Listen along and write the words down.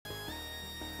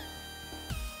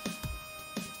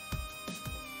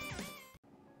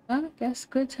I guess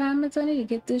good time is I need to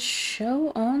get this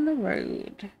show on the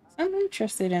road. I'm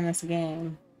interested in this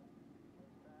game.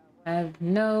 I have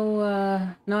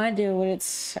no idea what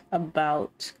it's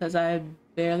about because I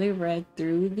barely read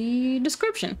through the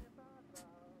description.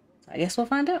 So I guess we'll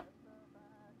find out.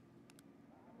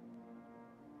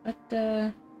 But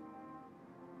oh,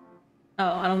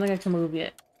 I don't think I can move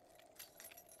yet.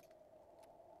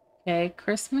 Okay,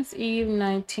 Christmas Eve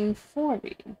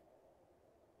 1940.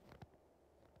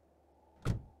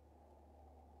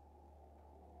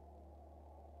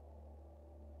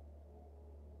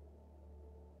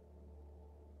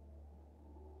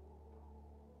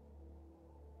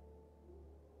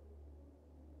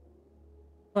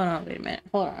 Hold on, wait a minute.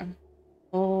 Hold on.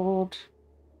 Hold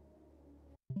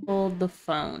hold the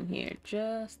phone here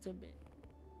just a bit.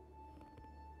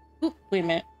 Oop, wait a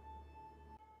minute.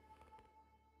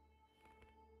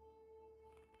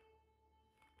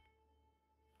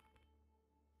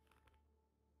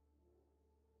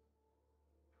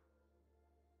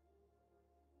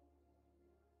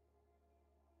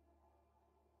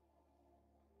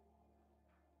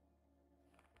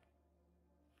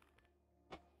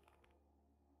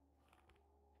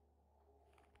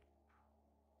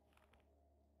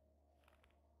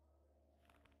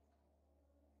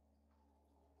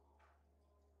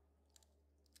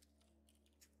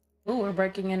 Ooh, we're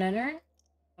breaking and entering.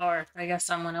 Or I guess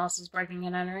someone else is breaking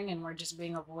and entering and we're just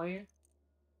being a voyeur.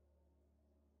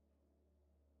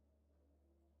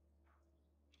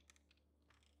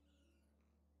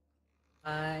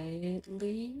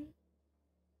 Quietly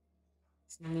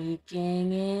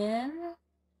sneaking in.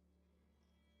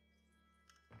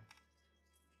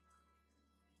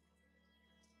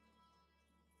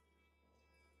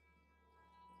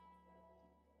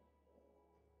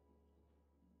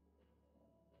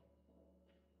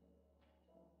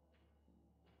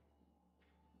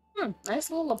 Nice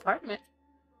little apartment.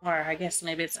 Or I guess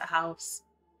maybe it's a house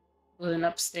with an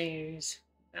upstairs.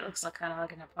 It looks like kind of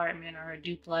like an apartment or a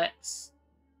duplex.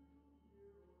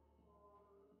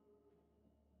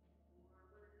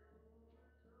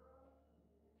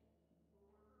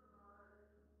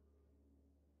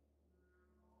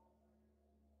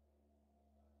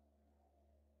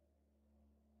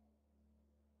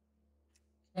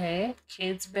 Okay,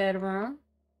 kid's bedroom.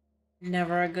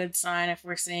 Never a good sign if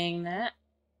we're seeing that.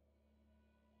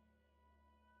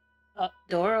 Up,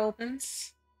 door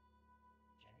opens.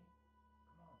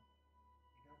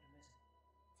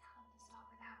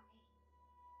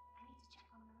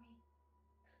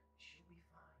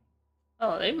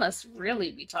 Oh, they must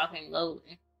really be talking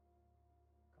lowly.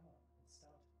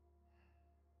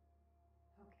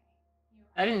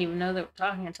 I didn't even know they were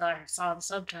talking until I saw the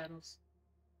subtitles.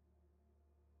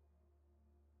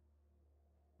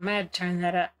 I might have to turn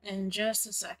that up in just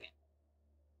a second.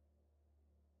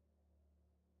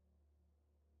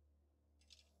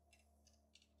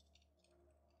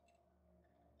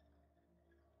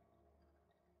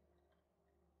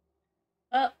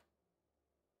 Oh,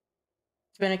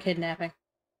 it's been a kidnapping.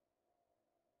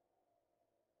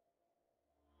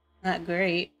 Not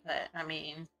great, but I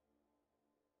mean,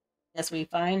 guess we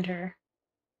find her.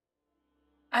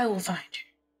 I will find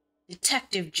her.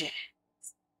 Detective J.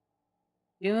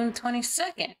 June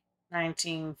 22nd,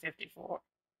 1954.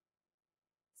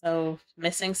 So,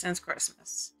 missing since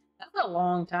Christmas. That's a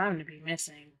long time to be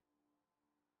missing.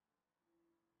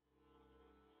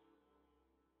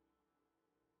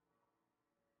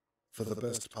 For the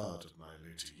best part of my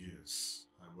later years,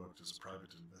 I worked as a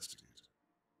private investigator.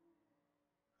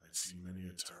 I'd seen many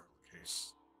a terrible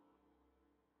case.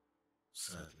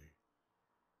 Sadly,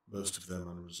 most of them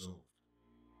unresolved.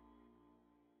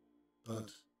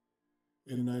 But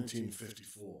in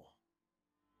 1954,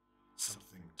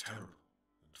 something terrible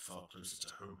and far closer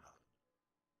to home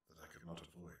happened that I could not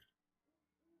avoid.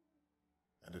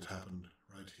 And it happened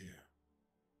right here.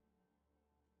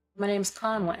 My name's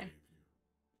Conway.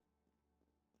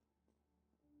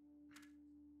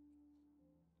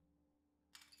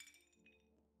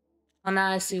 Well,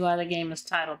 now I see why the game is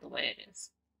titled the way it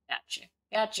is. Gotcha.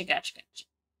 Gotcha, gotcha, gotcha.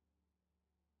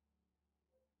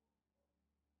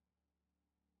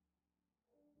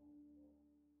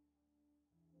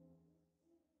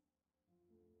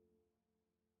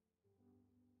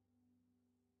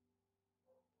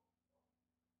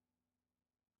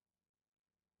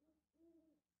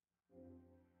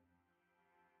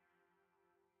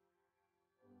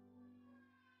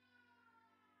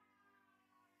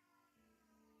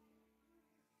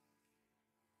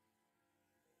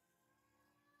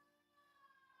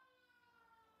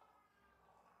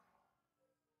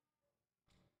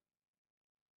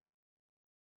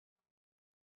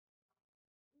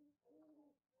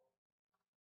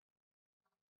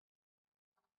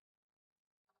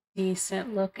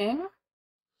 decent looking.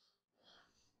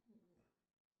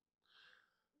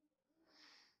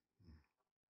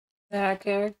 That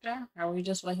character? Are we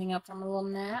just waking up from a little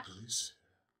nap? The police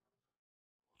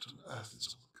here. What on earth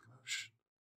is all the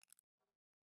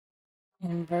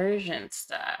commotion? Inversion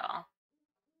style.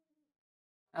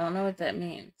 I don't know what that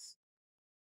means.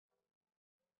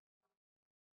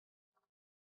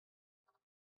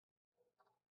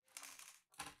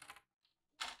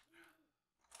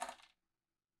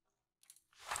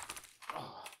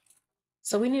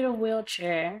 So we need a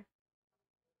wheelchair.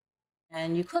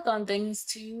 And you click on things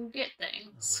to get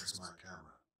things. Where's my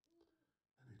camera?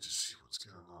 I need to see what's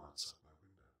going on outside my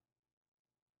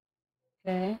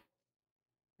window. Okay.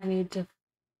 I need to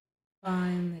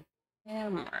find the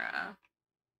camera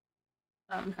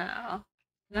somehow.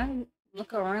 Can I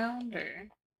look around or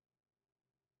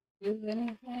do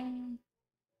anything?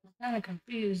 I'm kind of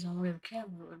confused on where the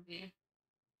camera would be.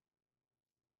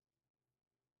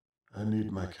 I need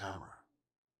my camera.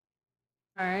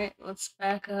 Alright, let's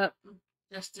back up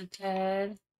just a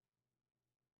tad.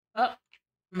 Oh,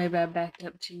 maybe I backed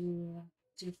up too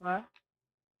far.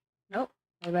 Nope,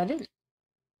 maybe I didn't.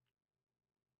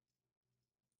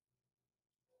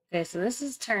 Okay, so this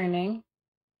is turning.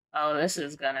 Oh, this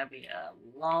is gonna be a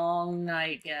long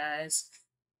night, guys.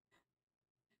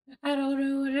 I don't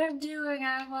know what I'm doing.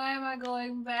 Why am I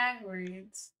going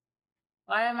backwards?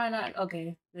 Why am I not?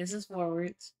 Okay, this is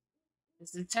forwards.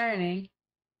 This is turning.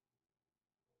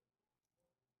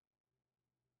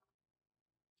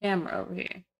 Camera over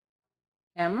here.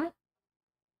 Camera?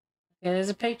 Okay, there's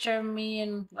a picture of me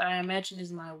and what I imagine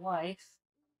is my wife.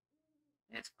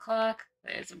 There's a clock.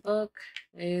 There's a book.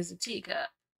 There's a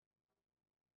teacup.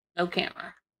 No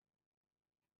camera.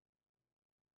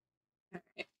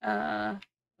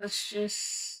 Let's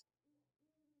just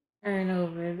turn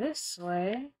over this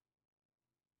way.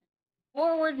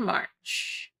 Forward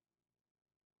march.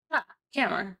 Ah,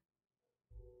 camera.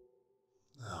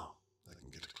 Now I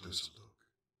can get a closer look.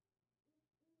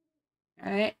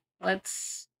 All right,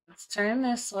 let's turn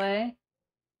this way.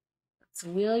 Let's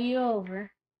wheel you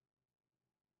over.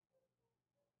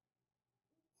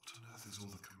 What on earth is all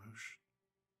the commotion?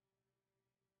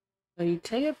 So you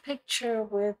take a picture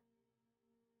with.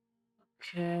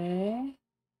 Okay.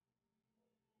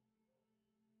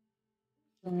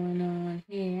 Going on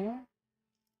here.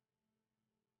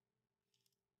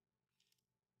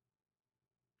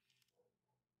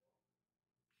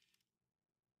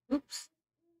 Oops.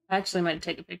 I actually might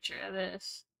take a picture of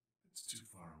this. It's too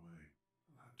far away.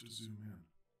 I'll have to zoom in.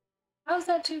 How's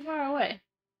that too far away?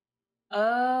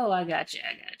 Oh, I got you.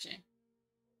 I got you.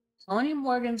 Tony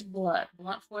Morgan's blood.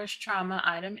 Blunt force trauma,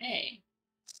 item A.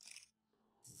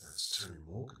 That's Tony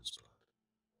Morgan's blood.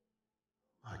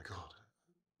 My God,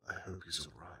 I hope he's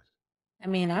all right. I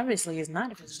mean, obviously he's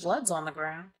not if his blood's on the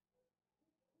ground.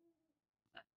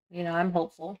 You know, I'm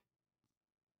hopeful.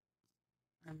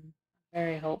 I'm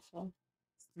very hopeful.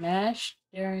 Smash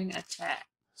during attack.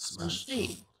 Smashed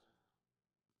See.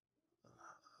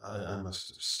 I must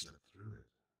have slipped through it.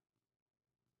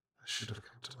 I should have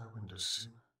come to my window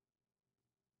sooner.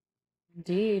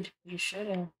 Indeed, you should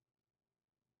have.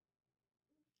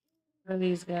 For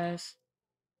these guys.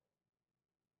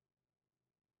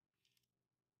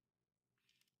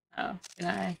 Oh, can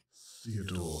I?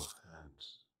 Theodore and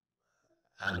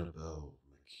Annabelle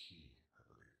McKee, I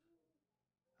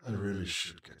believe. I really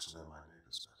should get to know my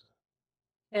neighbors better.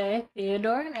 Okay,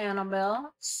 Theodore and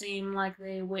Annabelle seem like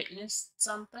they witnessed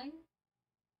something.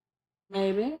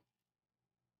 Maybe.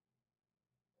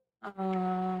 Should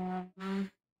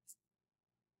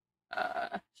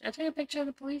I take a picture of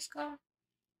the police car?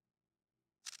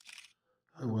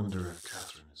 I wonder if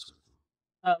Catherine is with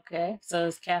them. Okay, so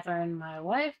is Catherine my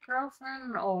wife,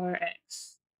 girlfriend, or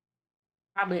ex?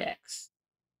 Probably ex.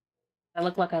 I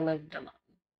look like I lived alone.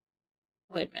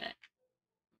 Wait a minute.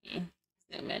 Let me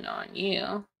zoom in on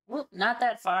you. Whoop, not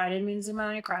that far. I didn't mean to zoom in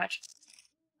on your crotch.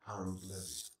 Harold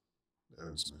Levy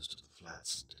owns most of the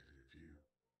flats in Dahlia View.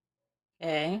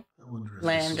 Okay. I wonder if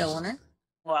Landowner.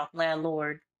 Well,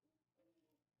 landlord.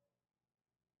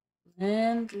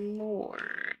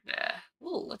 Landlord.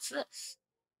 Ooh, what's this?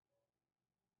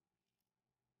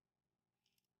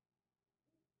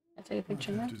 I take a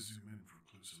picture now. To zoom in for a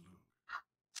closer look.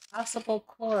 Possible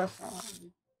chloroform. What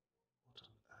on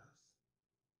earth?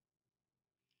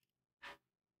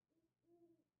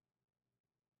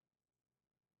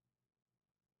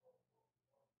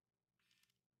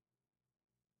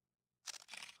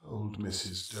 Old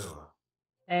Mrs. Doer.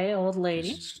 Hey, old lady.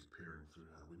 She's usually peering through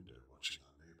her window watching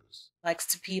our neighbors. Likes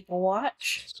to people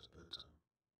watch. Past her bedtime.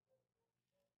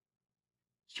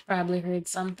 She probably heard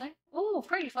something. Ooh,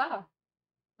 pretty flower.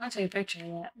 I want to take a picture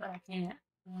of that, but I can't.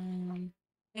 I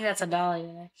think that's a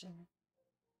Dahlia, actually,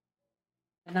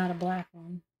 but not a black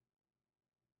one.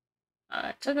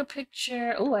 I took a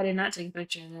picture. Oh, I did not take a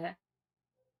picture of that.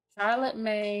 Charlotte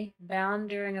May bound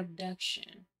during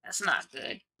abduction. That's not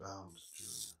good. Bound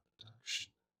during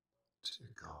abduction. Dear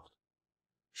God.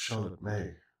 Charlotte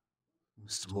May,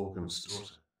 Mr. Morgan's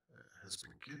daughter, has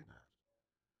been kidnapped.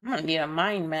 I'm gonna need a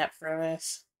mind map for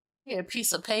this. Need a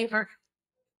piece of paper.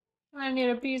 I need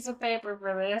a piece of paper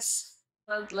for this.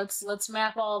 Let's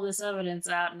map all this evidence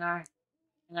out in our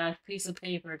piece of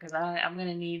paper because I'm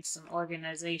gonna need some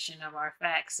organization of our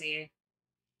facts here.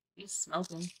 He's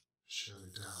smoking. Shirley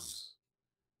Downs.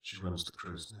 She runs the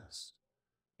Crow's Nest.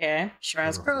 Yeah, she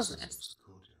runs Crow's Nest.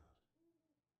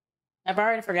 I've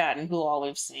already forgotten who all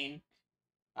we've seen.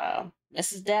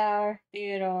 Mrs. Dower,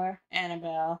 Theodore,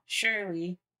 Annabelle,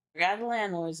 Shirley. Forgot the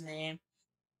landlord's name.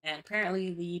 And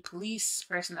apparently the police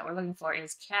person that we're looking for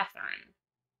is Catherine.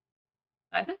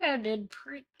 I think I did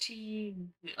pretty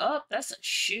good. Oh, that's a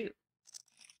shoe.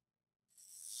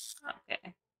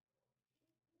 Okay.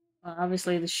 Well,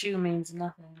 obviously the shoe means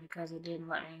nothing because it didn't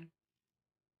let me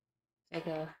take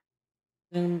a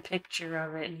zoom picture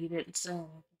of it and he didn't say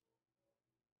anything.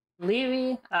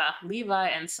 Levi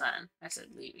and Son. I said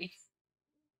Levi.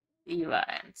 Levi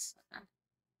and Son.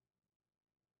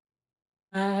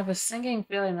 I have a sinking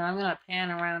feeling that I'm gonna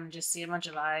pan around and just see a bunch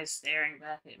of eyes staring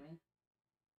back at me.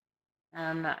 And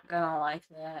I'm not gonna like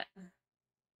that. Is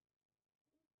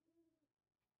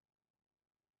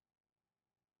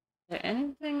there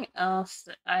anything else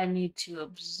that I need to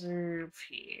observe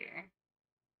here?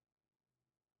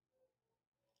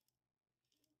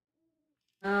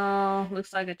 Oh,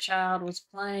 looks like a child was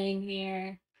playing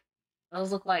here.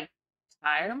 Those look like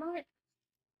tire marks?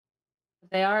 But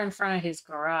they are in front of his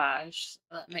garage,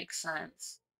 so that makes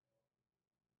sense.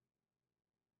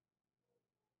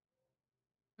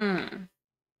 Hmm.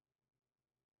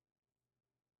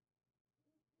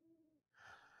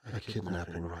 A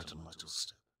kidnapping right on my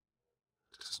doorstep.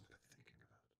 It isn't worth thinking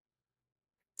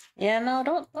about. Yeah, no,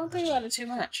 don't think about it too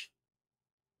much.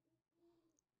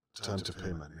 Time to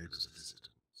pay my neighbors a visit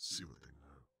and see what they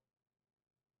know.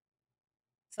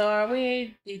 So are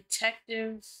we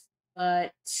detectives,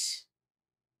 but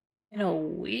in a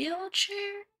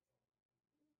wheelchair?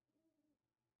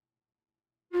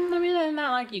 I mean, it's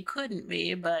not like you couldn't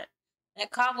be, but that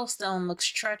cobblestone looks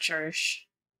treacherous.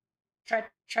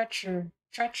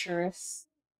 Treacherous.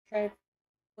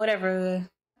 Whatever.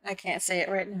 I can't say it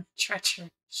right now.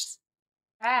 Treacherous.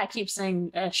 I keep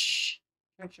saying ish.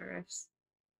 Treacherous.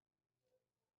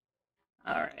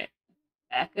 Alright.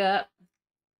 Back up.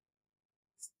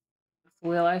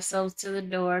 Wheel ourselves to the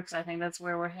door, because I think that's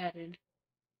where we're headed.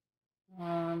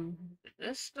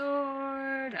 This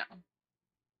door? No.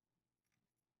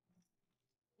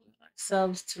 Wheel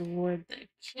ourselves toward the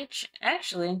kitchen.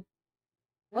 Actually,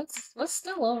 what's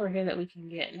still over here that we can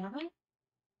get? Nothing?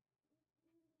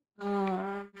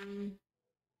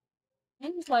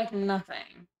 Seems like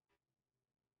nothing.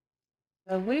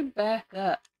 So we back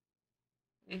up.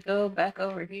 We go back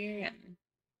over here and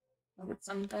look at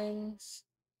some things.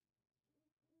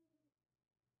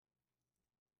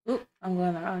 Oop, I'm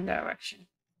going the wrong direction.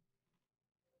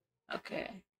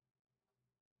 Okay.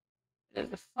 There's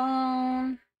the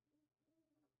phone,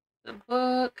 the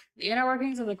book, the inner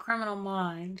workings of the criminal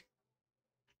mind.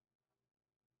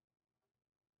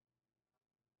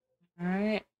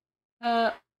 Alright.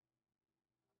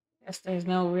 Guess there's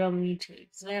no real need to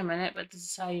examine it, but this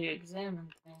is how you examine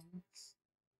things.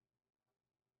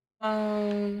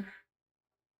 Phone.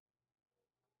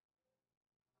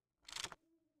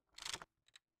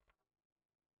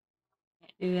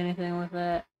 Can't do anything with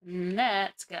that. And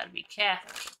that's gotta be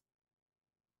Catherine.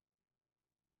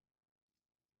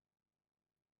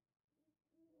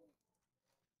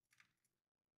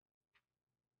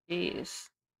 Jeez.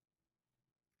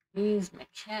 These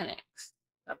mechanics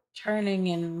of turning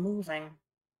and moving.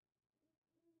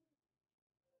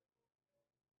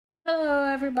 Hello,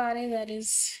 everybody that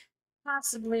is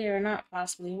possibly or not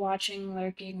possibly watching,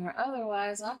 lurking, or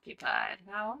otherwise occupied.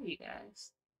 How are you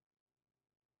guys?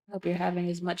 Hope you're having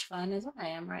as much fun as I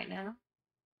am right now.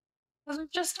 Because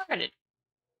we've just started.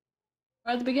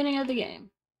 Or at the beginning of the game.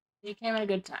 You came at a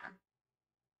good time.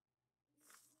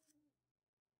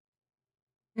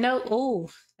 No, oh,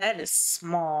 that is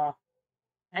small.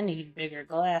 I need bigger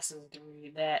glasses to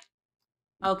read that.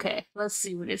 Okay, let's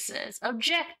see what it says.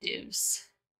 Objectives.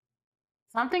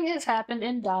 Something has happened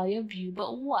in Dahlia View,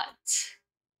 but what?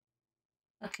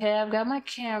 Okay, I've got my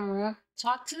camera.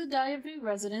 Talk to the Dahlia View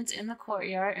residents in the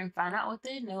courtyard and find out what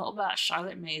they know about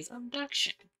Charlotte May's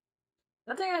abduction.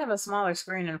 I think I have a smaller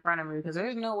screen in front of me because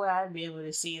there's no way I'd be able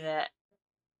to see that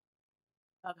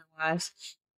otherwise.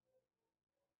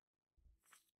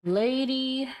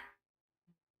 Lady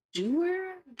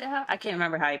Doer? I can't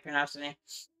remember how you pronounce the name.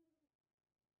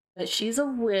 But she's a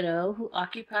widow who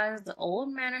occupies the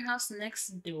old manor house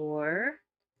next door.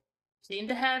 Seemed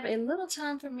to have a little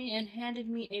time for me and handed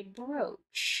me a brooch.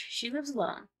 She lives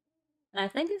alone, and I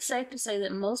think it's safe to say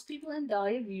that most people in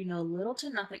Dahlia View know little to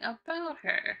nothing about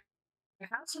her. Her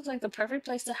house looks like the perfect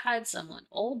place to hide someone,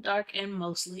 old, dark, and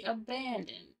mostly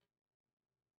abandoned.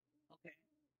 Okay.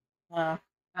 Well,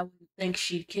 I wouldn't think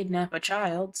she'd kidnap a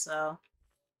child, so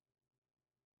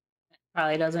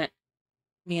probably doesn't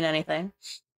mean anything.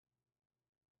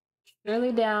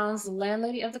 Shirley Downs, the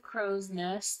landlady of the Crow's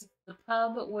Nest, the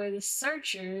pub where the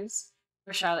searchers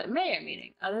for Charlotte May are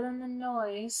meeting. Other than the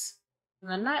noise from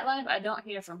the nightlife, I don't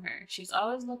hear from her. She's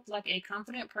always looked like a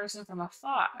confident person from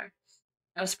afar.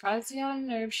 I was surprised to see how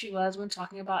unnerved she was when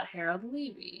talking about Harold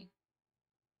Levy.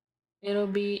 It'll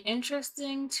be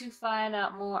interesting to find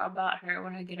out more about her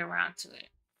when I get around to it.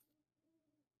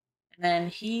 And then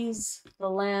he's the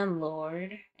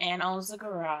landlord and owns the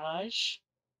garage.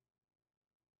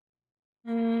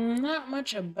 Not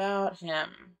much about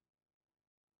him.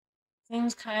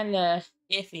 Seems kind of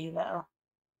iffy, though.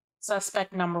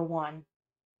 Suspect number one.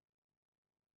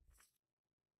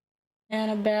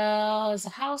 Annabelle is a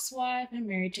housewife and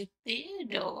married to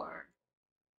Theodore.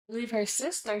 I believe her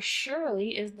sister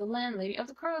Shirley is the landlady of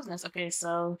the Crow's Nest. Okay,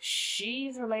 so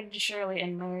she's related to Shirley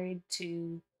and married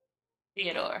to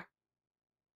Theodore.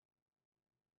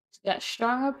 She's got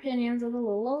strong opinions of the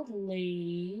little old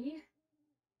lady.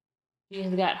 She's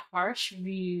got harsh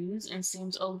views and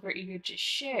seems over eager to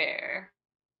share.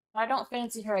 I don't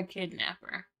fancy her a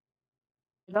kidnapper.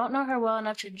 I don't know her well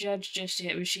enough to judge just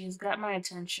yet, but she's got my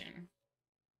attention.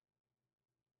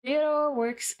 Theodore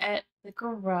works at the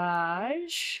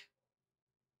garage.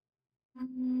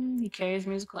 He carries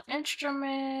musical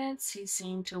instruments. He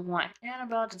seemed to want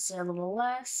Annabelle to say a little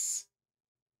less.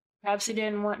 Perhaps he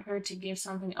didn't want her to give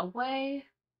something away.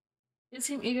 He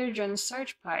seemed eager to join the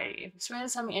search party. If he's trying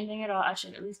to tell me anything at all, I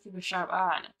should at least keep a sharp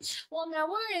eye on it. Well, now,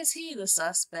 why is he the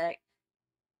suspect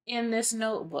in this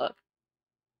notebook?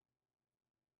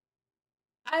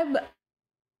 I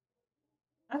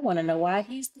want to know why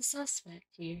he's the suspect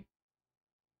here.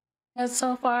 Because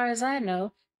so far as I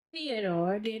know,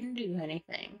 Theodore didn't do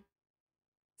anything.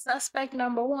 Suspect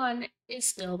number one is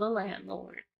still the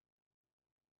landlord.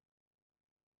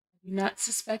 I do not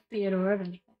suspect Theodore of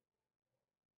anything.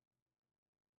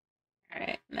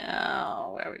 Alright,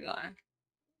 now, where are we going?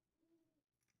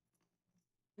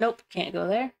 Nope, can't go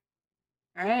there.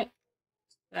 Alright,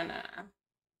 gonna...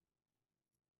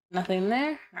 Nothing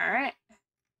there? Alright.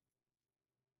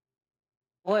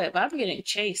 Boy, if I'm getting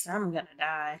chased, I'm gonna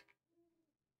die.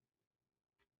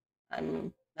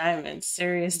 I'm in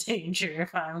serious danger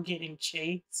if I'm getting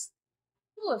chased.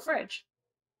 Ooh, a fridge.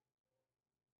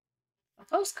 A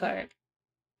postcard.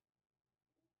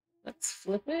 Let's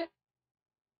flip it.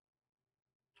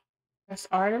 Press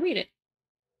R to read it.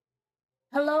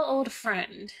 Hello, old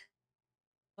friend.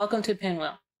 Welcome to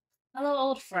Pinwheel. Hello,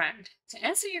 old friend. To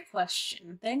answer your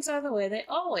question, things are the way they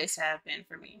always have been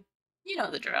for me. You know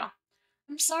the drill.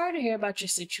 I'm sorry to hear about your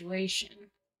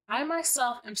situation. I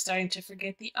myself am starting to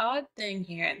forget the odd thing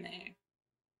here and there.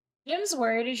 Jim's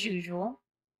worried as usual.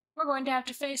 We're going to have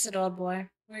to face it, old boy.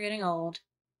 We're getting old.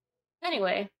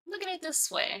 Anyway, look at it this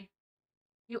way.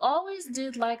 You always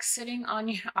did like sitting on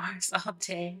your arse all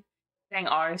day. Dang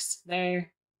arse,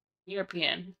 they're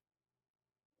European.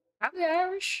 Probably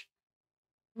Irish.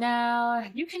 Now,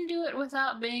 you can do it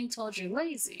without being told you're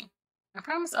lazy. I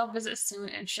promise I'll visit soon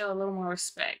and show a little more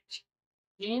respect.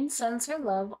 Jean sends her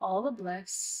love, all the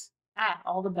best,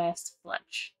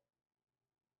 Fletch.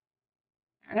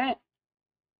 Alright.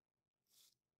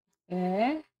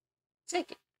 Okay.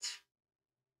 Ticket.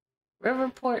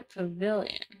 Riverport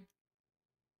Pavilion.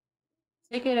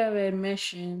 Ticket of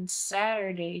admission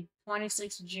Saturday,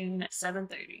 26th June at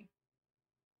 7:30.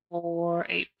 For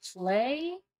a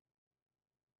play?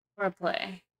 For a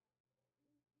play.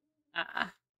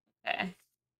 Okay.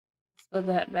 Let's put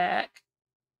that back.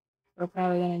 We're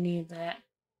probably gonna need that.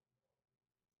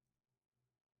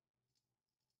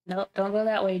 Nope, don't go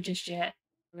that way just yet.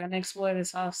 We're gonna explore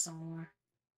this house some more.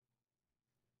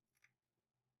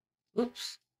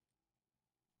 Oops.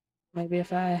 Maybe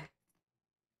if I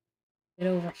get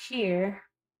over here.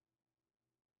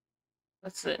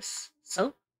 What's this?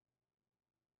 Soap?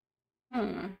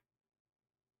 Alright,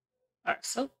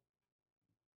 soap.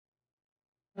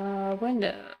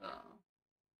 Window.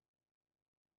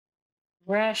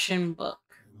 Ration book.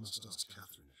 I must ask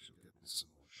Catherine if she'll get me some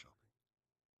more shopping.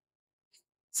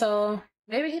 So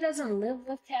maybe he doesn't live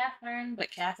with Catherine,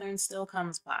 but Catherine still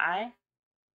comes by.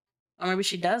 Or maybe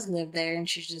she does live there and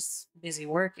she's just busy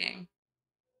working.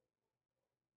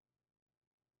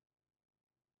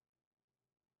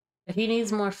 But he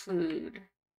needs more food.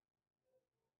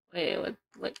 Wait,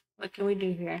 what can we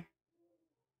do here?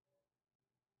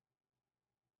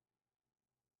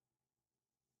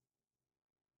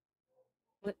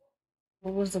 What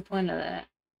what was the point of that?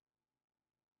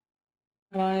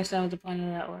 I don't understand what the point of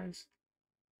that was.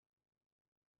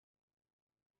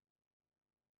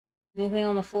 Anything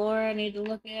on the floor I need to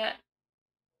look at?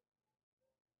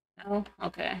 No?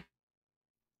 Okay.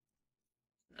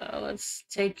 So let's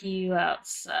take you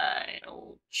outside,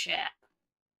 old chap.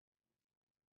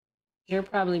 You're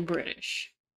probably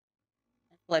British.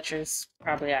 Fletcher's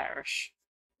probably Irish.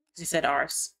 He said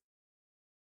ours.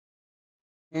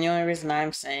 And the only reason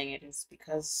I'm saying it is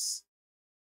because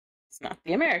it's not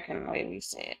the American way we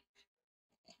say it.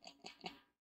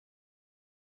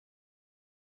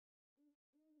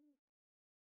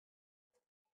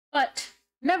 But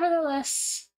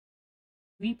nevertheless,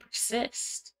 we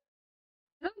persist.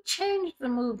 Don't change the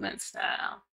movement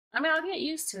style. I mean, I'll get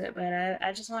used to it, but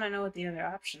I just want to know what the other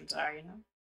options are, you know?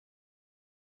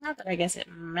 Not that I guess it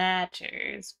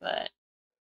matters, but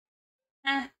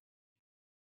eh,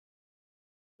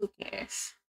 who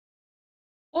cares?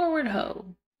 Forward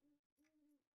ho.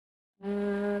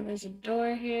 There's a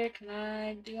door here. Can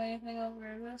I do anything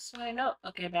over this way? Nope.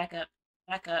 Okay, back up.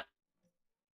 Back up.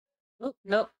 Oop,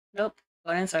 nope, nope.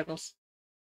 Going in circles.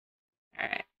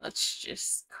 Alright, let's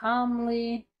just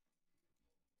calmly.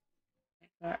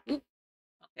 Oop.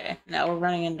 Okay, now we're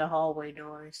running into hallway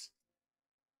doors.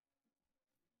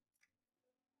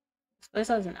 This place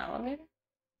has an elevator?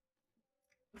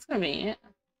 That's convenient.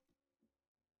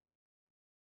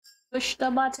 Push the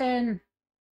button.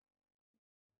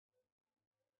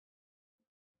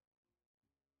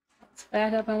 Let's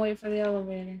back up and wait for the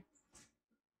elevator.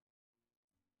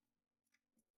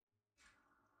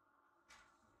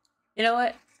 You know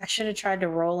what? I should have tried to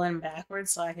roll in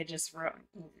backwards so I could just roll.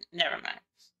 Never mind.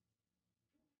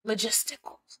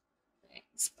 Logistical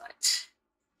things, but.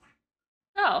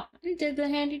 Oh, you did the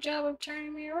handy job of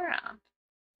turning me around.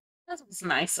 That was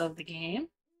nice of the game.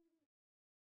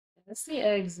 That's the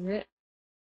exit.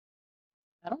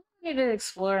 I don't need to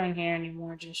explore in here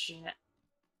anymore just yet.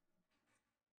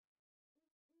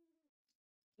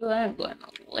 Ooh, I'm going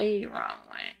the way wrong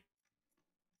way.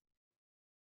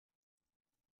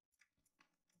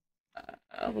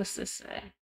 What's this say?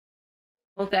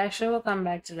 Okay, actually, we'll come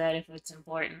back to that if it's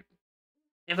important.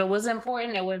 If it was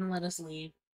important, it wouldn't let us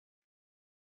leave.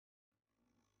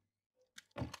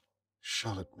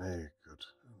 Charlotte May could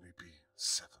only be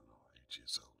 7 or 8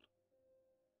 years old.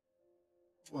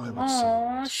 Why would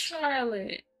someone... Oh, Charlotte.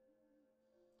 It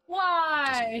doesn't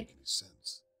Why? make any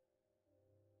sense.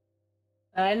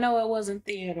 I know it wasn't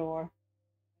Theodore.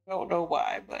 I don't know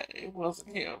why, but it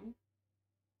wasn't him.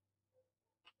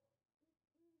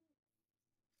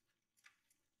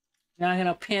 Not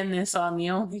gonna pin this on the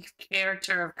only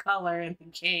character of color in the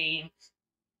game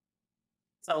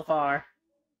so far.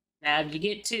 Now, if you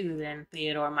get 2, then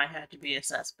Theodore might have to be a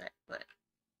suspect, but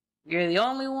if you're the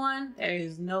only one, there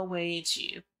is no way it's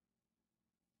you.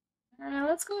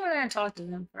 Let's go over there and talk to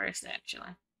them first,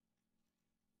 actually.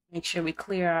 Make sure we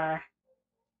clear our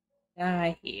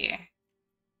guy here.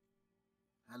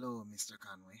 Hello, Mr.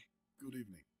 Conway. Good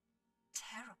evening.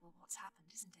 Terrible what's happened,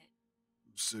 isn't it?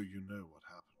 So you know what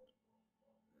happened.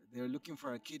 They're looking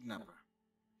for a kidnapper.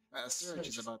 A search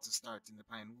is about to start in the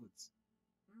Pine Woods.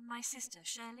 My sister,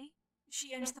 Shirley,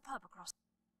 she owns the pub across.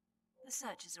 The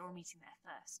searchers are all meeting there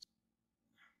first.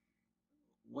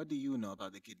 What do you know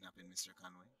about the kidnapping, Mr.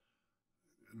 Conway?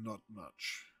 Not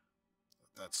much.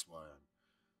 That's why I'm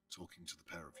talking to the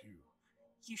pair of you.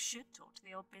 You should talk to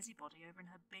the old busybody over in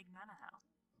her big manor house.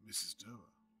 Mrs.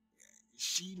 Doer.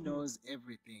 She knows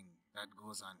everything that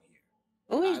goes on here.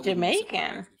 Oh, he's I wouldn't be Jamaican.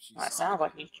 surprised if she Well, that saw sounds the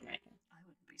like he's kidnapper. Jamaican. I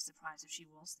wouldn't be surprised if she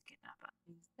was the kidnapper.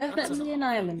 Definitely an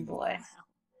island boy. Well,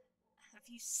 have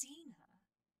you seen her?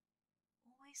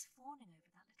 Always fawning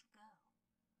over that little girl.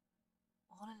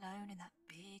 All alone in that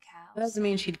big house. That doesn't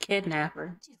mean she'd kidnap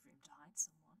her. Plenty of room to hide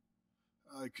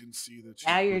someone. I can see that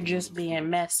Now you you're put a just lot of being thought into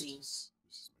messy. this,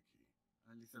 Mrs.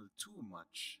 McKee. A little too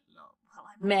much love. Well,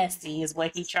 I'm not Messy is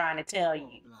what he's trying to tell Oh,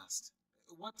 you. blast.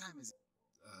 What time is it?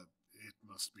 It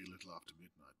must be a little after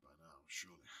midnight by now,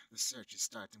 surely. The search is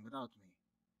starting without me.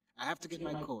 I have to get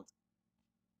my coat.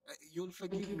 You'll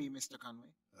forgive me, Mr. Conway?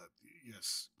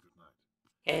 Yes, good night.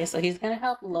 Okay, so he's gonna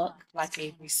help look like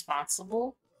a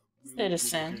responsible We'll talk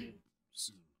citizen. again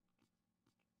soon.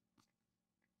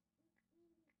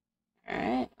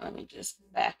 Alright, let me just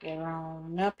back it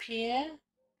on up here.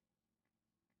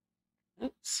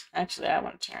 Oops, actually, I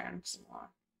want to turn some more.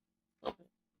 A little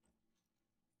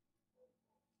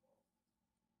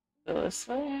bit. Go this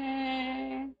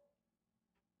way.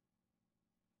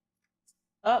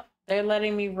 Oh, they're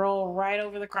letting me roll right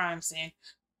over the crime scene.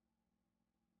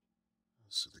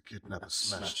 So the kidnapper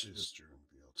smashed this during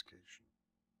the altercation.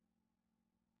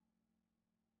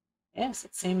 Yes,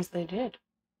 it seems they did.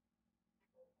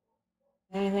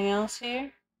 Anything else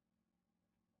here?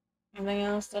 Anything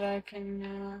else that I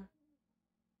can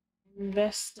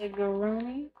investigate?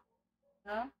 No?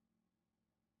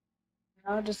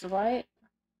 No, just the light?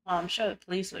 Oh, I'm sure the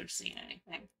police would have seen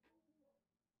anything.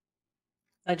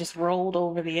 I just rolled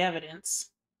over the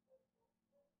evidence.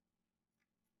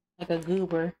 Like a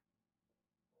goober.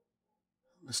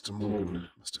 Mr. Morgan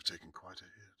must have taken quite a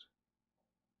hit.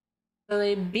 So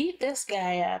they beat this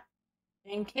guy up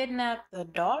and kidnapped the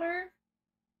daughter?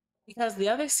 Because the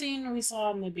other scene we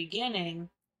saw in the beginning,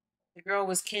 the girl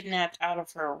was kidnapped out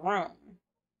of her room.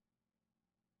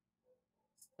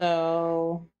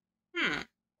 So,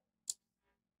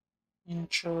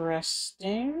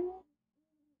 interesting.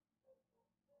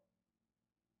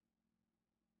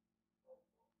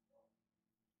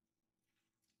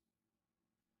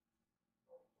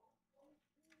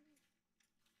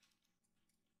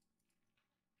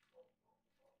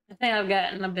 I think I've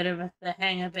gotten a bit of the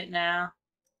hang of it now.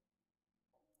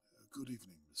 Good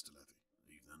evening, Mr. Levy.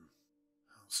 Evening.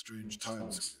 How strange times we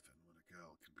live in when a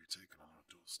girl can be taken on our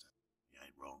doorstep. You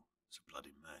ain't wrong. It's a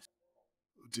bloody mess.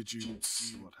 Did you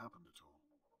see what happened at all?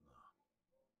 No.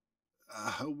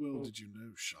 How well did you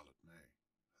know Charlotte May?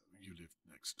 You lived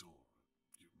next door.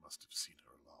 You must have seen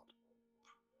her a lot.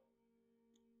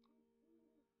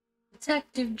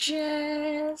 Detective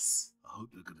Jess. I hope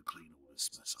they're going to clean all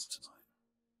this mess up tonight.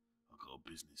 I've got a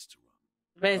business to run.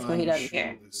 Basically, he doesn't I'm sure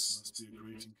care. This must be a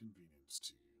great inconvenience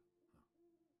to you.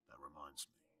 That reminds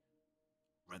me.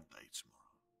 Rent day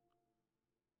tomorrow.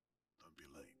 Don't be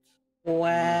late.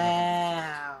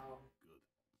 Wow. Good.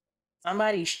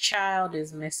 Somebody's child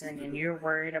is missing and you're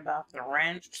worried about the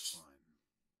rent? Just fine.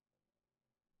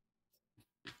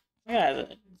 Yeah,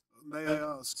 May I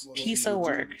ask what piece you of were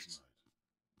work. doing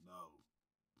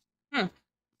tonight? No.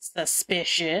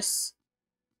 Suspicious.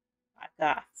 I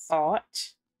got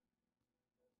thought.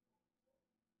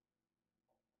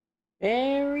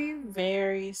 Very,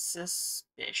 very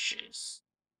suspicious.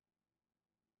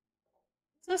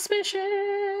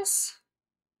 Suspicious.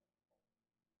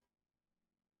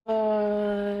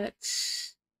 But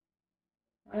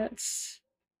let's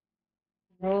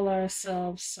roll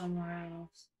ourselves somewhere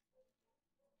else.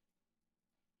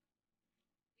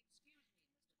 Excuse me,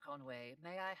 Mr. Conway.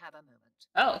 May I have a moment?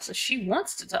 Oh, so she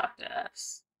wants to talk to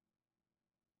us.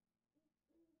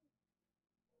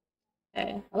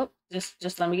 Okay. Oh,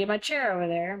 just let me get my chair over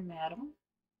there, madam.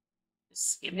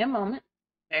 Just give me a moment.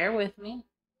 Bear with me.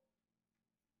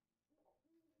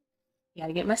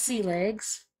 Gotta get my sea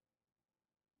legs.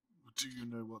 Do you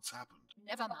know what's happened?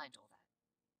 Never mind all that.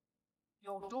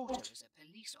 Your daughter is a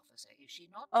police officer, is she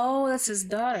not? Oh, that's his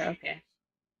daughter. Okay.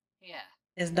 Here.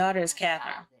 His daughter is I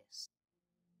Catherine. found this.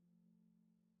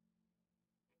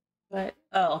 But,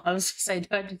 oh, I was gonna say, do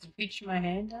I just reach my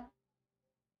hand out?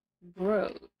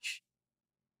 Brooch.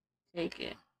 Take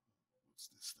it. What's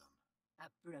this then? A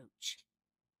brooch.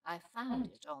 I found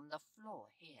it on the floor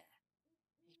here.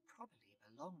 It probably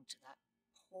belonged to that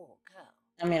poor girl.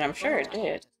 I mean, I'm sure it I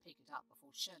did. had to pick it up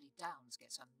before Shirley Downs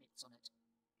gets her mitts on it.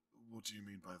 What do you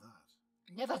mean by that?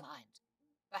 Never mind.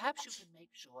 Perhaps you can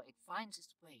make sure it finds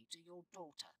its way to your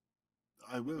daughter.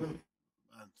 I will.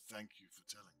 And thank you for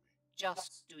telling me.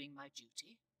 Just doing my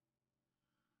duty.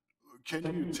 Can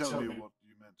you tell me what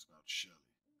you meant about Shirley?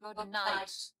 Good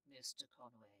night, Mr.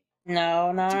 Conway.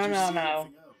 No, no, Did you no, see no.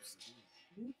 anything else?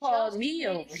 You called Just me make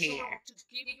over sure here. to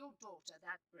give your daughter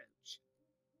that brooch.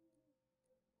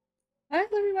 Why is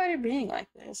everybody being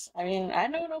like this? I mean, I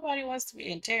know nobody wants to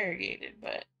be interrogated,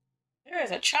 but there is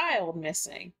a child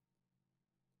missing.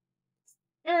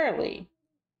 Surely,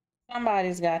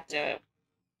 somebody's got to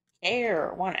care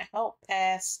or want to help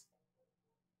pass.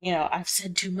 You know, I've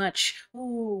said too much.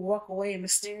 Ooh, walk away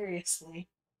mysteriously.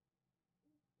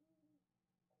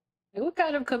 Like, what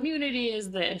kind of community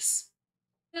is this?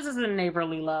 This isn't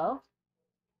neighborly love.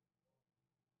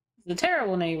 It's a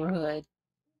terrible neighborhood.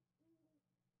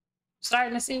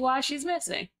 Starting to see why she's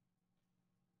missing.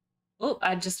 Oh,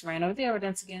 I just ran over the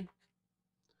evidence again.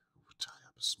 Who would tie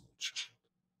up a small child?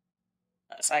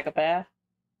 A psychopath?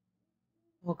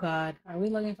 Oh god, are we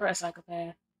looking for a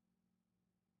psychopath?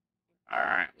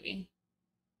 Aren't we?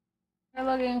 We're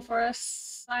looking for a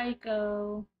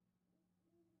psycho.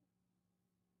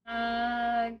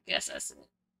 I guess that's it.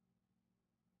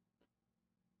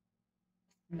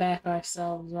 Back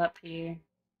ourselves up here.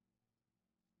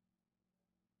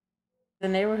 The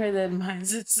neighborhood that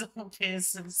minds its own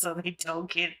business so they don't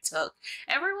get took.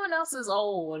 Everyone else is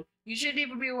old. You shouldn't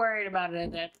even be worried about it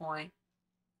at that point.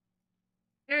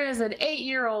 There is an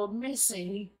 8-year-old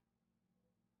missing.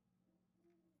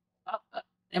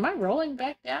 Am I rolling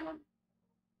back down?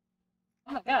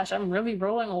 Oh my gosh, I'm really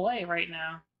rolling away right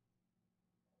now.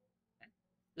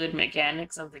 Good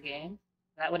mechanics of the game.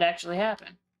 That would actually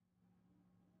happen.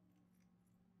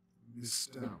 Miss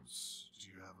Downs, do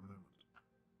you have a moment?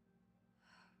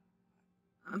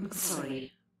 I'm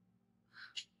sorry.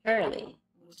 Surely.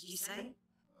 What did you say?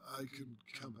 I can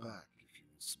come back if you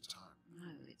need some time. No,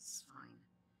 it's fine.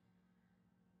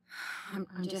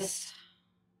 I'm just...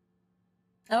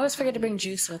 I always forget to bring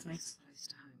juice with me. Close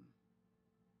to home.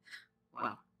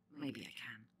 Well, maybe I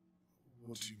can.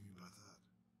 What do you mean by that?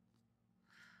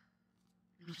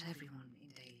 Not everyone in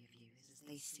Dahlia View is as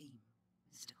they seem,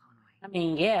 Mr. Conway. I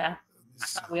mean, yeah.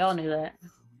 Miss We all Downs, knew that. who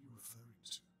are you referring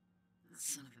to? That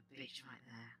son of a bitch right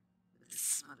there, with the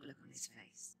smug look on his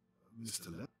face.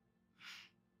 Mr. Le?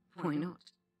 Why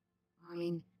not? I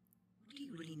mean, what do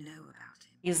you really know about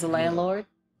him? He's the landlord.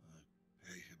 I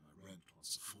pay him my rent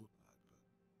once a fortnight,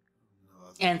 but no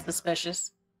other And than that.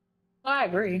 suspicious. Well, I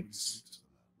agree. Maybe speak to the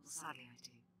man. Well, sadly I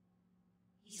do.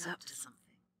 He's up to something.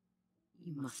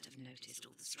 You must have noticed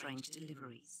all the strange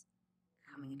deliveries,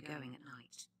 coming and going at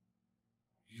night.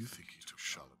 You think he took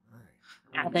Charlotte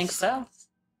May? I think so. I'm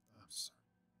sorry.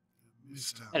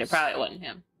 Miss Downs, But it probably wasn't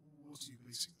him. what are you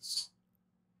basing this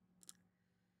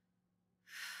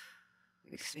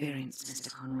Experience,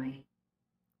 Mr. Conway.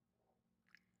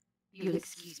 You'll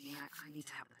excuse me, I need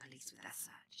to help the police with their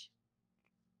search.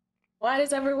 Why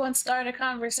does everyone start a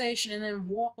conversation and then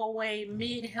walk away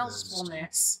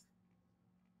mid-helpfulness?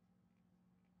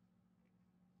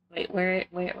 Wait, where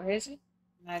is he?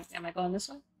 Am I going this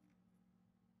way?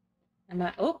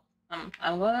 Oh, I'm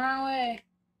going the wrong way.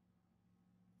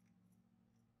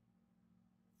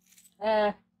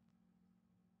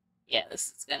 Yeah,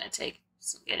 this is gonna take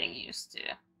some getting used to.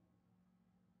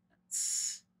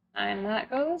 Let's I not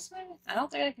go this way? I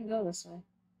don't think I can go this way.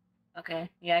 Okay,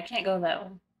 yeah, I can't go that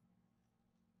way.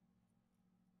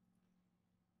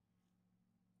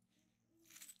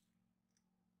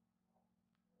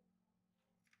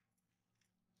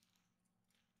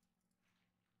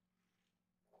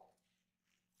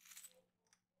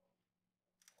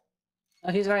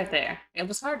 Oh, he's right there. It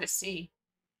was hard to see.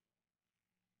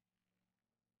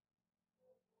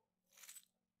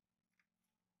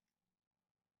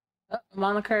 Oh, I'm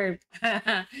on the curb. Hello,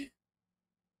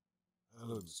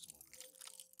 Mr.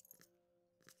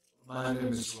 Morgan. My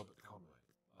name is Robert Conway.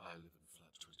 I live in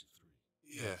flat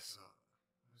 23. Yes,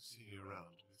 I've seen you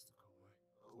around, Mr. Conway.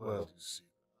 Well, you see,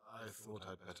 I thought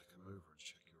I'd better come over and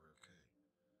check you're okay.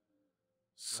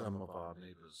 Some of our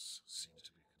neighbors seem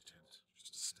to be content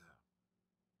just to stare.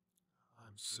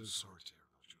 I'm so sorry to hear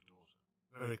about your daughter.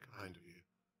 Very kind of you.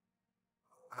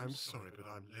 I'm sorry, but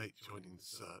I'm late joining the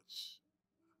search.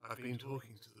 I've been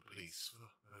talking to the police for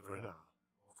over an hour.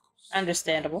 Of course.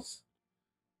 Understandable.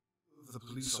 The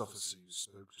police officer you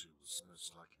spoke to was most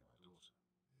likely my daughter.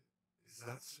 Is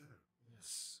that so?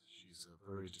 Yes, she's a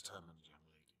very determined young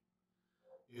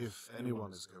lady. If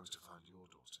anyone is going to find your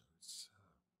daughter, it's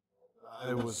her.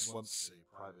 I was once a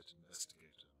private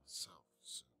investigator myself,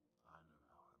 so I know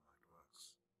how her mind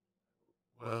works.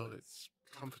 Well, it's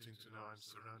comforting to know I'm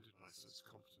surrounded by such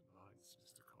competent minds,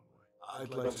 Mr. Conway.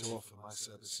 I'd like to offer my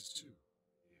services too,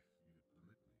 if you'd permit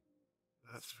me.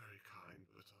 That's very kind,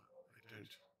 but I don't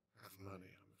have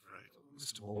money, I'm afraid.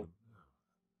 Mr. Morgan, no.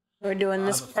 We're doing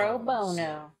this I'm a pro father bono.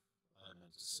 myself. I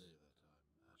meant to say that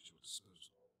I'm at your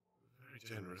disposal. Very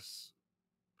generous,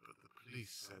 but the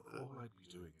police said that... All I'd be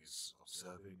doing is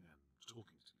observing and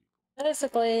talking to people.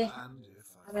 Basically, And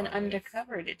if I I'm an find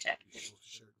undercover be detective. sure to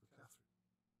share it with Catherine.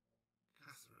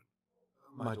 Catherine?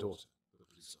 My daughter, the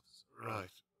police officer.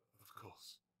 Right, of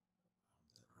course.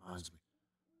 That reminds me.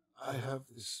 I have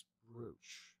this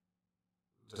brooch.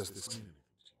 Does this mean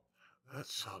anything to you?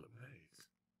 That's Charlotte May's.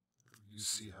 You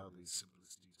see how the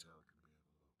simplest detail can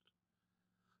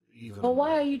be overlooked. Even Well, why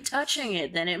my are you case. touching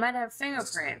it then? It might have Must have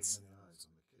fingerprints. many eyes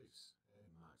on the case.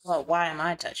 Well, why am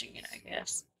I touching it, I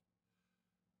guess?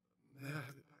 May I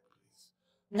have it back, please?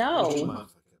 Would you No. mind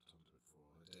if I kept onto it for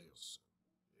a day or so,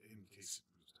 in case it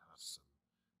would have some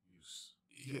use?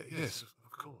 Yes,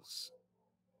 of course.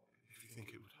 If you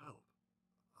think it would help.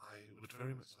 I would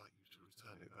very much like you to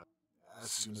return it back. As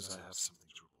soon as I have something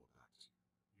to report back to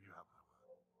you, you have my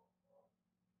word.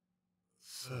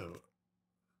 So,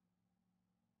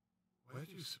 where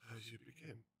do you suppose you'd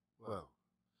begin? Well,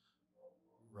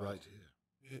 right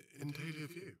here. In Dahlia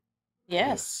View?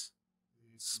 Yes.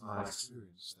 It's my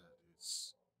experience that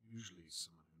it's usually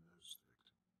someone who knows the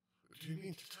victim. Do you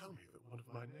mean to tell me that one of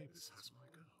my neighbours has my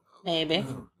girl? Maybe.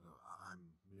 No, I'm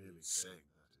merely saying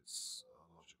that it's a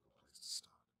logical place to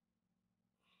start.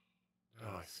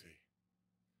 Oh, I see.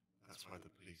 That's why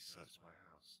the police searched my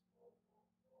house.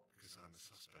 Because I'm a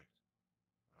suspect,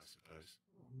 I suppose.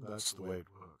 That's the way it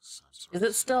works. I'm sorry Is to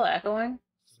it say. still echoing?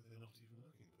 So they're not even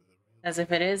looking for the real... As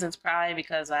if it is, it's probably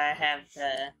because I have Sure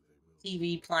the they will.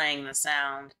 TV playing the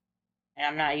sound. And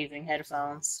I'm not using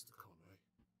headphones. Mr. Conway.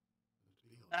 And to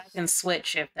be But I honest, can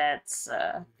switch if that's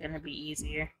gonna be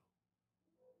easier.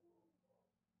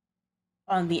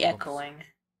 On the echoing.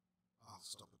 I'll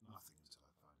stop at nothing until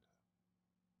I find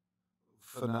her.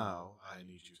 For now, I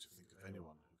need you to think of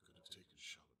anyone who could have taken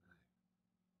Charlotte May.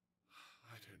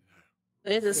 I don't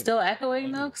know. Is it still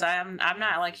echoing though? Because I'm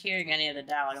not like hearing any of the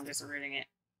dialogue. I'm just reading it.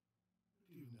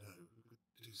 Do you know who could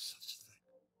do such a thing?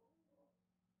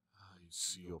 You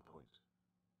see your point.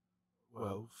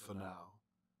 Well, for now,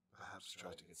 perhaps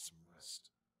try to get some rest.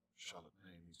 Charlotte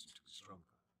May needs you to be stronger.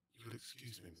 You'll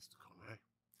excuse me, Mr. Conway.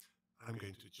 I'm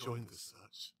going to join the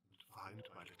search and find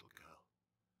my little girl.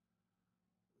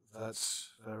 That's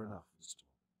fair enough, Mr.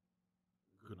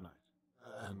 Good night,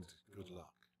 and good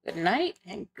luck. Good night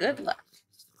and good luck.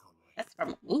 Mr. Conway. That's from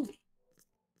a movie.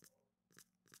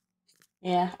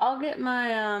 Yeah, I'll get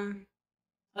my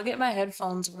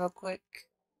headphones real quick.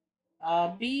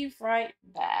 I'll be right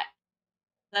back.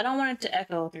 I don't want it to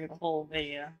echo through the whole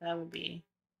video. That'd be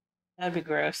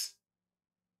gross.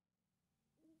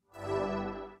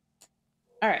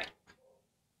 Alright.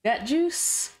 Got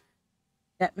juice.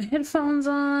 Got my headphones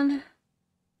on.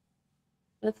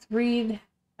 Let's read.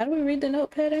 How do we read the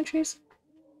notepad entries?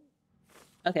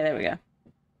 Okay, there we go.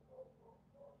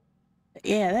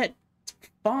 Yeah, that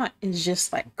font is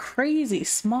just like crazy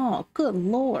small. Good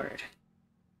lord.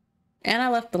 And I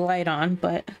left the light on,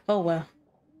 but oh well.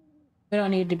 We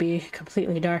don't need to be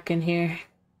completely dark in here.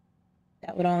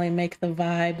 That would only make the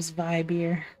vibes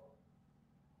vibier.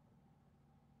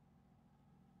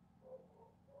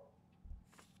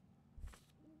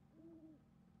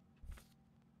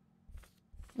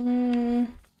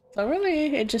 So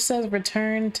really, it just says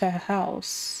return to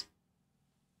house.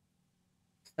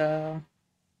 So,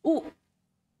 ooh.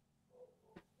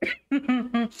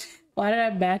 Why did I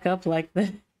back up like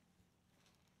this?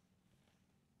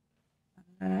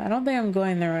 I don't think I'm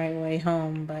going the right way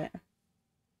home, but I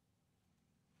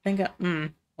think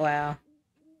wow.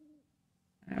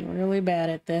 I'm really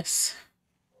bad at this.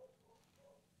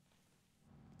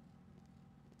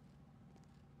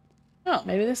 Oh,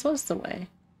 maybe this was the way.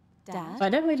 Dad? So I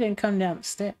definitely didn't come down the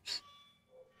steps.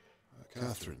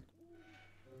 Catherine,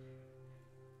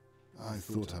 I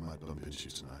thought I might bump into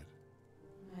you tonight.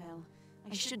 Well,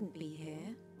 I shouldn't be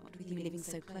here, what with you living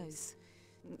so close.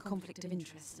 Conflict of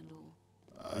interest and all.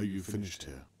 Are you finished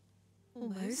here?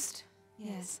 Almost,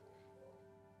 yes.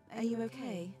 Are you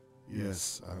okay?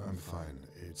 Yes, I'm fine.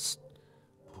 It's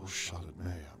poor Charlotte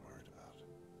May I'm worried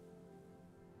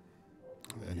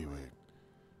about. Anyway,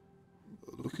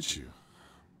 look at you.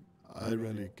 I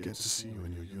rarely get to see you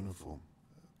in your uniform.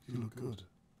 You look good.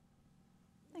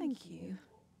 Thank you.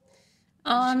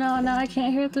 Oh no, now I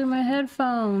can't hear through my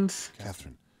headphones.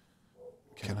 Catherine,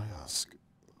 can I ask,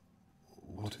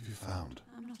 what have you found?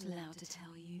 I'm not allowed to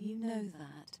tell you, you know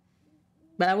that.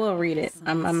 But I will read it.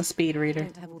 I'm a speed I reader.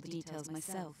 don't have all the details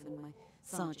myself, and my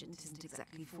sergeant isn't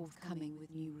exactly forthcoming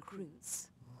with new recruits.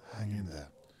 Hang in there.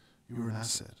 You're an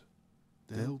asset.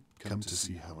 They'll come to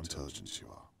see how intelligent you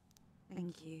are.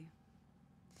 Thank you.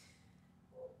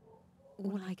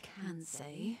 All I can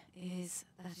say is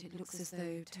that it looks as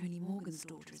though Tony Morgan's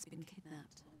daughter has been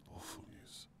kidnapped. Awful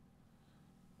news.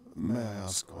 May I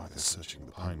ask why they're searching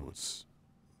the Pinewoods?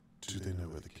 Do they know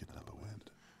where the kidnapper went?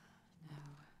 No.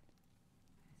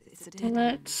 It's a dead end.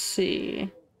 Let's see.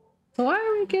 So why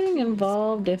are we getting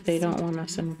involved if they don't want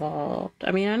us involved?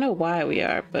 I mean, I know why we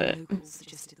are, but... Locals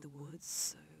suggested the woods,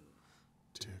 so...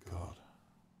 Dear God.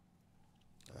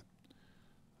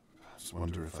 I just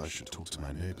wonder if I should talk to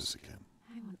my neighbors again.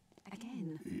 Hang on,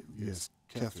 again? Yes,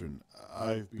 Catherine,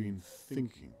 I've been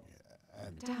thinking,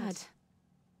 and... Dad,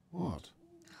 What?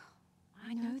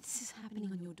 I know this is happening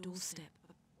on your doorstep,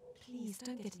 but please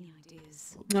don't get any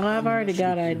ideas. No, I've already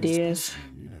got I'm an ideas.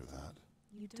 person, you know that.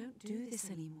 You don't do this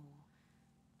anymore.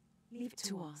 Leave it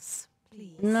to us,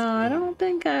 please. No, I don't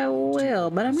think I will,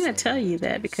 but I'm gonna tell you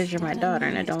that because you're my Dad, daughter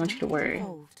and I please don't want you to get worry.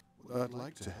 involved. Well, I'd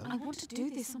like to help. I want to do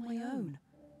this on my own.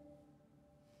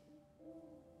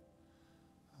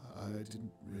 I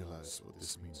didn't realize what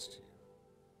this means to you.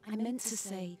 I meant to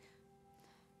say,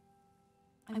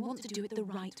 I want to do it the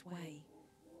right way.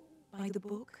 By the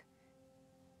book.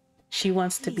 She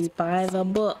wants to be by the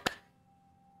book.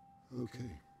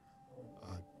 Okay,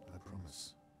 I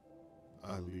promise.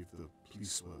 I'll leave the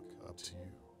police work up to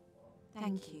you.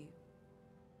 Thank you.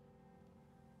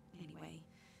 Anyway,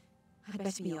 I'd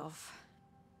better be off.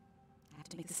 I have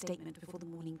to make a statement before the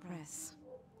morning press.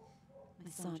 My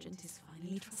sergeant is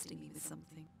finally trusting me with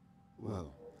something.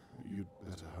 Well, you'd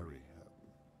better hurry.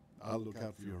 I'll look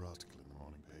out for your article in the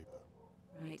morning paper.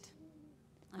 Right.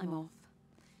 I'm off.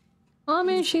 Well, I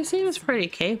mean, she seems pretty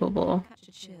capable. Catch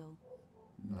a chill.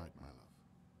 Night, my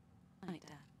love. Night,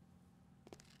 Dad.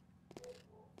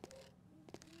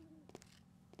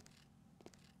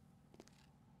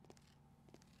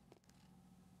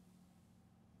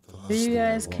 You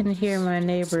guys can hear my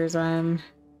neighbors. I'm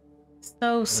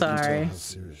so sorry. How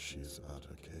serious she is about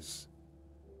her case.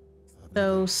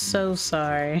 So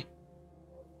sorry.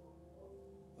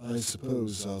 I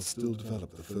suppose I'll still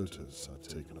develop the photos I've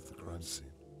taken of the crime scene.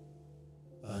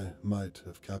 I might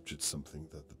have captured something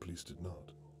that the police did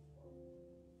not.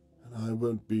 And I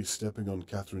won't be stepping on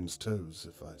Catherine's toes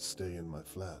if I stay in my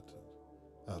flat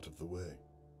and out of the way.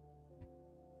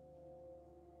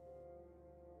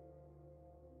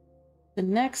 The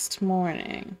next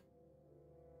morning.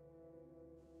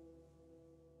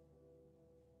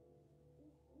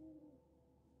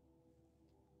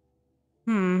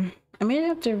 I may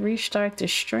have to restart the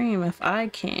stream if I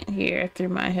can't hear through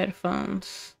my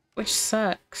headphones, which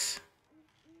sucks.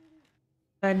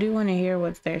 I do want to hear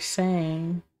what they're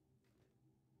saying.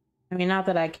 I mean, not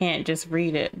that I can't just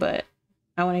read it, but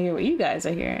I want to hear what you guys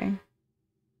are hearing.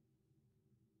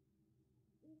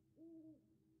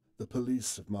 The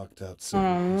police have marked out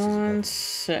several pieces of evidence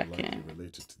second. likely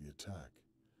related to the attack.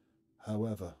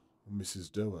 However,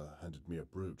 Mrs. Doer handed me a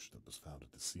brooch that was found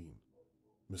at the scene.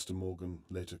 Mr. Morgan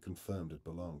later confirmed it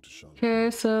belonged to Charlotte.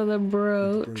 Okay, so the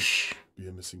brooch. Be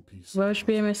a missing piece. Brooch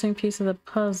be a missing piece of the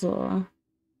puzzle.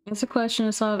 Answer question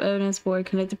to solve evidence board.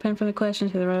 Connect the pin from the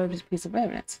question to the relevant piece of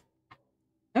evidence.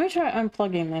 Let me try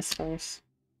unplugging this first.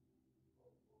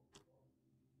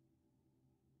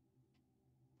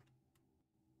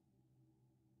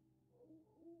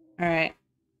 Alright.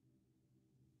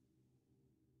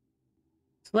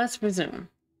 So let's resume.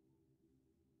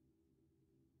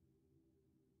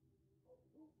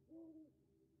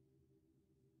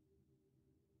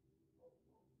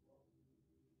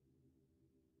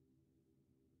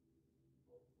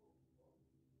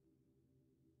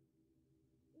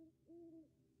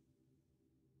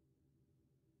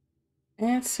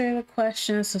 Answer the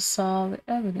questions to solve the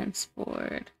evidence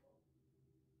board.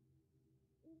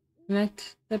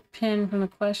 Connect the pin from the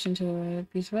question to the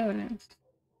piece of evidence.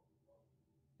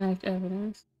 Connect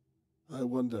evidence. I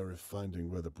wonder if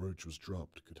finding where the brooch was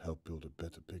dropped could help build a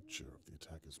better picture of the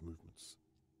attacker's movements.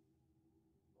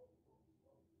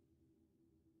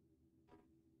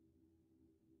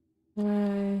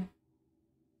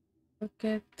 Look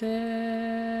at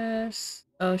this.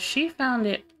 Oh, she found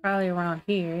it probably around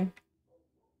here.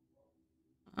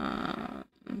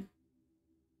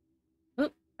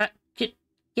 Oop, get.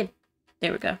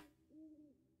 There we go.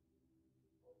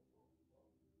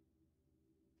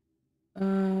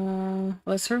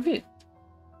 Let's review.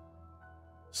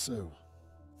 So,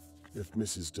 if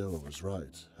Mrs. Doe was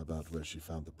right about where she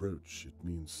found the brooch, it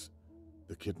means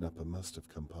the kidnapper must have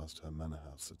come past her manor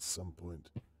house at some point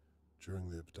during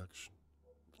the abduction.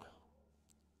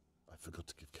 I forgot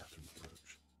to give Catherine the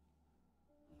brooch.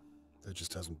 There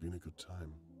just hasn't been a good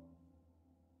time.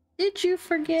 Did you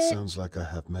forget? Sounds like I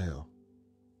have mail.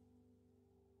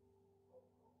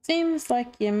 Seems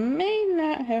like you may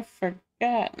not have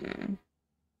forgotten.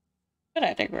 But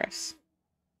I digress.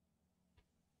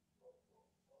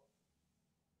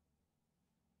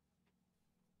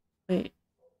 Wait.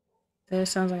 That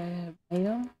sounds like I have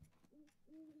mail?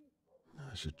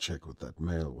 I should check what that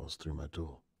mail was through my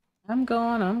door. I'm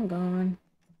going.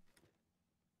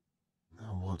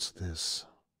 Now what's this?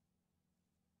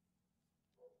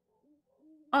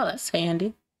 Oh, that's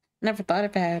handy. Never thought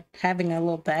of having a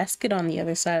little basket on the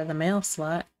other side of the mail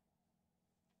slot.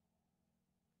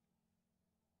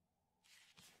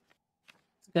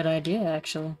 It's a good idea,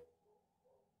 actually.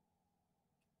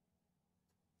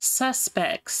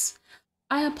 Suspects.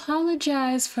 I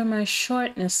apologize for my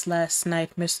shortness last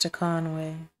night, Mr.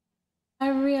 Conway. I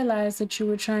realized that you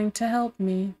were trying to help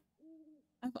me.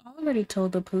 I've already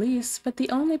told the police, but the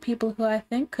only people who I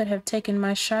think could have taken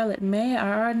my Charlotte May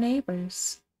are our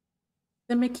neighbors.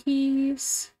 The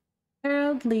McKees,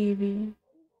 Harold Levy,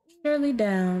 Shirley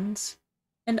Downs,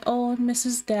 and old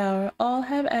Mrs. Dower all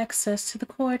have access to the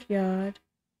courtyard.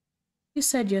 You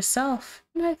said yourself,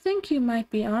 and I think you might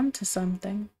be onto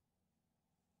something.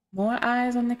 More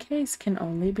eyes on the case can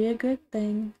only be a good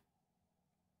thing.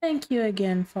 Thank you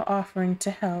again for offering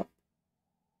to help.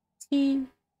 T.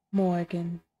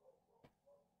 Morgan.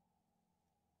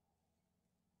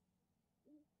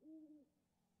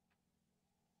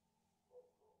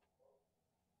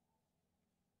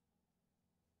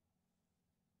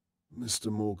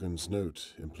 Mr. Morgan's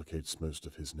note implicates most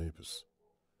of his neighbors.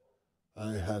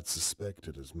 I had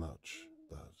suspected as much,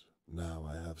 but now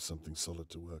I have something solid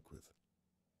to work with.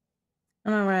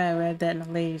 I'm alright, I read that in a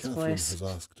lady's Catherine voice. has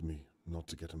asked me not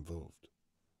to get involved.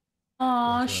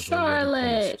 Aw, Like I've already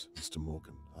Charlotte! promised Mr.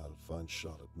 Morgan, I'll find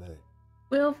Charlotte May.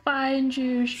 We'll find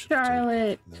you,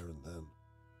 Charlotte! There and then.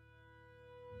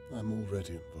 I'm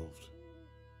already involved.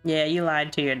 Yeah, you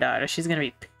lied to your daughter. She's gonna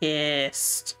be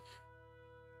pissed.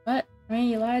 But, I mean,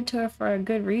 you lied to her for a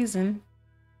good reason.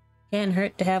 Can't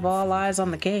hurt to have all eyes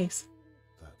on the case.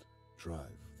 That drive,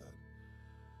 that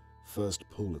first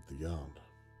pull at the yarn.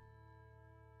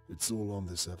 It's all on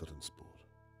this evidence board.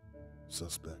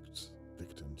 Suspects,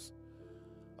 victims,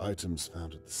 items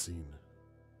found at the scene.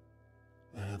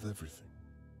 I have everything.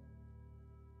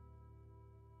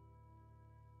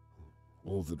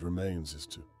 All that remains is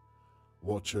to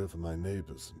watch over my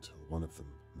neighbors until one of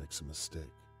them makes a mistake.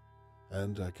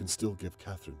 And I can still give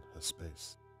Catherine her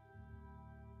space.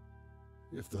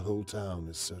 If the whole town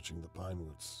is searching the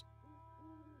Pinewoods,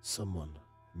 someone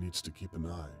needs to keep an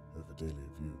eye over Dahlia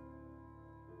View.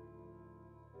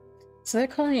 So they're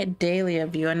calling it Dahlia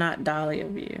View and not Dahlia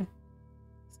View.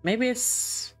 Maybe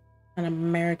it's an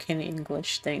American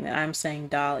English thing that I'm saying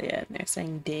Dahlia and they're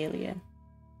saying Dahlia.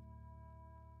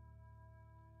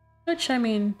 Which, I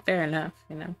mean, fair enough,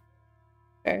 you know.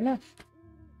 Fair enough.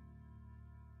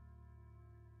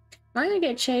 I'm gonna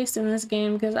get chased in this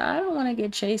game because I don't want to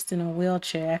get chased in a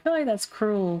wheelchair. I feel like that's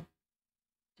cruel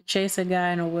to chase a guy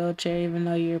in a wheelchair even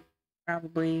though you're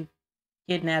probably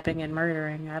kidnapping and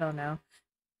murdering. I don't know.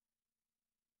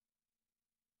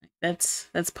 That's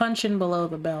punching below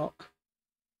the belt.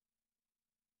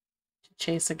 To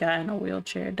chase a guy in a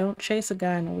wheelchair. Don't chase a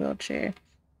guy in a wheelchair.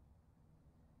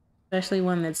 Especially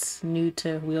one that's new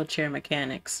to wheelchair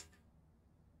mechanics.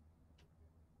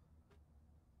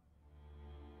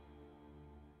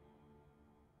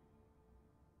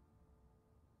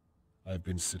 I've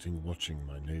been sitting watching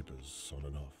my neighbors on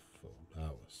and off for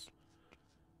hours.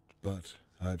 But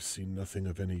I've seen nothing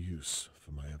of any use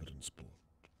for my evidence board.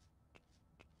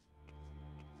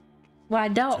 Well, I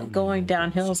doubt Tony going Morgan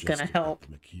downhill is gonna suggested help.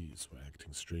 that the McKees were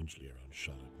acting strangely around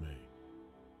Charlotte May.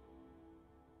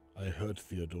 I heard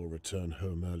Theodore return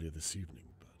home earlier this evening,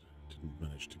 but didn't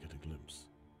manage to get a glimpse.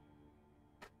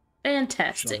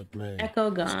 Fantastic.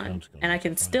 Echo gone. And I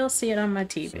can still see it on my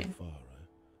TV. So far,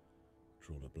 I've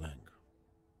drawn a blank.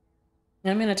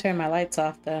 I'm gonna turn my lights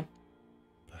off though.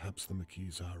 Perhaps the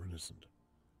McKees are innocent.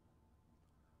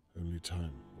 Only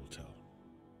time will tell.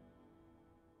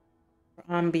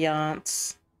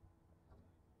 Ambiance.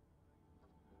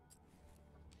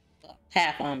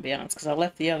 Half ambiance, because I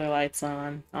left the other lights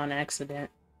on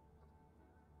accident.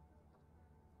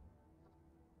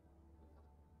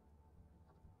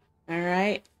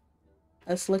 Alright.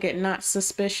 Let's look at Not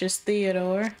Suspicious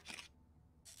Theodore.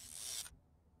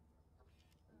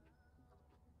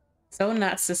 So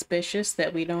not suspicious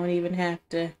that we don't even have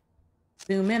to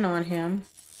zoom in on him.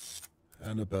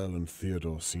 Annabelle and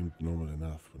Theodore seemed normal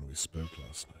enough when we spoke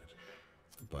last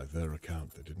night. By their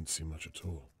account, they didn't see much at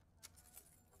all.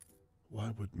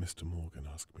 Why would Mr. Morgan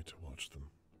ask me to watch them?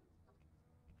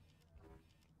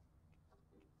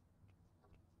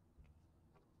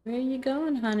 Where you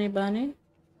going, honey bunny?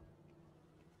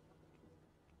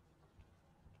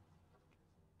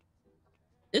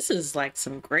 This is like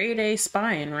some grade A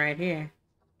spying right here.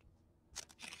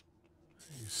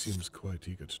 He seems quite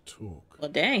eager to talk.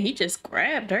 Well, dang, he just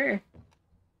grabbed her.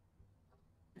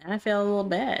 I felt a little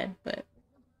bad, but...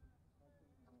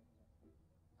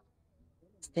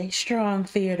 Stay strong,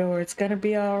 Theodore. It's gonna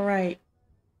be alright.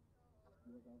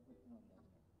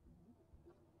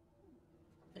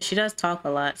 She does talk a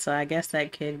lot, so I guess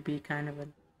that could be kind of a...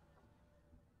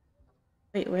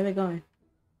 Wait, where are they going?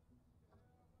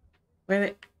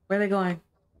 Where are they going?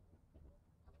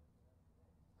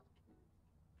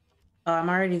 Oh, I'm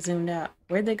already zoomed out.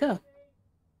 Where'd they go?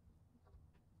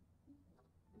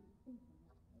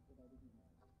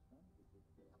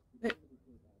 Wait.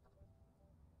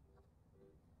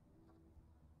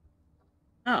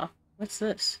 Oh, what's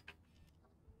this?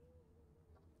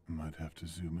 Might have to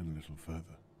zoom in a little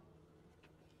further.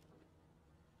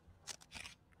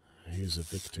 He's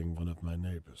evicting one of my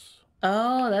neighbors.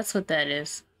 Oh, that's what that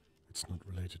is. It's not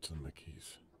related to the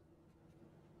McKees.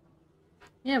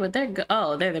 Yeah, but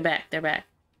oh, they're back. They're back.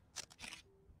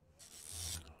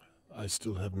 I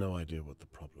still have no idea what the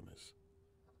problem is.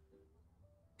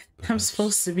 I'm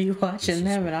supposed to be watching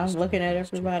them, and I'm looking at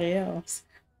everybody else.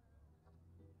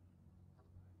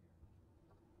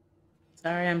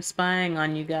 Sorry, I'm spying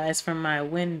on you guys from my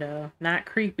window. Not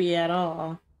creepy at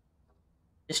all.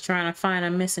 Just trying to find a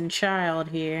missing child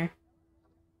here.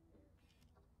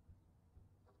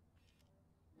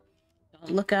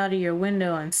 Don't look out of your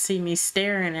window and see me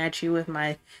staring at you with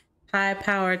my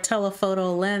high-powered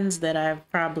telephoto lens that I've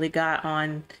probably got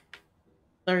on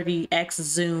 30x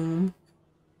zoom.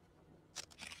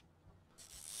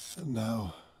 And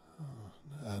now,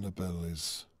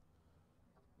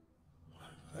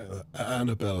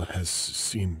 Annabelle has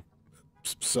seen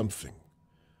something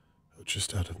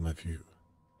just out of my view.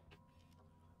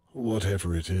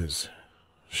 Whatever it is,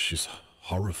 she's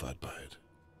horrified by it.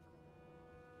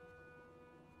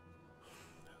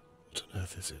 What on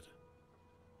earth is it?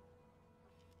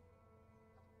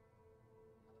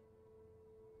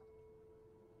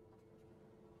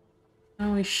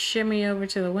 Why we shimmy over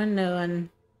to the window and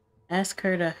ask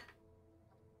her to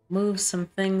move some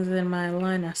things in my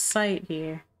line of sight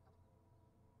here.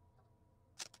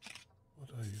 What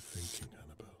are you thinking,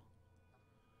 Annabelle?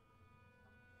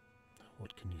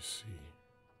 What can you see?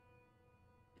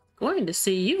 Going to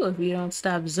see you if you don't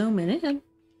stop zooming in.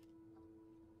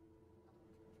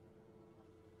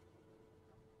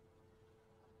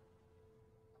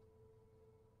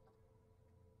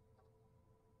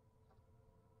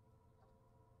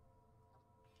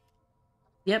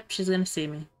 Yep, she's gonna see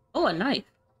me. Oh, a knife.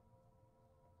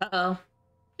 Uh-oh.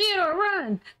 Theodore,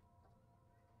 run!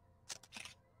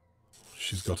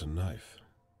 She's got a knife.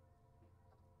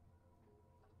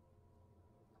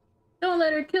 Don't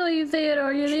let her kill you,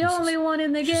 Theodore. You're the only one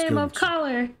in the game of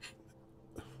color.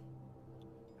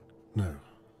 No.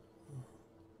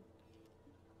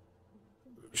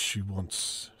 She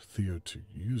wants Theo to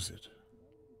use it.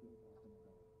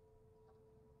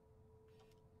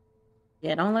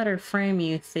 Yeah, don't let her frame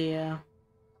you, Theo.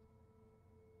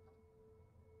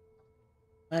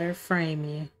 Let her frame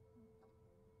you.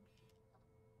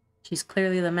 She's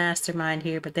clearly the mastermind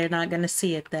here, but they're not gonna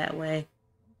see it that way.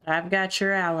 I've got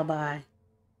your alibi.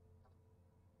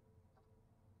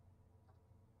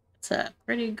 It's a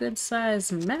pretty good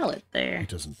sized mallet there. He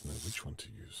doesn't know which one to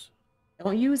use.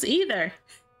 Don't use either.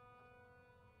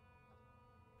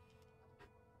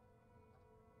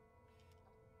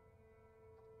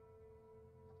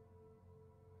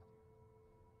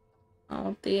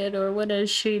 Oh, Theodore, what has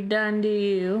she done to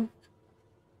you?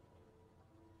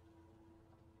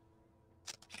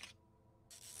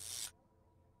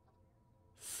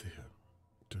 Theo,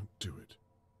 don't do it.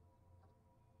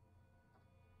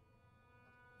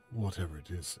 Whatever it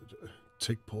is,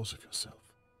 take pause of yourself.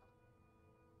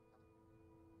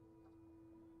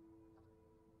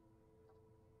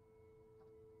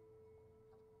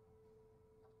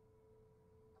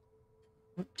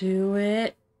 Don't do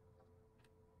it.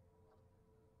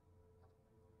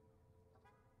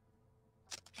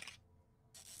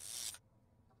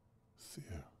 Theo,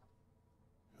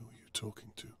 who are you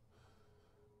talking to?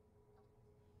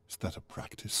 Is that a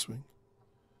practice swing?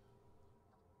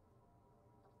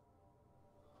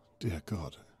 Dear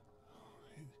God.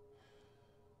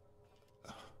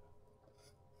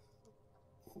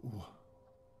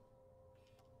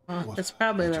 Well, it's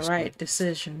probably the right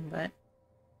decision, but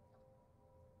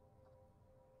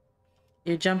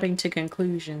you're jumping to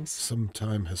conclusions. Some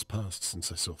time has passed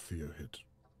since I saw Theo hit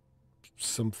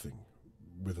something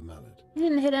with a mallet. He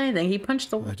didn't hit anything. He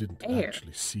punched the air. I didn't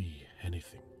actually see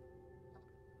anything.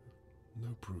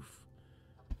 No proof.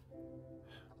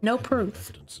 No No proof.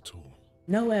 evidence at all.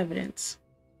 No evidence.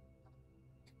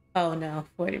 Oh no,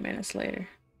 40 minutes later.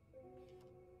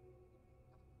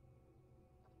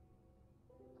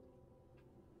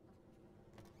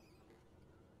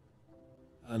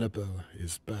 Annabelle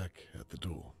is back at the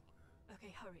door.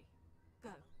 Okay, hurry. Go.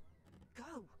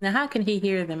 Go! Now how can he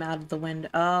hear them out of the window?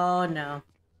 Oh no.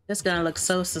 This is gonna look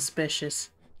so suspicious.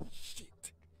 Shit.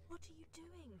 What are you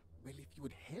doing? Well, if you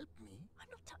would help me. I'm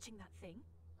not touching that thing.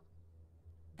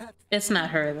 That It's not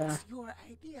her though. It's your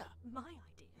idea. My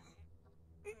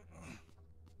idea.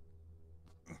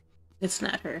 It's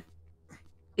not her.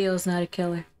 Theo's not a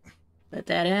killer. But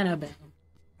that Annabelle.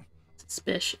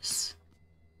 Suspicious.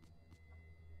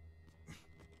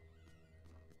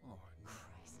 Oh,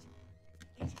 Christ.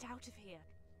 Get it out of here.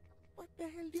 what the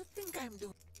hell do you think I'm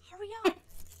doing? Hurry up!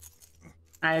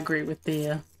 I agree with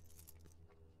Theo.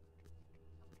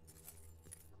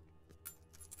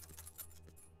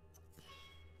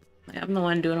 I'm the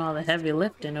one doing all the heavy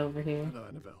lifting over here. Hello,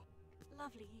 Annabelle.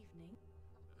 Lovely evening.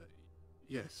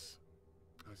 Yes,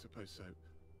 I suppose so.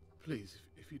 Please,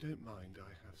 if you don't mind, I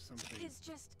have something... It's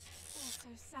just all so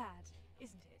sad,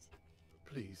 isn't it?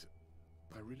 Please,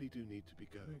 I really do need to be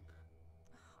going.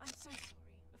 I'm so sorry,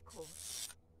 of course.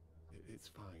 It's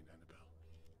fine, Annabelle.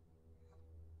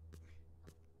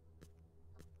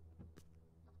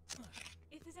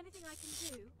 If there's anything I can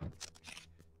do,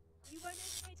 you won't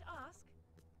hesitate to ask.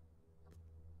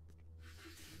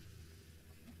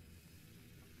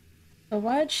 But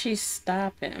why'd she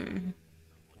stop him?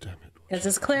 Damn it. Because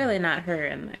it's clearly not her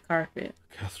in the carpet.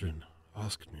 Catherine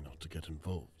asked me not to get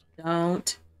involved.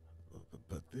 Don't.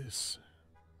 But this...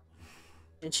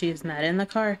 And she's not in the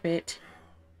carpet.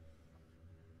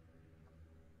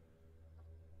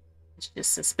 It's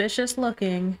just suspicious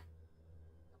looking.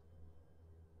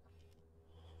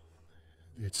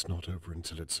 It's not over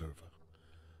until it's over.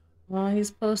 Well,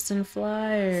 he's posting I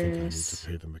flyers. think I need to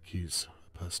pay the McKees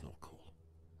a personal call.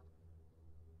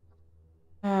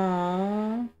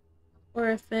 Aww.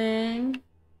 Poor thing.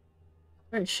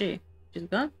 Where is she? She's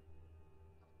gone?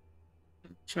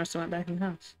 She must have went back in the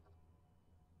house.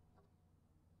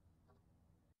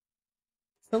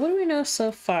 So what do we know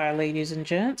so far, ladies and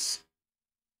gents?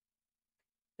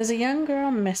 There's a young girl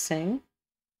missing.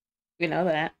 We know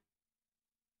that.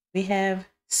 We have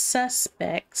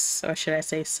suspects, or should I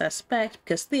say suspect,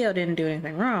 because Theo didn't do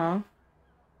anything wrong.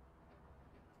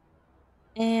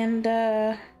 And,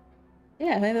 yeah,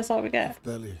 I think that's all we got. I've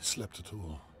barely slept at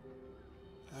all.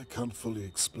 I can't fully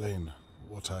explain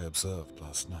what I observed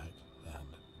last night,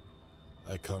 and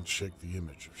I can't shake the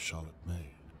image of Charlotte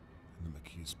May in the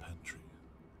McKees' pantry.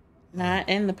 Not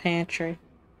in the pantry.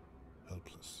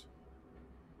 Helpless.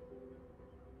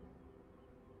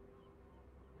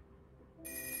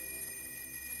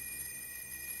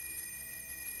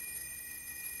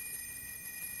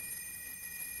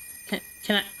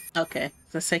 Can I? Okay.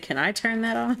 Let's say, can I turn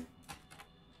that on?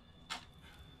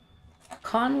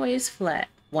 Conway's flat.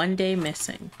 1 day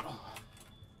missing.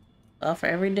 Well, for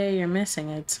every day you're missing,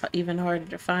 it's even harder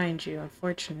to find you,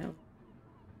 unfortunately.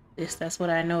 At least that's what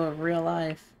I know of real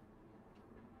life.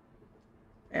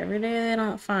 Every day they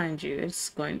don't find you, it's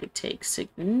going to take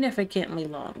significantly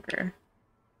longer.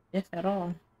 If at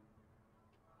all.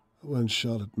 When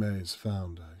Charlotte May is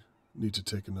found, I need to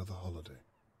take another holiday.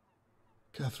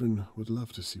 Catherine would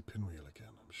love to see Pinwheel again,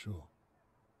 I'm sure.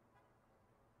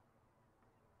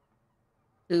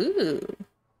 Ooh.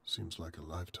 Seems like a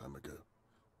lifetime ago.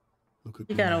 Look at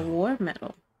You me got a now. war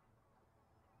medal.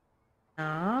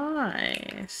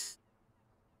 Nice.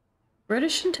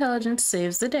 British intelligence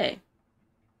saves the day.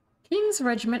 King's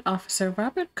Regiment officer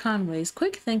Robert Conway's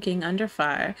quick thinking under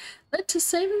fire led to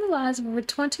saving the lives of over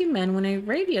 20 men when a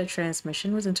radio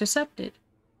transmission was intercepted.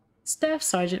 Staff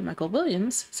Sergeant Michael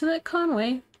Williams said that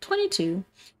Conway, 22,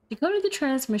 decoded the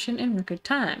transmission in record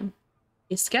time.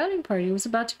 A scouting party was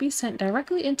about to be sent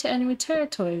directly into enemy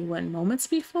territory when, moments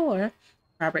before,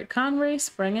 Robert Conway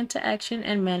sprang into action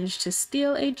and managed to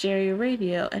steal a Jerry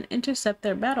radio and intercept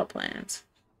their battle plans.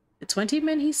 The 20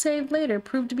 men he saved later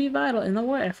proved to be vital in the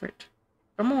war effort.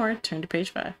 For more, turn to page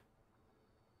 5.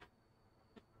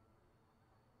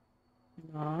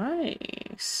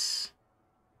 Nice.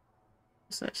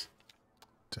 What's this?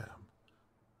 Damn.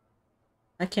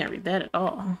 I can't read that at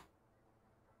all.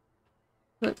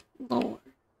 Good lord.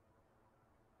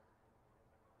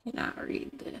 Cannot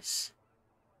read this.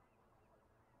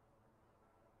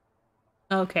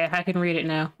 Okay, I can read it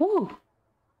now. Woo!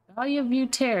 Dahlia View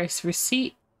Terrace,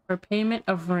 receipt for payment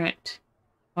of rent.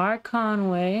 Mark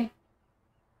Conway,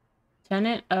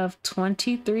 tenant of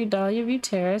 23 Dahlia View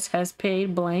Terrace, has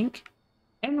paid blank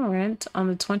and rent on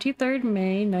the 23rd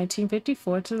May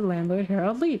 1954 to the landlord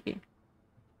Harold Levy.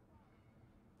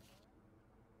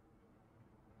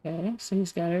 Okay, so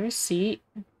he's got a receipt.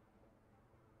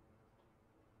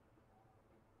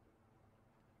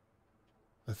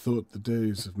 I thought the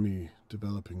days of me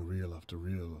developing reel after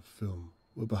reel of film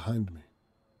were behind me.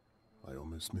 I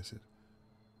almost miss it.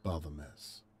 Bar the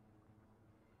mess.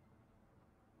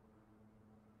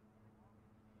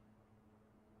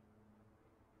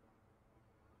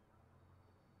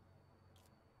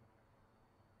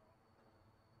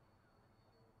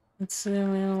 Let's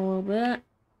zoom in a little bit.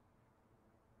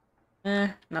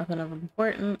 Nothing of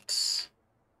importance.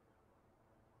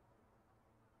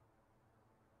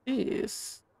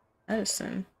 Jeez.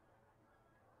 Medicine.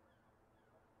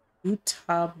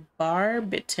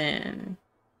 Butabarbital.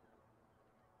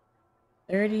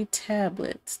 30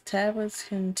 tablets. Tablets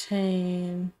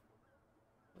contain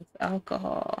with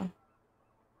alcohol.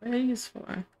 What are these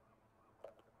for?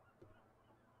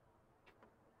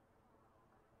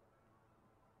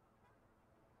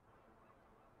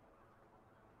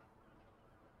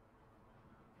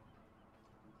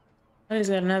 Oh, he's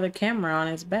got another camera on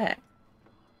his back.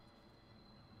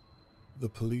 The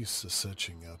police are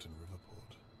searching out in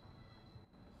Riverport.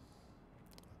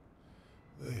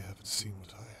 They haven't seen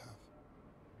what I have,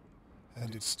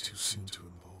 and it's too soon to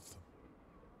involve them.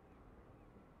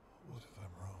 What if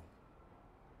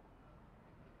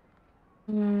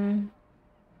I'm wrong?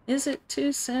 Is it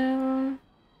too soon?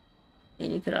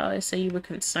 And you could always say you were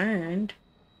concerned.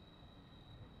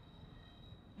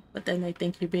 But then they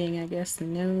think you're being, I guess,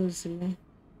 nosy.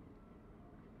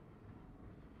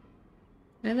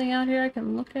 Anything out here I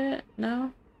can look at?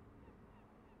 No?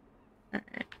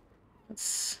 Alright.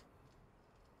 Let's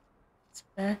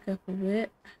back up a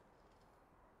bit.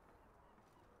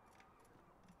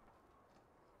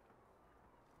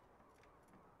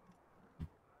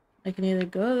 I can either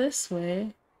go this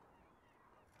way.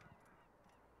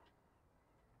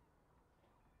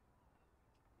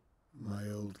 My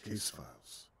old case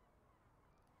files.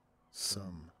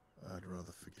 Some I'd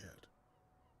rather forget.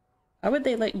 Why would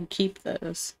they let you keep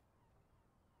those?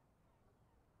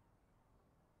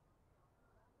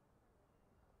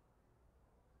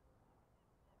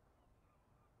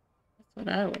 That's what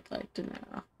I would like to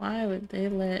know. Why would they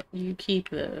let you keep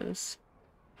those?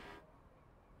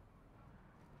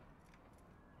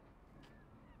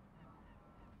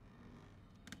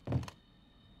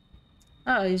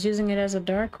 Oh, he's using it as a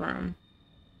dark room.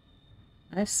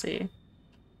 I see.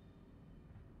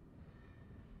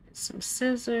 Some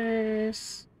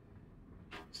scissors.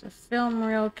 There's a film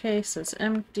reel case that's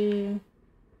empty.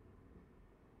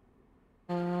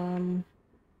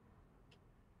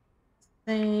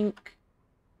 Think.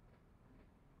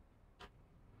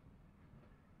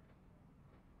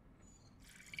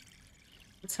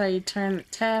 That's how you turn the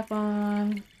tap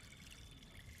on.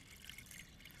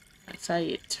 That's how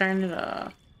you turn it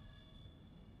off.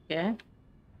 Okay.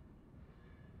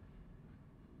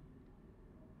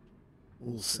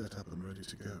 All set up and ready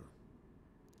to go.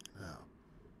 Now,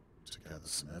 to gather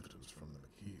some evidence from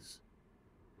the McKees.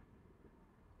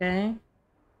 Okay.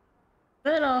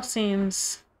 That all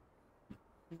seems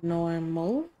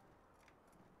normal.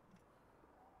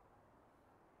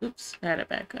 Oops, I had it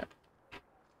back up.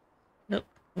 Nope,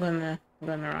 I'm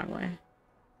going the wrong way.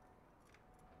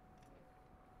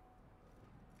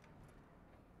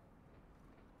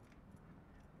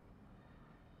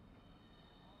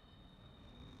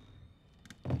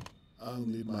 I'll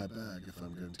need my bag if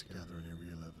I'm going to gather any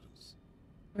real evidence.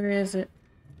 Where is it?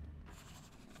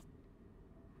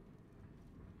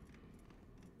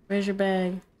 Where's your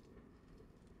bag?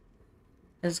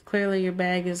 Because clearly your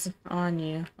bag is on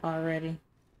you already.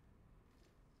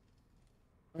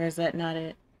 Or is that not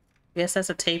it? Yes, that's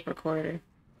a tape recorder.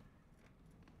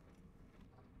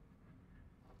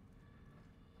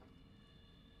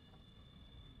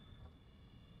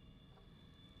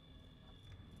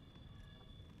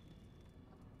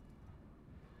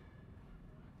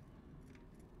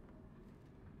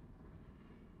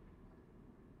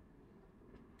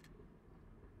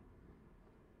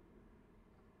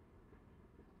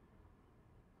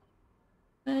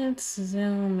 Let's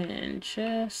zoom in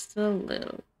just a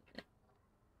little bit.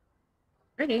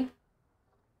 Pretty.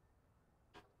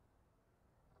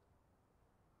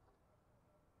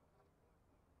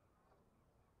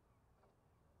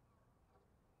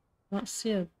 Don't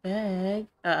see a bag.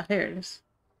 Ah, here it is.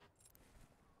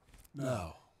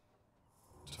 Now,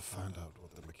 to find out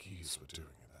what the McKees were doing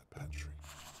in that pantry.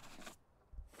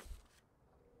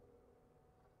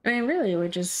 I mean, really,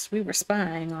 we were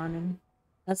spying on him.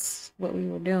 That's what we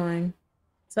were doing.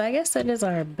 So I guess that is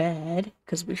our bad,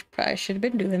 because we probably should have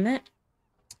been doing that.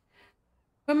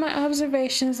 From my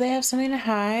observations, they have something to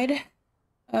hide.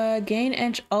 Gain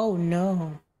entry. Oh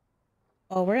no.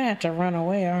 Oh, we're gonna have to run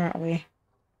away, aren't we?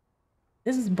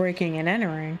 This is breaking and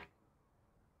entering.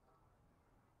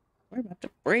 We're about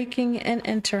to breaking and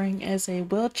entering as a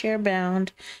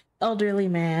wheelchair-bound elderly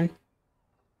man.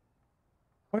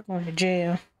 We're going to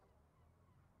jail.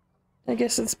 I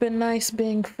guess it's been nice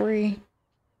being free,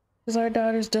 because our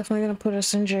daughter's definitely gonna put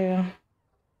us in jail.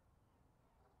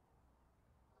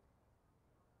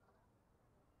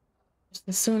 Just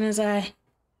as soon as I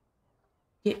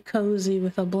get cozy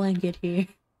with a blanket here.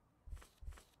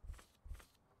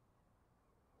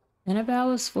 Annabelle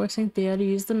was forcing Theo to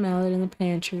use the mallet in the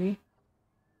pantry.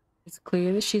 It's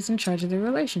clear that she's in charge of the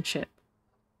relationship.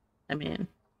 I mean,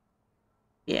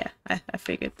 yeah, I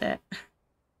figured that.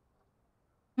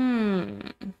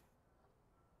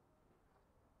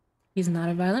 He's not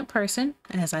a violent person,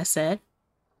 as I said.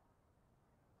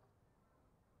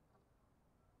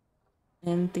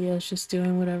 And Theo's just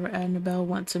doing whatever Annabelle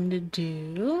wants him to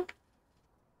do.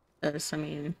 Because, I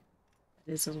mean,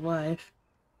 it is his wife.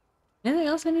 Anything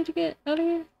else I need to get out of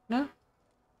here? No?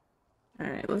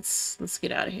 Alright, let's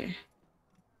get out of here.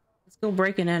 Let's go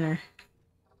break and enter.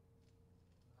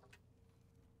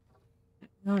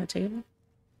 On the table?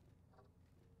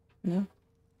 No.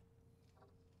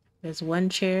 There's one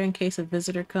chair in case a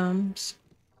visitor comes.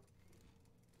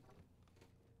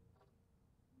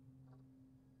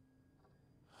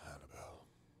 Annabelle,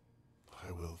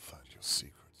 I will find your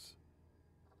secrets.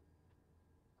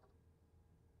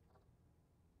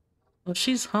 Well,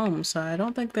 she's home, so I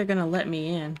don't think they're gonna let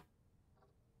me in.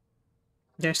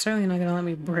 They're certainly not gonna let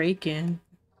me break in.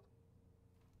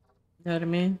 You know what I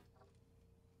mean?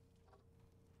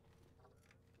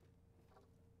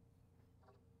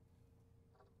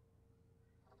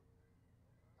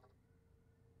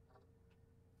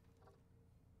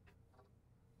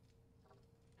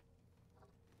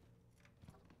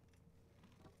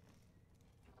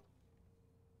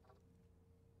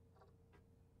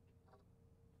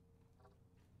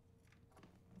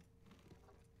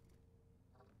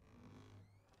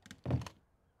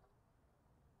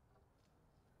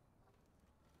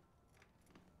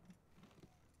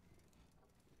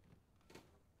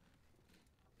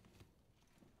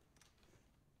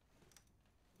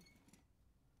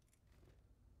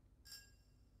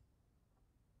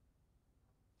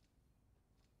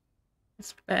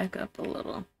 Let's back up a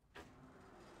little.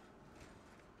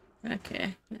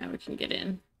 Okay, now we can get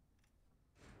in.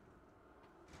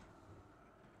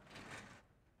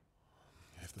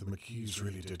 If the McKees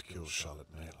really did kill Charlotte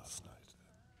May last night,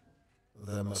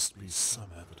 there must be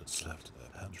some evidence left in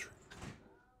their pantry.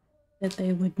 That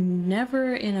they would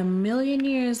never in a million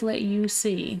years let you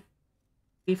see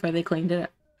before they cleaned it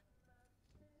up.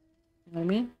 You know what I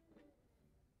mean?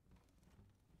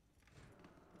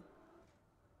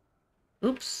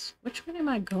 Oops, which way am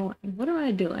I going? What am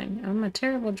I doing? I'm a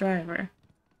terrible driver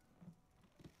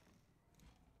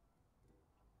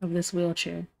of this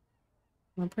wheelchair.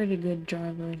 I'm a pretty good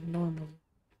driver normally.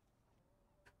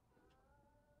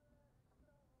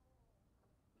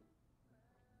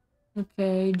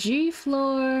 Okay, G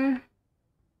floor.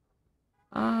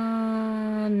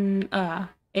 A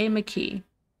McKee.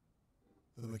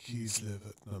 The McKees live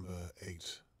at number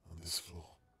 8 on this floor.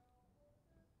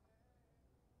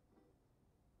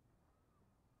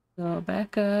 Go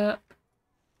back up.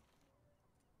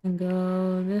 And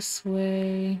go this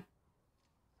way.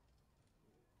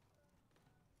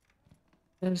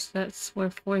 That's where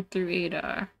 4 through 8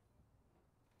 are.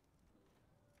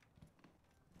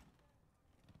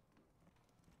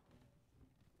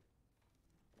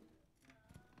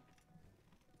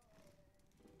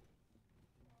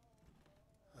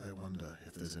 I wonder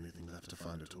if there's anything left to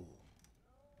find at all.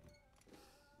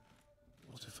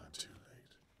 What if I'm too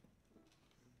late?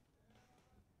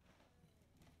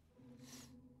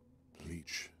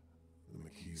 Bleach. The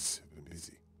McKees have been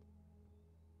busy.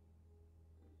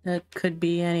 That could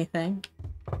be anything.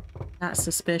 Not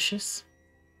suspicious.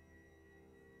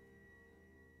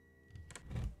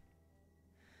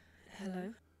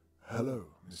 Hello? Hello,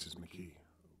 Mrs. McKee.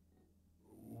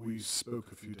 We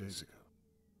spoke a few days ago.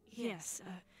 Yes,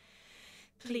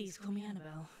 please call me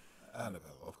Annabelle.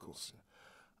 Annabelle, of course.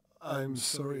 I'm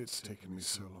sorry it's taken me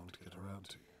so long to get around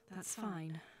to you. That's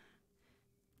fine.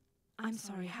 I'm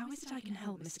sorry, how is it I can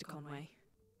help, Mr. Conway?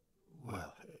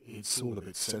 Well, it's all a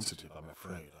bit sensitive, I'm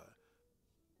afraid.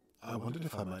 I wondered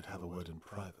if I might have a word in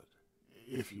private,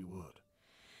 if you would.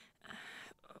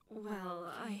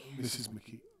 Well, Mrs.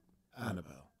 McKee,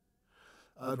 Annabelle,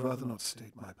 I'd rather not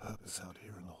state my purpose out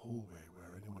here in the hallway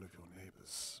where any one of your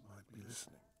neighbors might be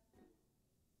listening.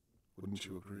 Wouldn't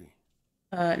you agree?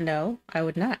 No, I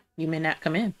would not. You may not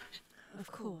come in.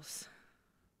 Of course.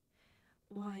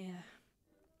 Why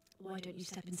don't you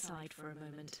step inside for a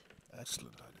moment?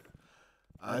 Excellent idea.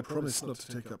 I promise not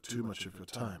to take up too much of your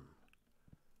time.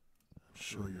 I'm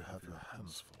sure you have your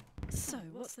hands full. So,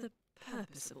 what's the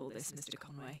purpose of all this, Mr.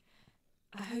 Conway?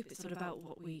 I hope it's not about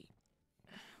what we...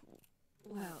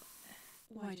 Well,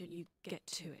 why don't you get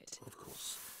to it? Of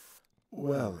course.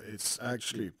 Well, it's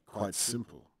actually quite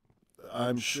simple.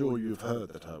 I'm sure you've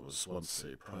heard that I was once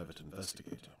a private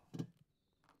investigator.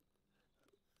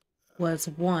 Was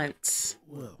once.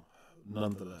 Well,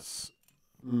 nonetheless,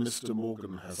 Mr.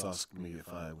 Morgan has asked me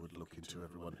if I would look into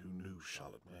everyone who knew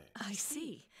Charlotte May. I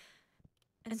see.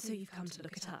 And so you've come to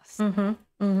look at us?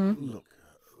 Look,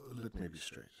 let me be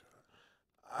straight.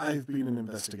 I've been an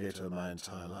investigator my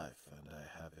entire life, and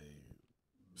I have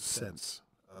a sense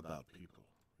about people,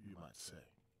 you might say.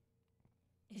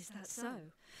 Is that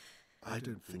so? I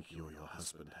don't think you or your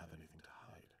husband have anything to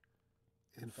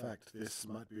hide. In fact, this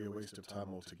might be a waste of time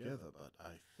altogether, but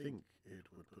I think it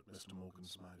would put Mr.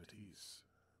 Morgan's mind at ease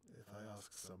if I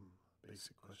ask some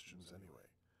basic questions anyway.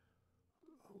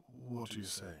 What are you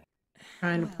saying?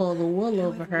 Trying to pull the wool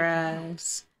over however her we can help.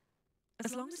 eyes.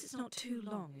 As long as it's not too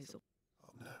long is all.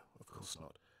 Oh, no, of course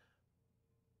not.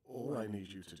 All I need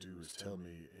you to do is tell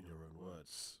me, in your own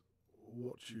words,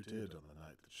 what you did on the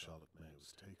night that Charlotte May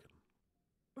was taken.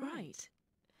 Right.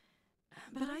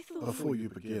 But I thought... Before you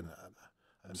begin,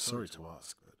 I'm sorry to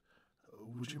ask, but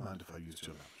would you mind if I used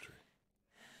your laboratory?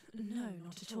 No,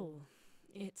 not at all.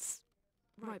 It's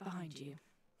right behind you.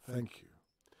 Thank you.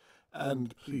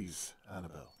 And please,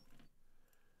 Annabelle,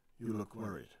 you look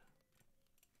worried.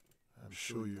 I'm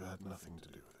sure you had nothing to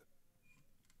do with it.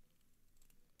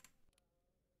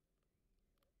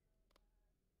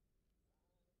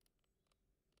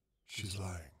 She's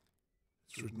lying.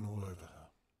 It's written all over her.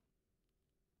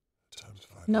 Time to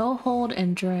find No out. hold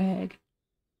and drag.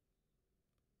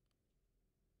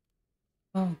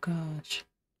 Oh gosh.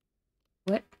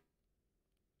 What?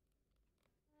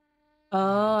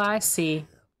 Oh, I see.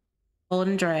 Hold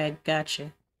and drag.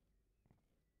 Gotcha.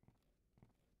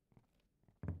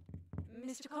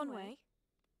 Mr. Conway?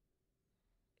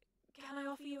 Can I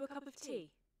offer you a cup of tea?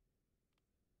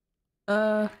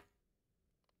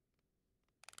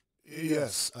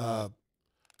 Yes,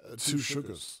 2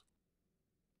 sugars.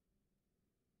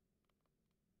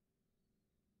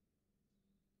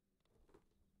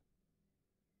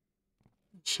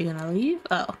 She gonna leave?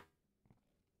 Oh.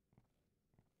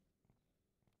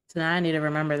 So now I need to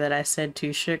remember that I said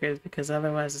 2 sugars because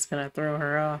otherwise it's gonna throw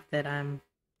her off that I'm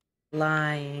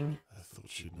lying. I thought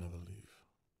she'd never leave.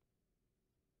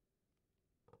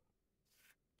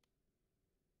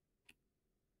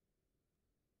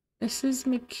 Mrs.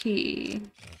 McKee.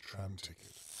 A tram ticket.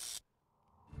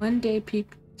 1 day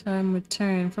peak time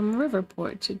return from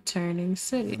Riverport to Turning The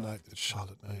City. night that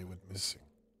Charlotte May went missing.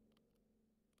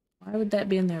 Why would that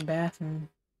be in their bathroom?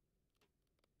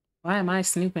 Why am I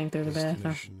snooping through the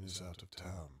bathroom? Destination is out of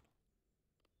town.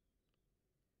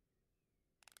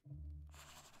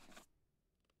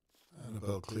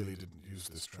 Annabelle clearly didn't use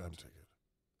this tram ticket.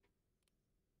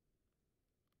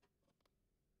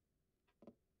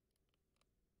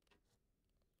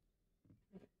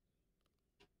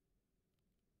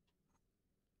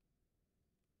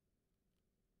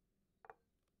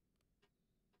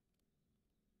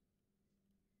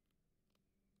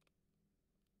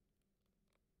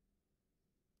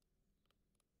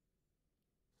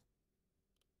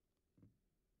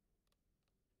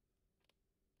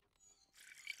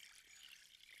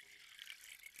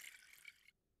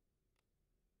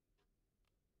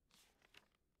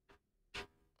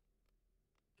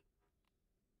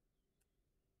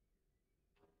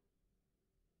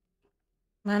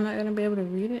 Am I not gonna be able to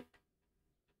read it?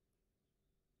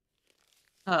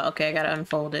 Oh, okay, I gotta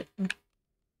unfold it.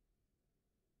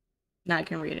 Now I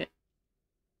can read it.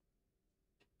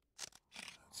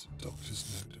 It's a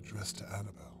doctor's note addressed to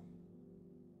Annabelle.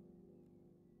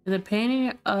 The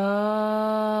painting.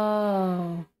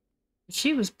 Oh,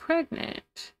 she was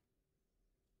pregnant.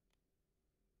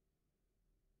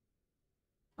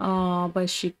 Oh, but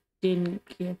she didn't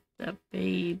get the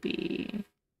baby.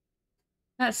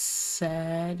 That's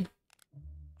sad.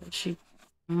 But she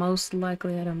most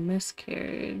likely had a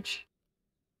miscarriage.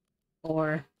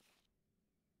 Or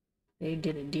they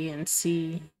did a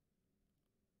DNC.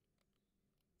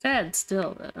 Sad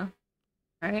still, though.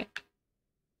 Right?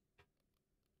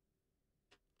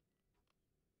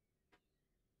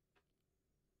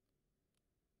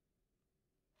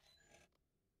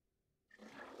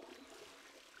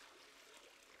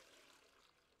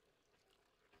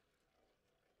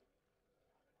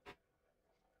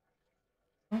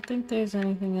 I don't think there's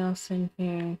anything else in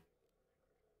here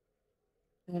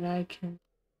that I can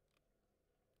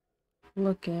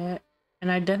look at. And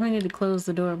I definitely need to close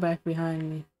the door back behind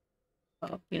me.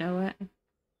 Oh, you know what?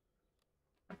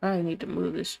 I probably need to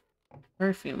move this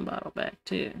perfume bottle back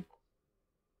too.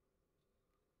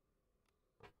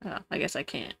 Oh, I guess I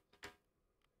can't.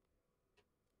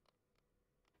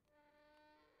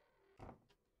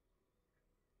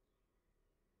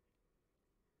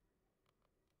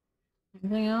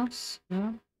 Anything else?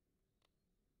 No?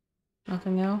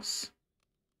 Nothing else?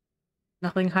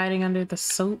 Nothing hiding under the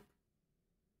soap?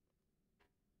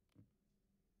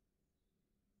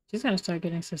 She's gonna start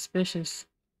getting suspicious.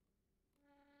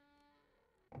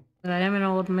 But I am an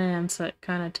old man, so it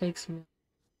kind of takes me.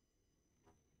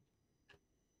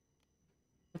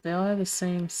 But they all have the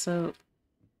same soap.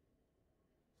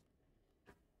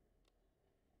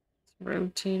 Let's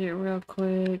rotate it real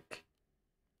quick.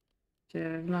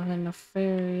 There's nothing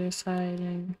nefarious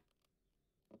hiding.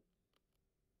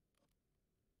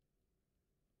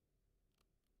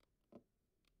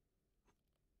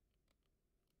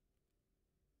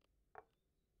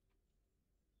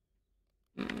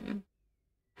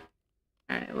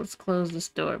 Alright, let's close this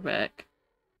door back.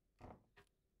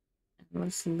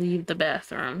 Let's leave the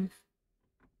bathroom.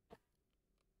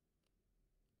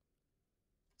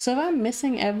 So if I'm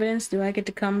missing evidence, do I get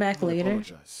to come back I later?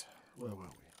 apologize. Where were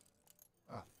we?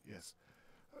 Ah, yes.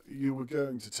 You were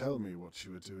going to tell me what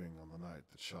you were doing on the night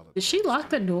that Charlotte... Did she lock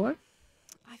the door?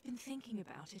 I've been thinking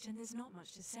about it, and there's not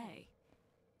much to say.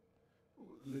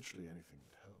 Literally anything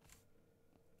would help.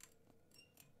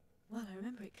 Well, I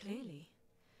remember it clearly.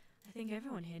 I think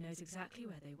everyone here knows exactly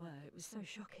where they were. It was so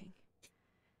shocking.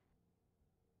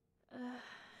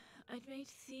 I'd made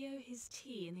Theo his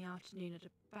tea in the afternoon at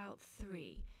about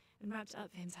 3 and wrapped it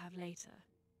up for him to have later.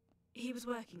 He was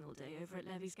working all day over at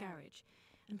Levy's garage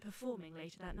and performing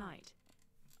later that night.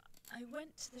 I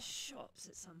went to the shops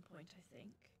at some point, I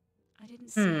think. I didn't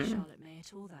see Charlotte May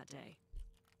at all that day,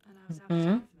 and I was out of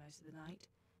town for most of the night.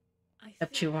 I But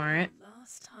think you weren't. the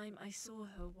last time I saw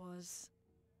her was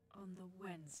on the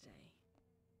Wednesday.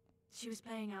 She was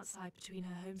playing outside between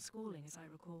her homeschooling, as I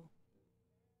recall.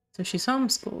 So she's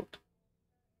homeschooled.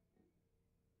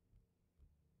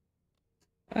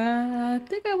 I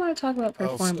think I want to talk about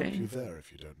I'll stop you performing. there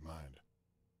if you don't mind.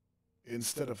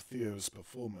 Instead of Theo's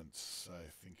performance, I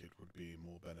think it would be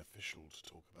more beneficial to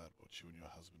talk about what you and your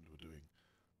husband were doing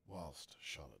whilst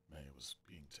Charlotte May was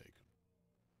being taken.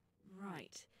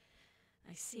 Right.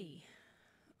 I see.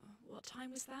 What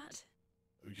time was that?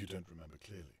 You don't remember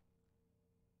clearly.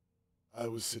 I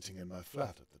was sitting in my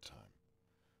flat at the time.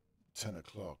 10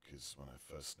 o'clock is when I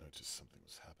first noticed something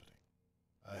was happening.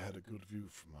 I had a good view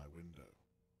from my window.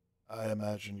 I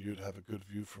imagine you'd have a good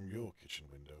view from your kitchen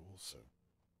window also.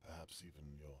 Perhaps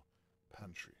even your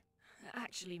pantry.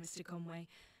 Actually, Mr. Conway,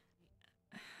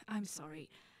 I'm sorry.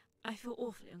 I feel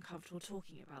awfully uncomfortable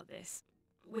talking about this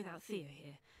without Theo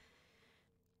here.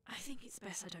 I think it's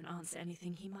best I don't answer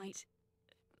anything he might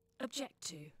object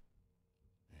to.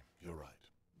 You're right.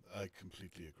 I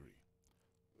completely agree.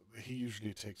 He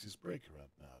usually takes his break around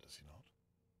now, does he not?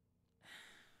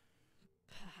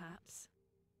 Perhaps.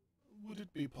 Would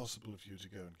it be possible for you to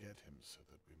go and get him so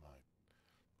that we might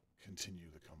continue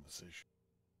the conversation?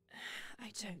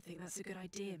 I don't think that's a good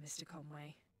idea, Mr.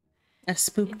 Conway. I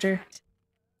spooked her. In fact,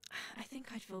 I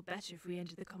think I'd feel better if we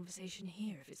ended the conversation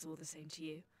here, if it's all the same to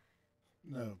you.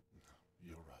 No,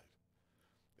 you're right.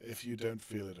 If you don't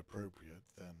feel it appropriate,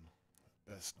 then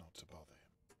best not to bother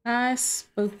him. I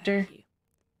spooked her. Thank you.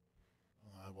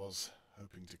 I was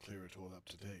hoping to clear it all up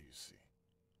today, you see.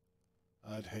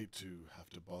 I'd hate to have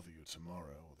to bother you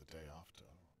tomorrow or the day after,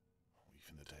 or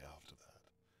even the day after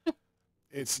that.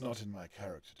 It's not in my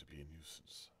character to be a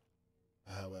nuisance.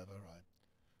 However,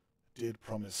 I did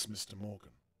promise Mr.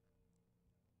 Morgan.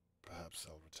 Perhaps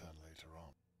I'll return later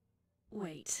on.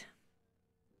 Wait.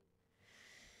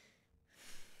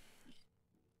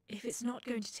 If it's not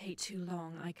going to take too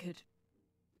long, I could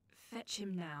fetch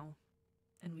him now,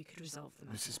 and we could resolve the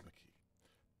matter. Mrs. McKee,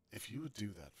 if you would do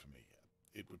that for me,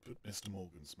 it would put Mr.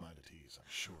 Morgan's mind at ease, I'm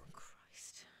sure.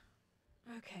 Christ.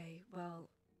 Okay, well,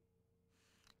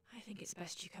 I think it's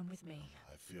best you come with me.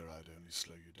 I fear I'd only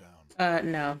slow you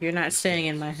down. No, you're not staying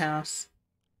in my house.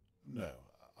 No,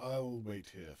 I'll wait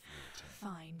here for your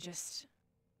return. Fine, just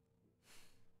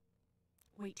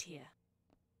wait here.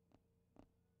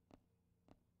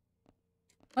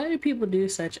 Why do people do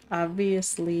such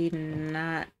obviously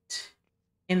not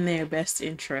in their best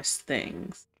interest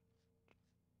things?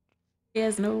 He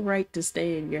has no right to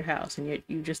stay in your house, and yet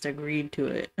you just agreed to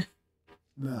it.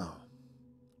 Now,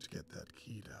 to get that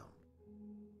key down.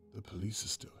 The police are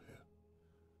still here.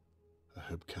 I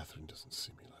hope Catherine doesn't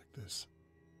see me like this.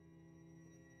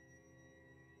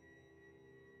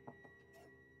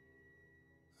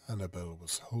 Annabelle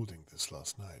was holding this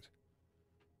last night.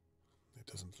 It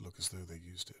doesn't look as though they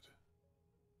used it.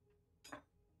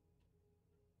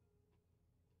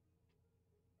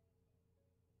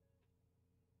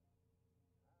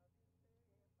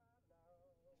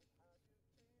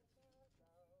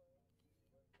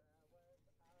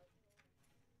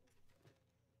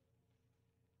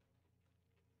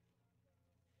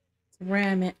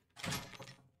 Ram it.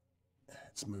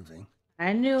 It's moving.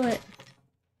 I knew it.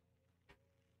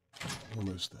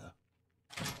 Almost there.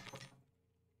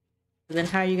 Then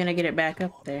how are you gonna get it back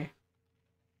up there?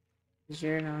 Because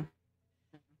you're in a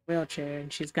wheelchair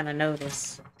and she's gonna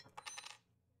notice.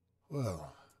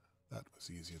 Well, that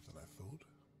was easier than I thought.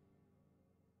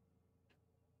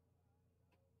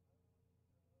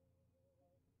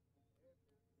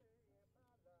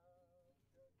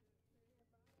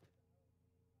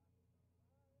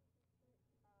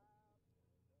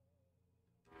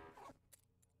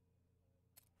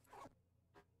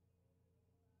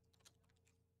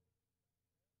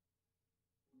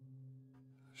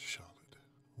 Charlotte.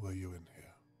 Were you in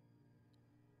here?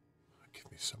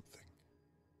 Give me something.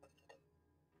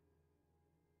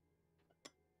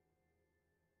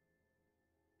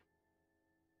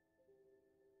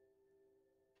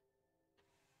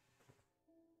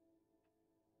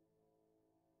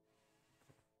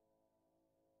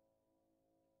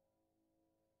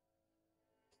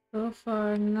 So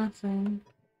far, nothing.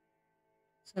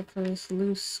 Except for this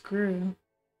loose screw.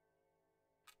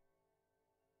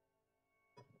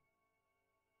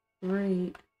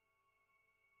 Great.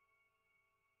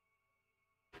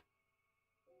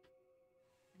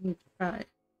 I need to try.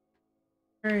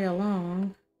 Hurry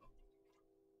along.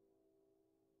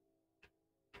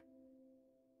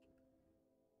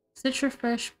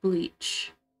 Citrafresh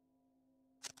bleach.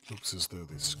 Looks as though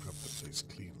they scrubbed the place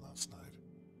clean last night.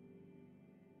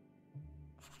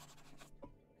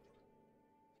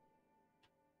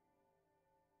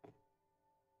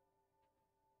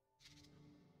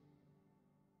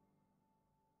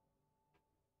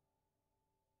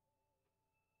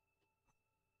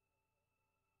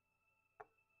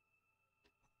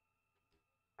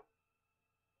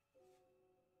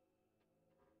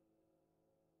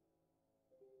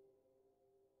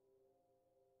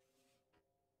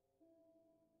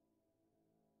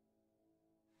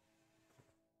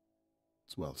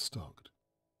 It's well stocked.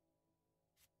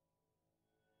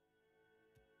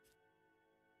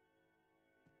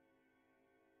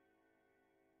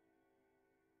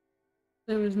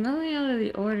 There was nothing out of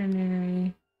the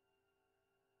ordinary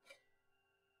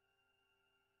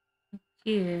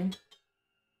here.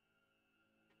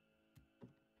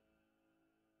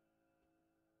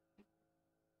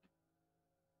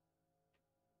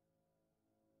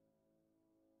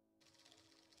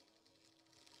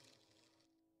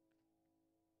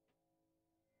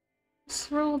 Let's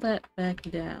roll that back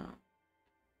down.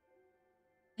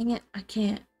 Dang it, I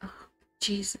can't. Oh,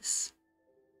 Jesus.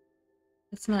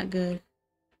 That's not good.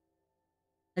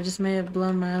 I just may have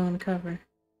blown my own cover.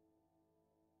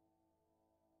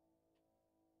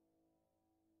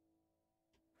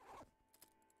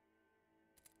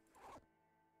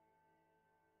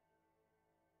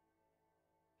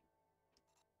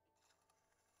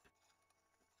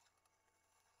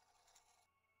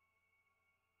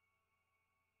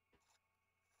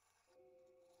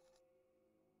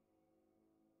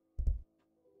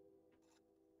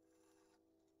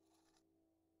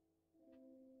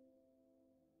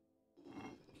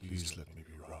 Please let me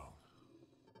be wrong.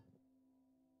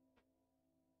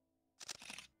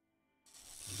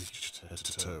 Bleached head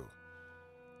to toe.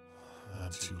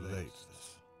 I'm too late.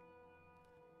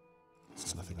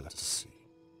 There's nothing left to see.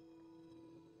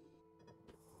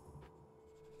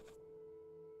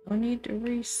 No need to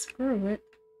re-screw it.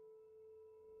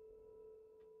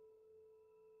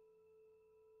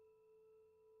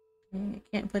 I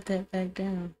can't put that back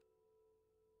down.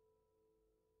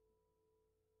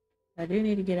 I do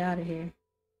need to get out of here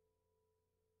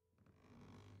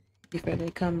before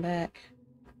they come back.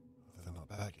 They're not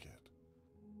back yet.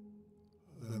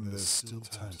 Then there's still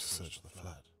time to search the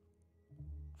flat.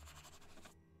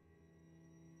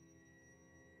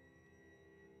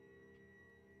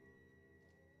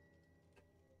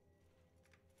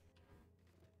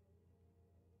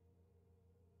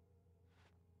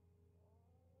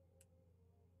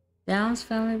 Downs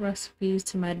family recipes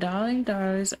to my darling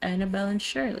daughters, Annabelle and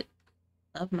Shirley.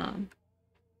 Love, Mom.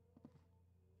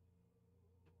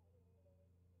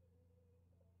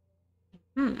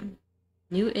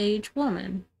 New age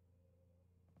woman.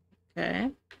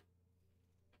 Okay.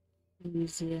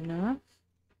 Easy enough.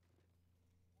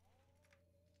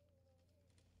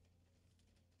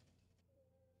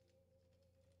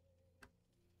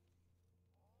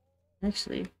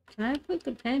 Actually, can I put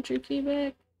the pantry key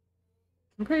back?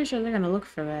 I'm pretty sure they're gonna look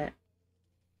for that.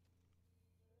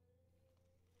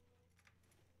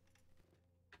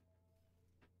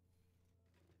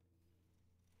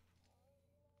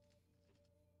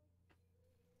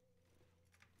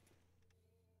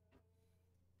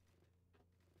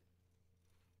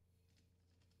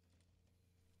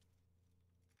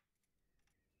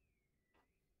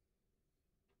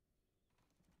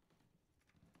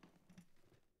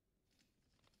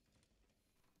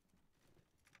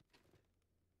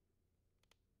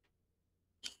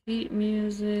 Sheet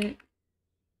music.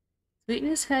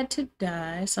 Sweetness had to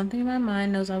die. Something in my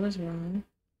mind knows I was wrong.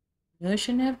 No, I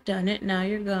shouldn't have done it. Now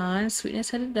you're gone.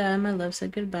 Sweetness had to die. My love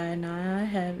said goodbye. Now all I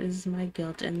have is my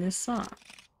guilt in this song.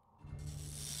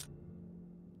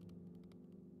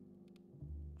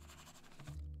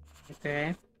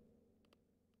 Okay.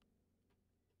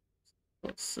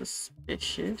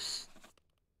 Suspicious.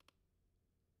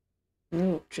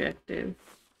 No objective.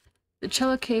 The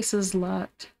cello case is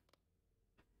locked.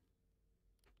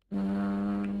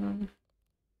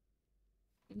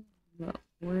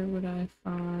 Where would I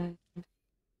find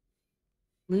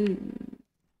glue?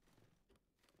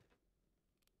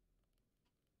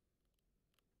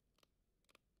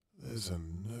 There's a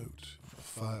note in the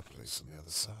fireplace on the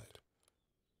other side.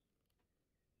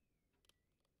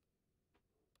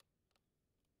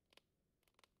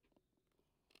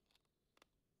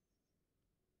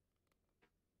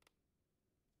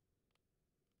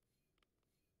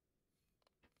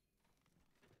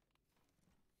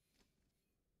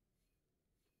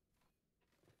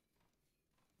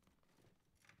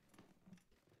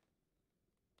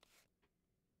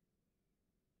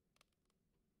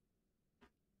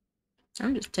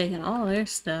 I'm just taking all their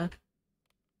stuff.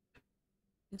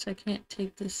 Guess I can't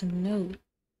take this note.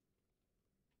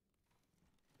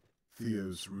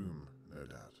 Theo's room, no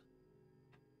doubt.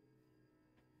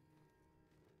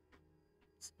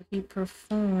 So he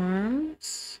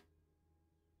performs.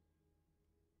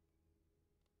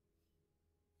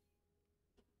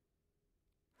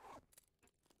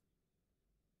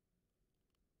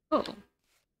 Oh.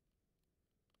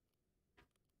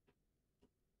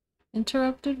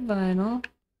 Interrupted vinyl.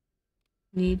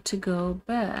 Need to go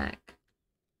back.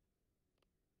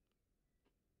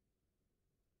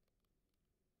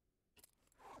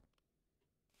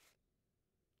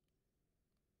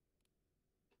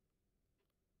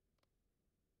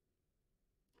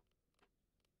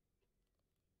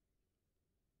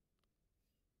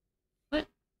 What?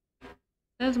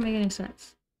 That doesn't make any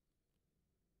sense.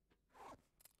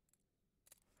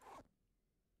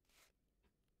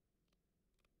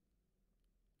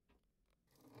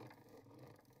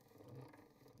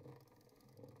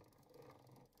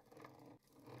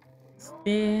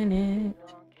 Spin it.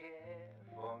 Don't care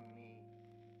for me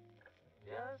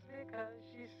just because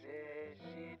she says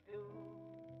she do.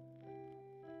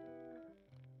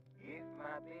 If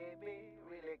my baby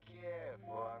really cared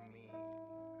for me,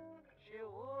 she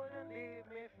wouldn't leave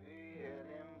me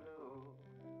feeling blue.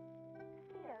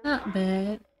 Not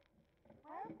bad.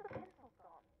 Where's the pencil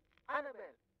gone?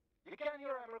 Annabelle, you can't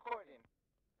hear I'm recording.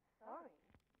 Sorry.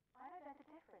 I don't know the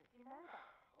difference, you know that.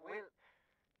 Well,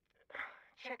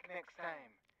 check next time.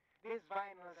 These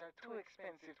vinyls are too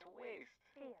expensive to waste.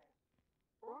 Theo,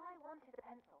 all I want is a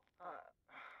pencil.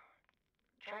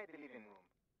 Try the living room.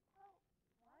 Well,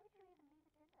 why would you even leave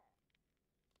it in there?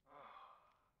 Oh,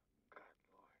 God,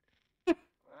 Lord.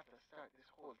 We'll have to start this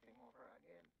whole thing over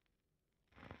again.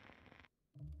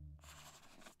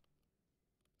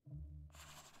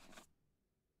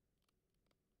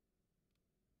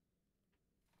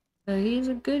 So he's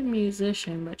a good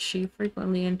musician, but she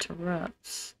frequently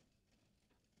interrupts.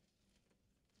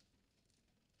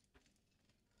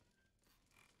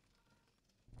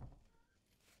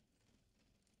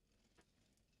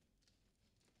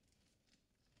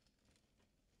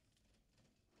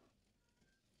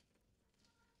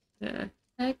 The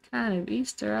heck kind of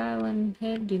Easter Island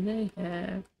head do they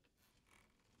have?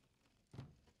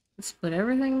 Let's put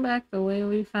everything back the way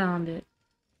we found it.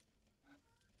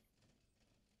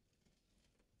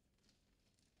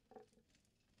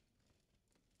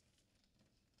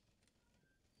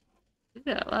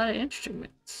 We got a lot of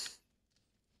instruments.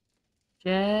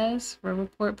 Jazz,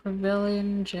 Riverport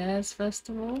Pavilion Jazz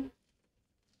Festival.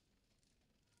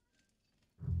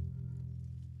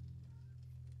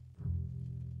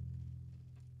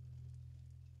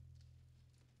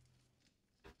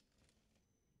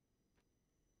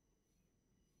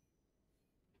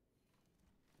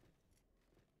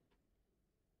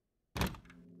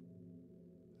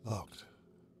 Locked.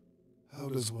 How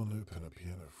does one open a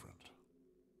piano front?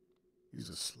 He's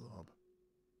a slob.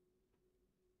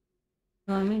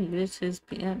 Well, I mean, it's his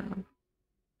piano.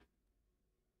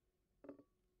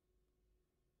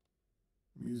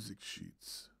 Music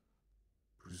sheets.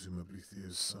 Presumably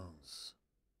Theo's songs.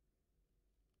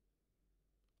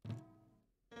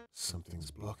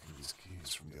 Something's blocking these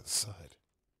keys from the other side.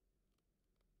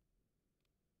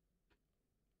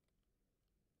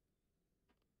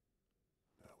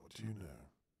 Now, what do you know?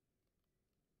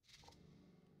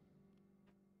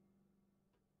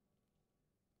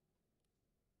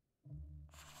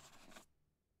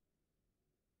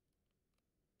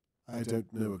 I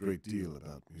don't know a great deal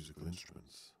about musical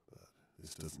instruments, but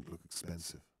this doesn't look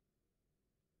expensive.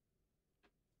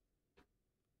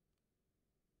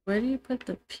 Where do you put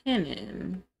the pin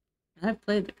in? I've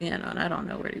played the piano and I don't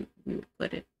know where you would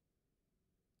put it.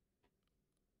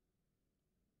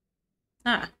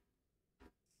 Ah.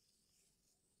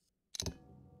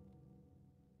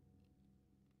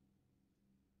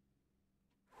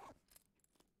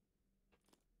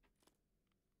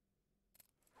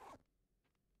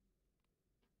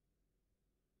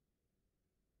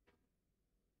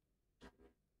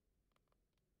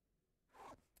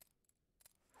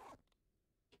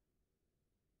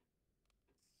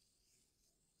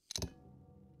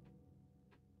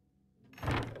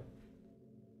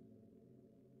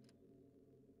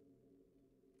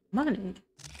 Money.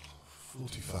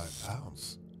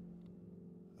 £45.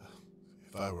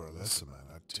 If I were a lesser man,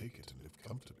 I'd take it and live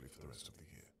comfortably for the rest of the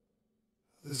year.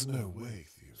 There's no way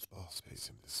Theo's boss pays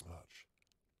him this much.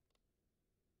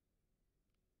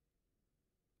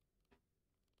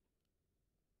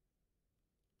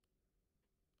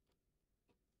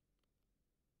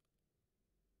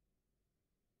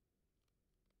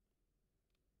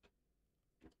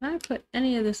 Can I put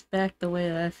any of this back the way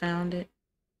that I found it?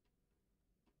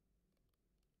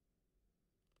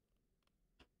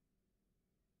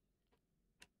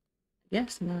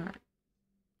 Guess not.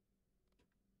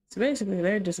 So basically,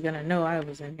 they're just gonna know I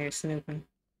was in here snooping.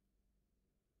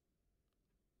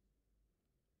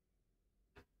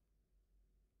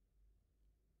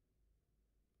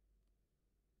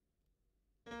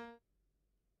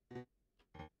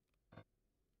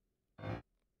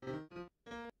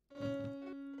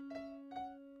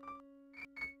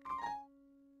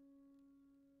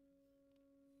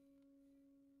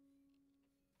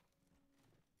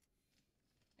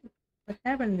 What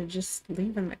happened to just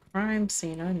leaving the crime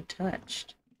scene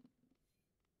untouched?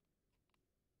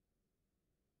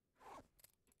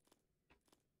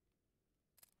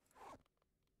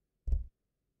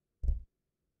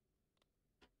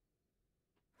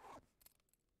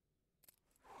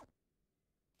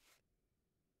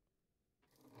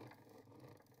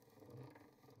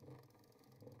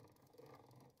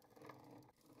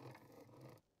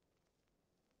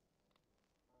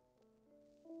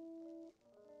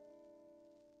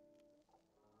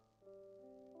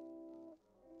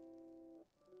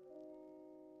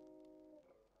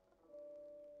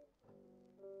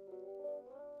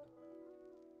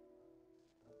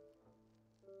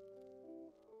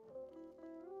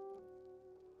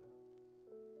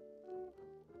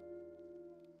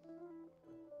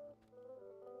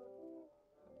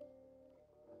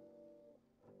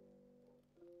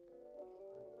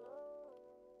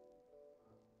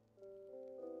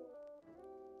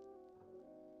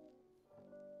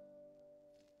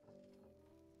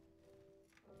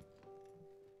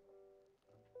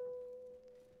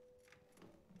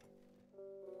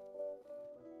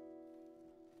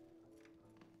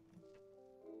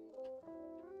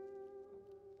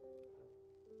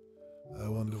 I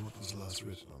wonder what was last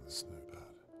written on this notepad.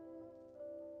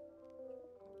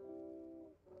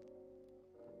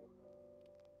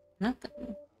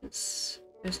 Nothing.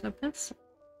 There's no pencil.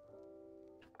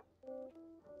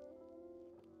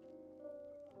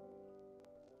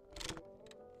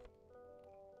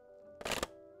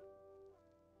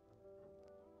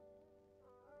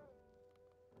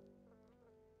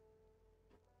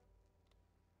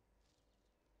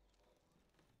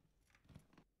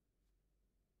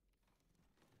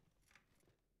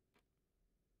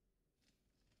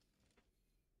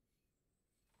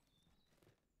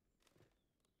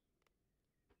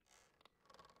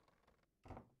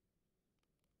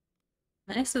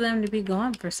 Nice of them to be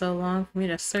gone for so long for me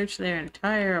to search their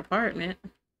entire apartment.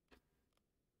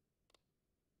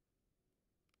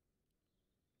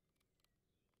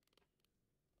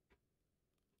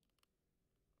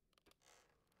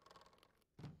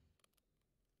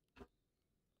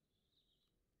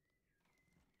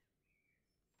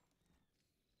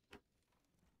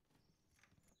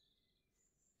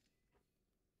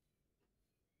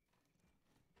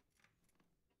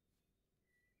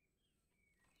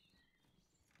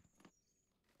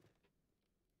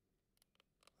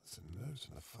 There's a note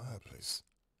in the fireplace.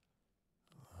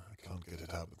 I can't get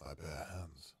it out with my bare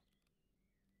hands.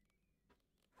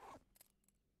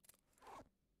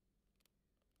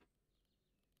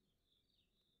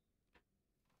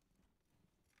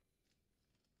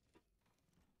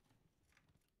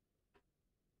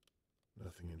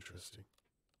 Nothing interesting.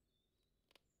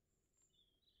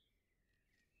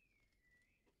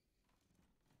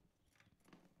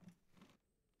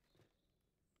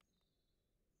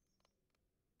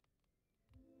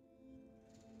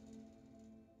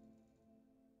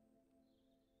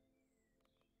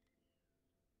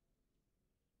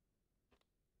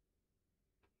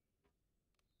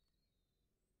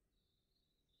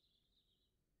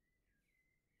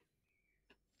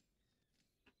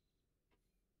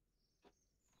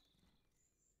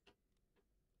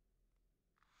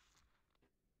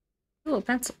 Ooh, a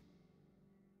pencil.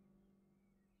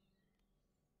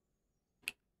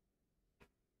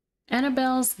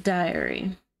 Annabelle's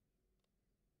diary.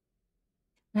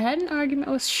 I had an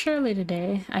argument with Shirley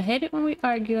today. I hate it when we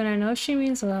argue, and I know she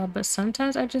means well, but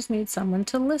sometimes I just need someone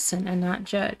to listen and not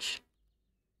judge.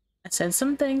 I said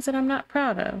some things that I'm not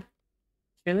proud of.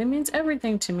 Shirley means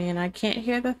everything to me, and I can't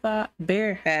bear the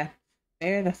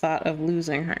thought of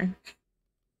losing her.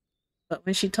 But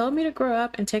when she told me to grow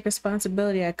up and take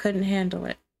responsibility, I couldn't handle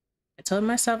it. I told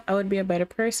myself I would be a better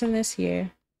person this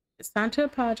year. It's time to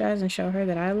apologize and show her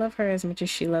that I love her as much as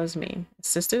she loves me. A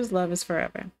sister's love is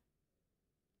forever.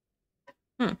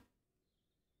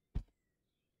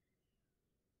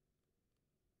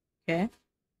 Okay.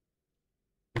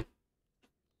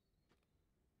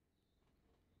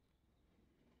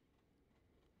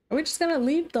 Are we just gonna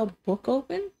leave the book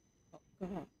open? Oh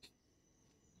god.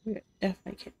 We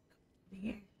definitely can't come in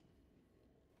here.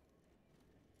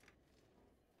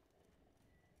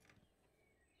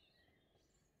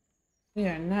 We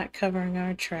are not covering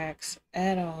our tracks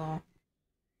at all.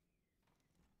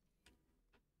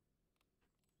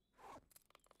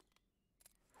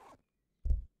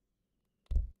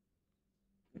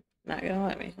 Not gonna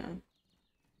let me, huh?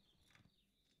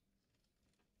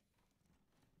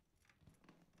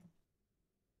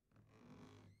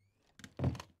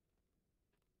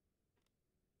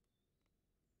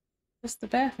 This is the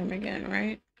bathroom again,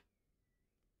 right?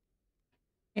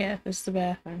 Yeah, this is the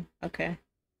bathroom. Okay.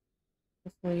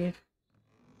 Let's leave.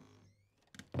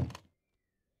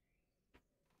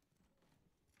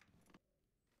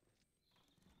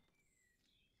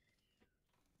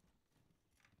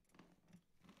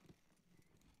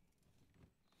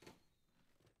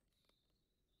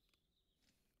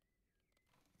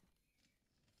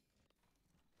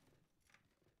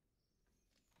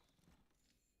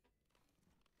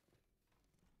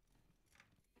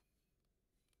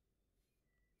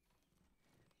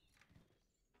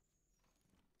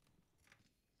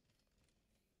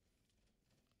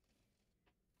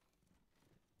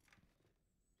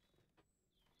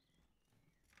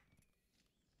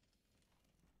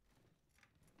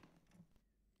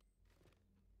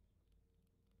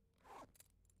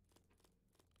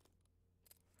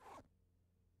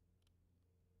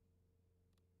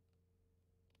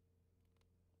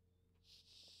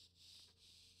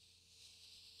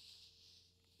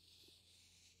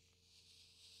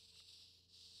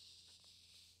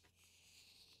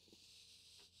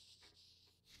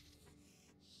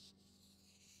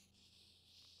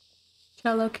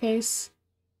 Cello case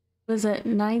was at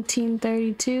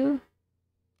 1932.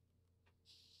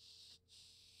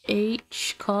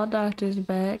 H, call doctors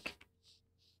back.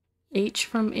 H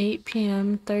from 8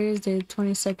 p.m. Thursday the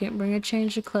 22nd. Bring a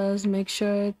change of clothes. Make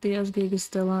sure Theo's gig is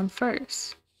still on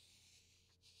first.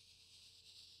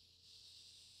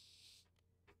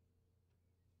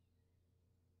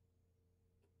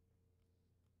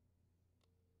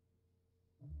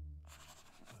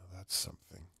 Oh, that's something.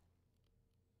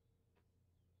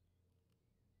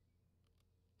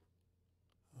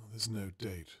 Oh, there's no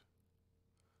date.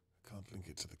 I can't link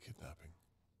it to the kidnapping.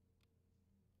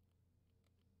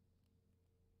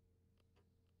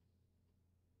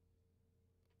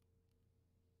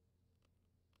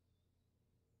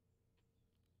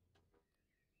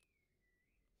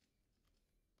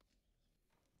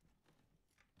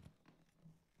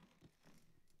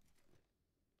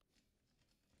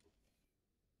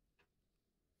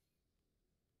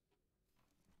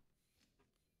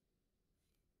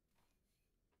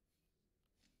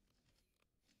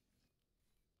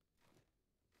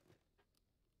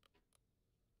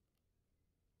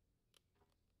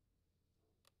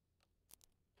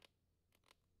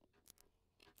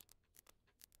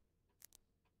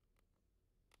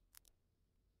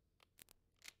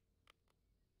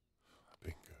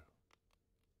 Bingo.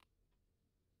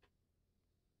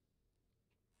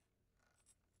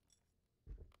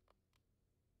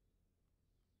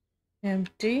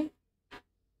 Empty.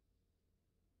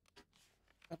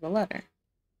 Of a letter.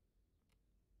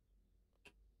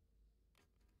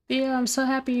 Theo, I'm so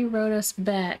happy you wrote us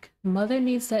back. Mother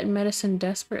needs that medicine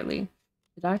desperately.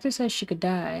 The doctor says she could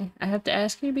die. I have to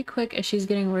ask you to be quick as she's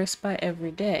getting worse by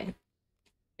every day.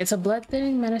 It's a blood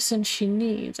thinning medicine she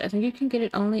needs. I think you can get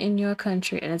it only in your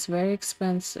country and it's very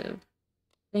expensive.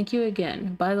 Thank you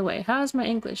again. By the way, how is my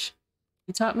English?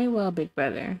 You taught me well, big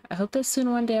brother. I hope that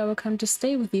soon one day I will come to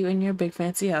stay with you in your big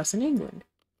fancy house in England.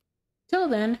 Till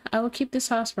then, I will keep this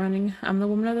house running. I'm the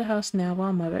woman of the house now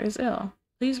while mother is ill.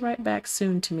 Please write back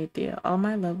soon to me, Theo. All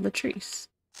my love, Latrice.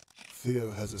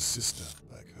 Theo has a sister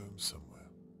back home somewhere.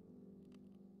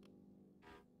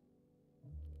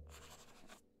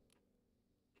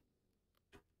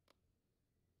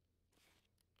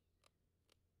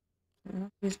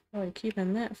 Well, he's probably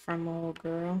keeping that from old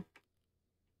girl.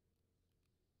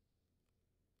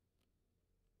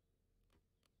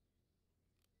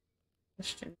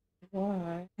 Question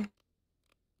why?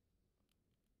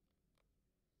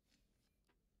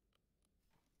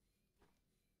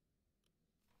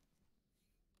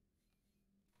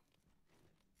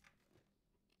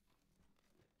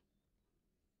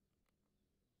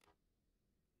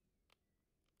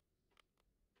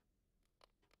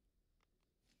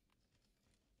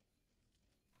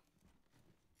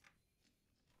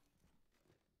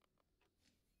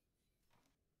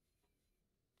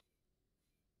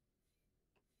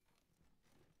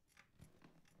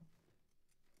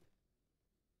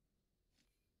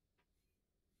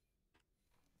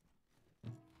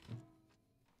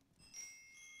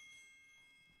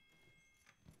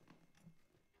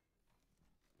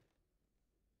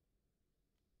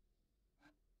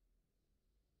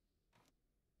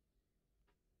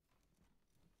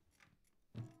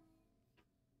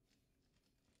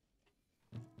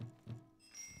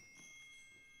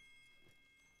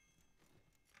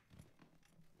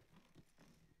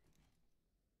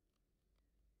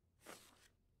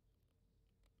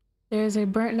 There's a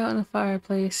burnt note in the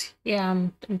fireplace. Yeah,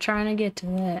 I'm trying to get to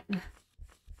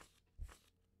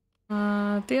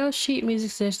that. Theo's sheet music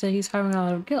says that he's harboring a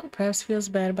lot of guilt. Perhaps feels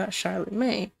bad about Charlotte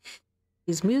May.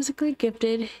 He's musically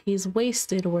gifted. He's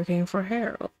wasted working for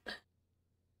Harold.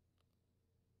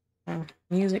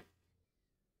 Music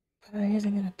probably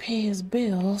isn't gonna pay his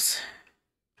bills.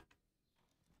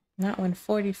 Not when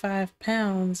 45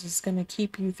 pounds is gonna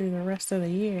keep you through the rest of the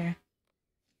year.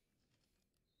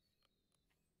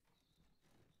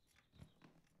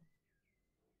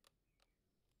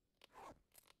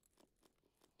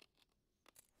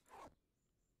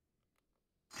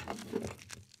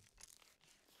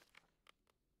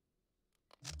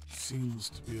 Seems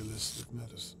to be a list of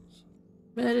medicines.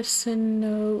 Medicine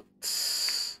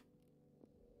notes.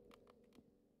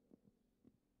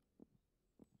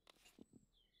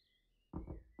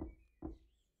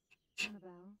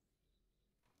 Annabelle,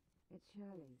 it's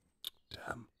Shirley.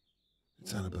 Damn.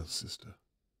 It's Annabelle's sister.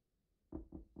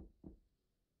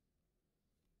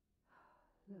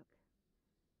 Look,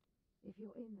 if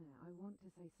you're in there, I want to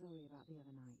say sorry about the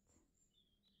other night.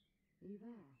 Are you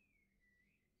there?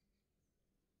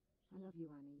 I love you,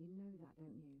 Annie. You know that,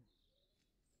 don't you?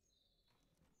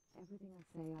 Everything I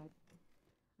say,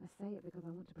 I say it because I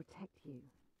want to protect you.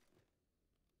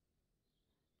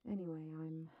 Anyway,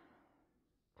 I'm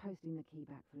posting the key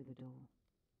back through the door.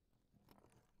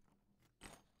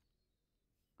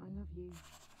 I love you.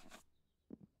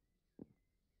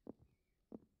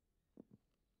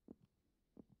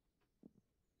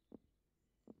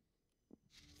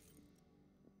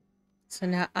 So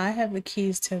now I have the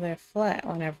keys to their flat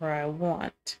whenever I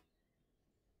want.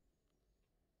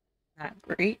 Not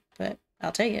great, but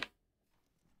I'll take it.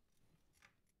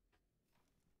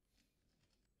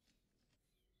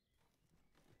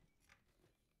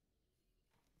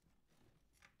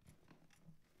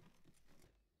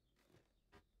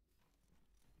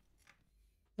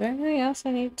 Is there anything else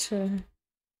I need to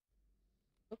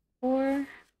look for?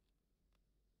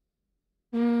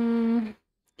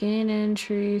 Gain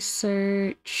entry,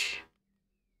 search.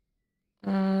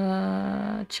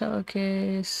 Cello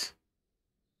case.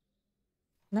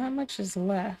 Not much is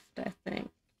left, I think.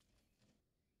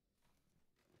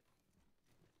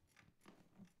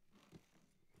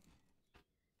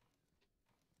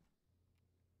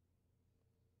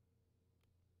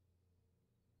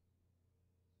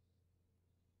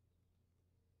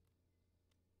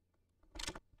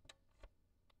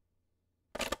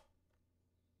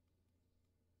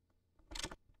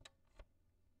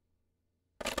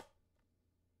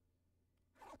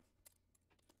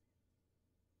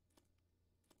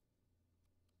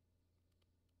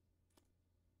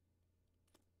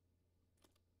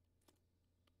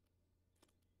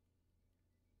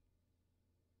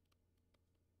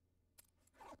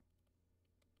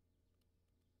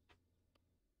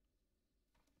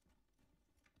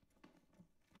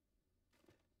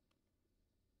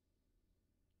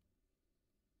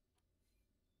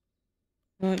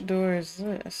 What door is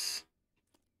this?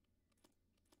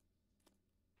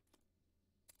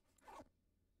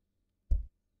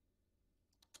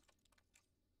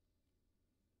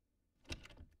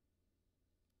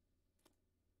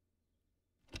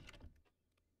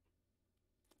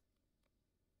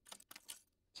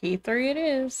 Key 3 it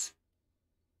is.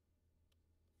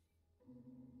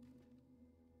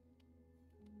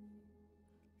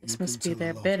 This must be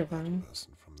their bedroom.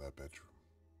 Person from their bedroom.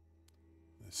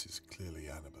 This is clearly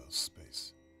Annabelle's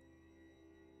space.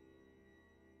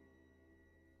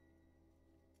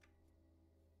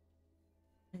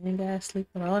 And you gotta sleep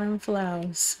with all them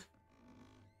flowers.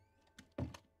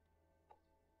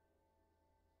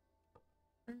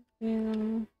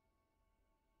 Perfume.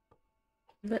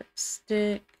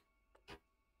 Lipstick.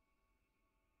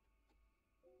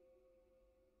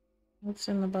 What's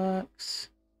in the box?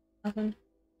 Nothing.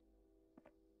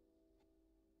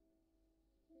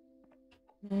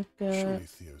 Makeup. Surely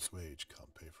Theo's wage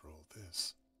can't pay for all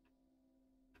this.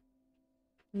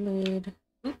 Lid.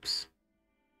 Oops.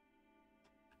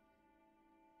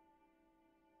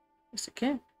 Yes, it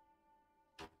can.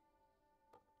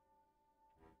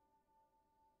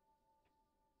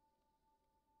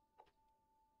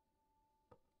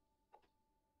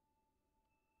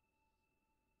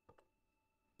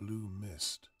 Blue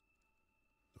mist.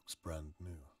 Looks brand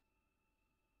new.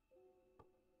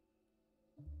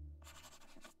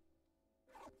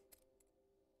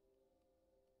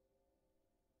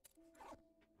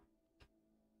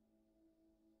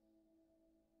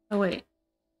 Oh wait,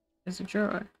 there's a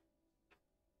drawer.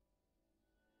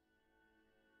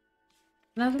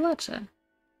 Another letter.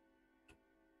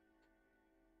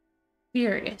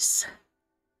 Furious.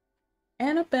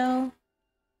 Annabelle,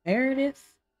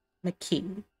 Meredith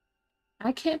McKee.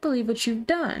 I can't believe what you've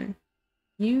done.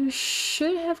 You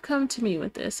should have come to me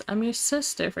with this. I'm your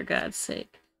sister, for God's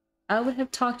sake. I would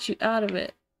have talked you out of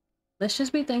it. Let's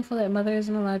just be thankful that Mother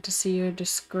isn't allowed to see you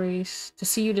disgrace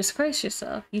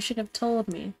yourself. You should have told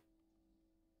me.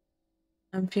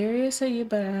 I'm furious at you,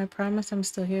 but I promise I'm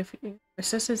still here for you. Our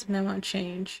sisters never want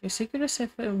change. Your secret is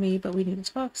safe with me, but we need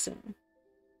to talk soon.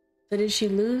 So did she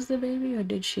lose the baby, or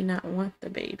did she not want the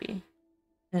baby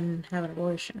and have an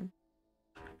abortion?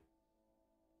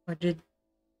 Or did...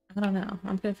 I don't know.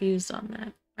 I'm confused on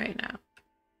that right now.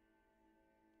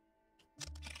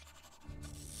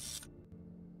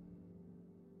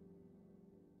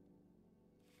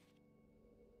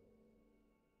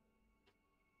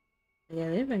 Yeah,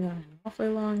 they've been gone an awfully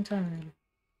long time.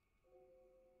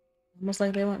 Almost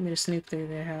like they want me to snoop through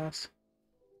their house.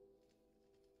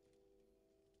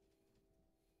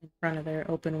 In front of their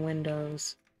open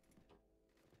windows.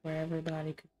 Where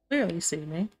everybody could clearly see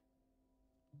me.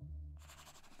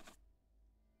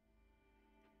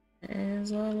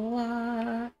 There's a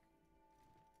lot.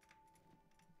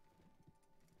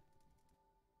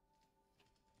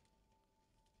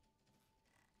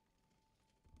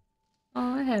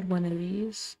 Oh, I had one of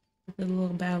these. With a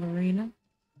little ballerina.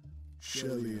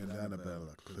 Shelley and Annabelle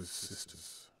are close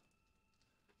sisters.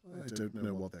 I don't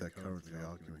know what they're currently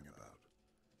arguing about,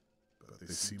 but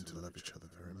they seem to love each other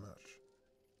very much.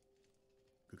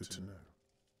 Good to know.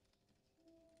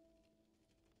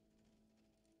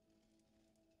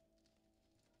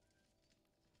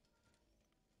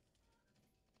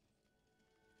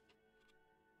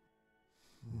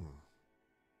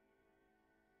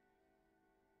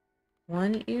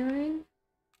 One earring?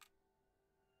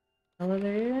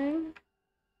 Another earring?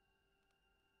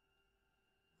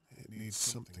 It needs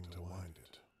something to wind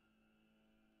it.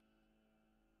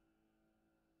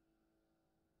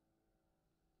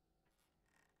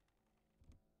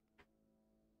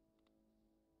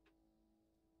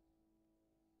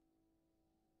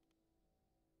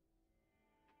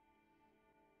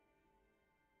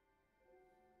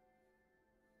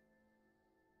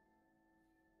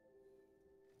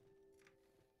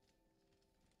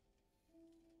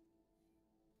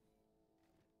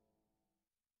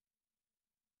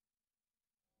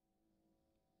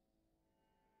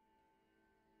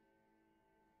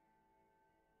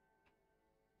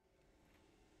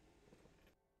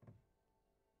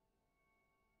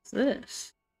 What's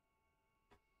this?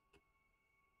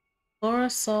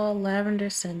 Florasol lavender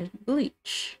scented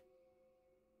bleach.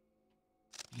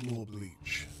 More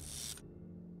bleach.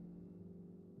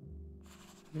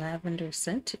 Lavender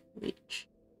scented bleach.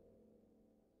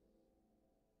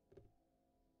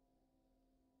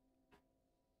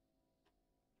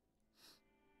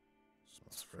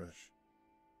 Smells fresh.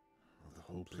 The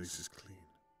whole place is clean.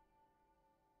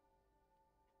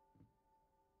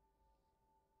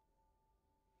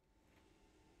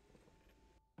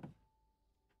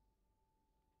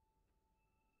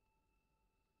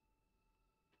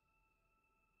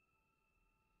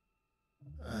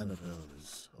 Annabelle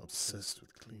is obsessed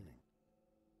with cleaning.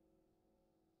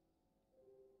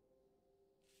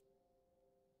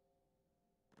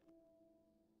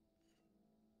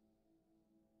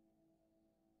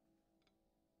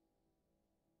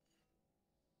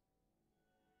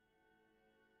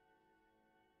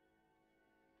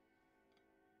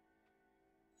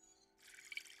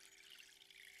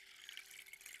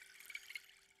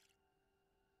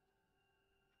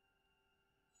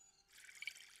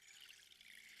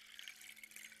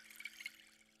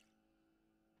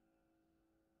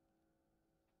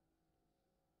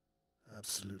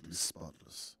 Absolutely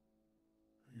spotless.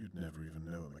 You'd never even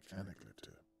know a mechanic lived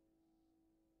here.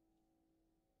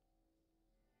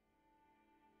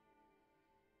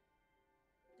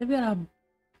 They've got a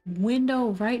window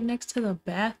right next to the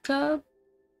bathtub.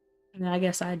 I mean, I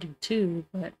guess I do too,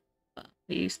 but I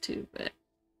used to, but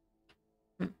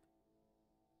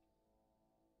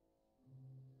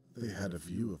They had a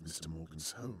view of Mr.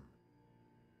 Morgan's home.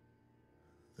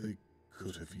 They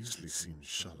could have easily seen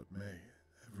Charlotte May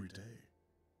every day.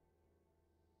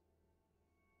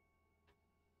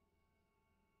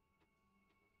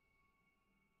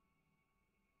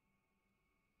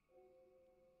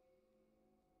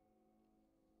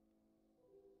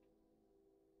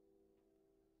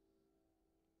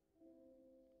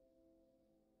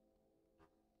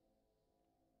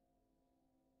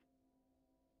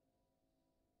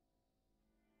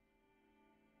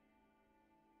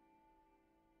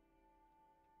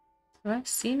 have I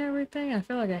seen everything? I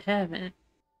feel like I haven't.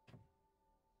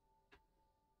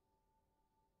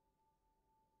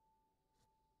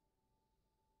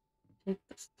 Take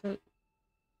this.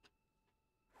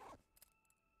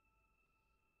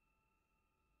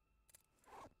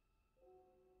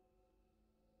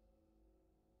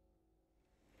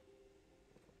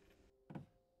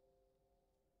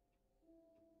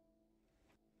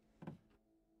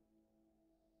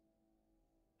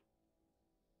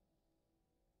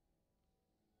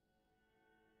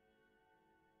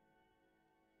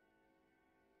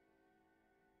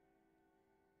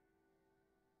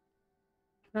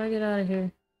 How do I get out of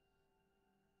here?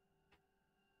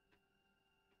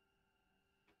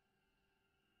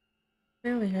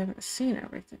 Really haven't seen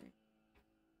everything.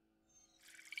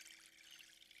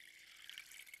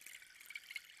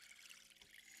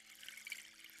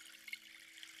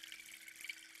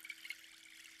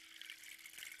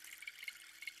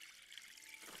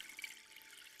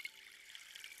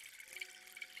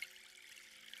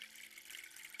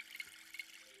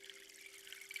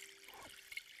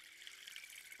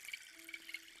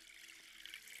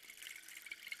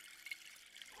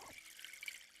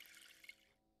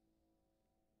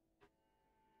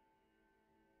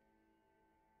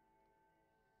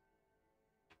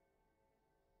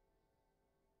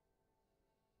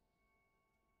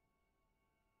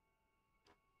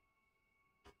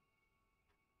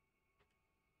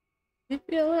 It'd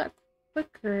be a lot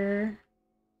quicker.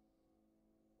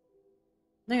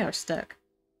 They are stuck.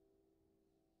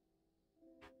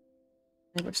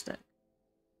 They were stuck.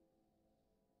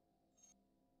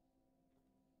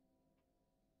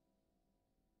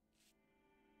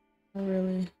 I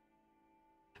really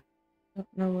don't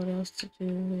know what else to do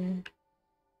here.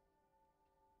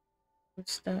 We're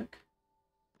stuck.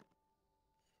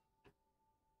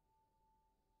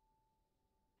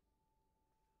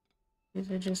 These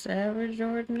are just average,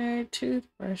 ordinary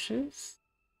toothbrushes.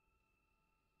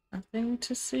 Nothing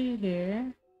to see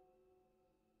here.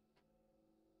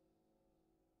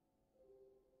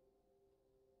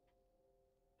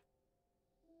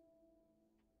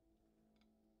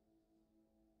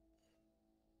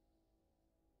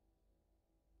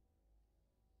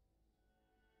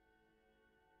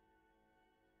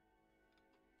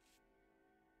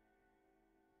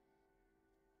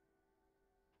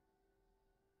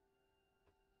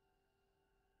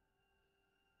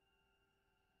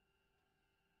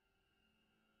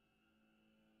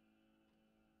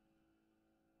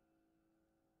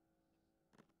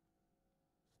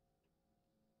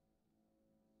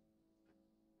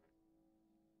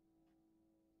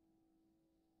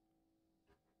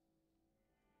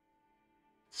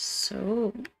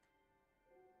 So,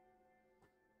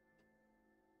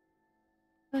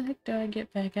 how the heck do I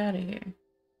get back out of here?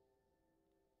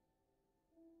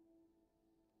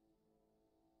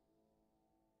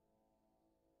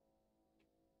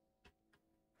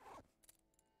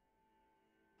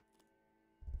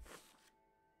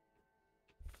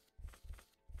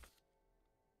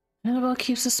 Annabelle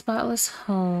keeps a spotless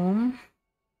home.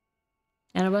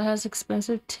 Annabelle has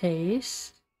expensive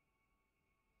taste.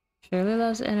 Shirley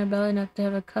loves Annabelle enough to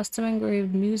have a custom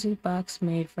engraved music box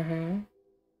made for her.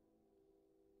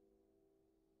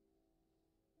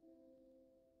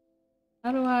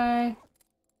 How do I...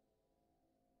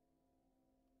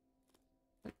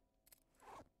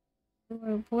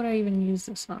 What would I even use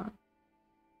this on?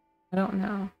 I don't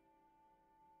know.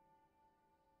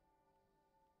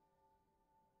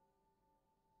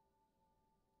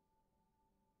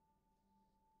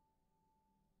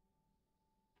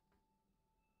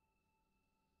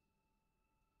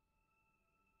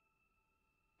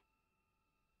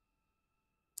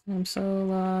 I'm so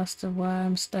lost of why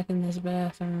I'm stuck in this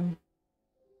bathroom.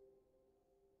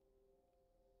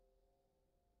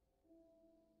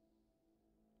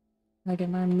 Like,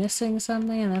 am I missing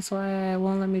something and that's why it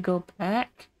won't let me go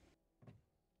back?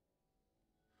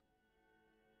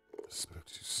 I spoke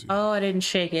too soon. Oh, I didn't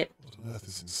shake it. What on earth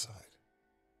is inside?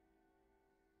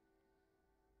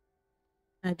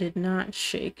 I did not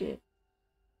shake it.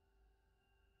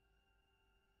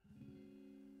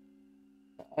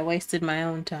 I wasted my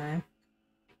own time.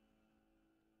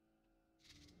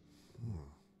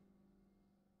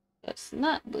 It's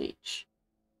not bleach.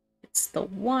 It's the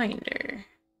winder.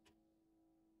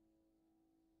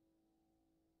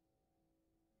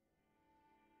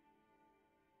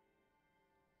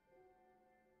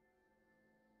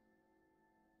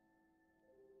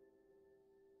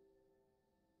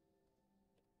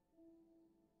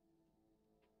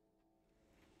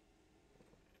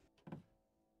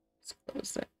 Let's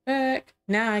close that back.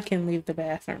 Now I can leave the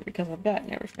bathroom because I've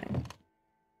gotten everything.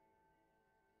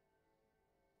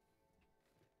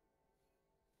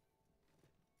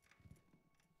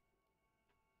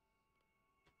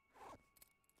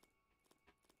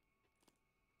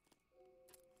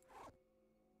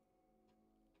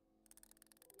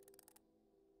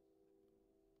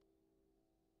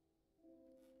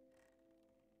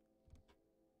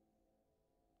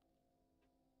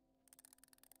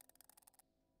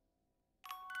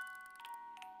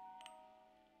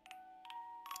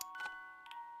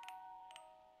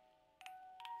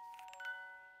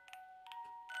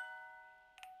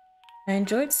 I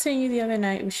enjoyed seeing you the other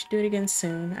night. We should do it again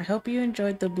soon. I hope you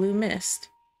enjoyed the blue mist.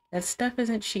 That stuff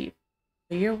isn't cheap.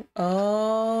 You're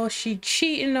oh, she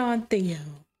cheating on Theo.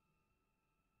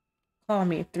 Call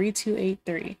me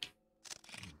 3283.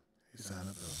 Is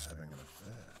Annabelle having an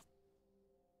affair?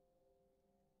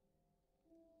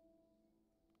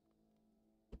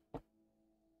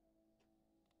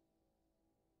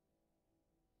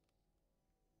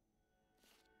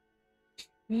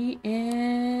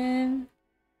 Cheating.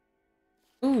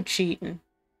 Ooh, cheating.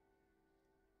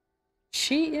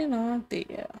 Cheating on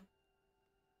Theo.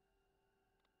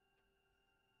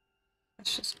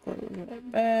 Let's just close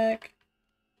that back.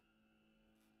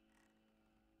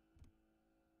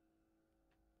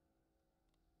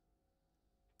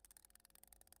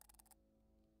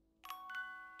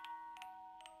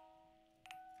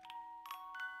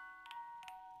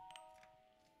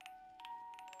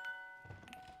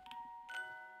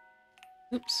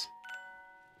 Oops.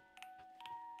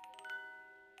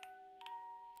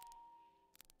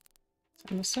 So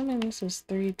I'm assuming this is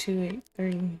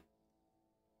 3283.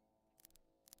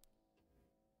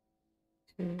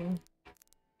 2,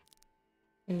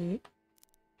 8,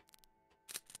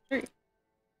 3.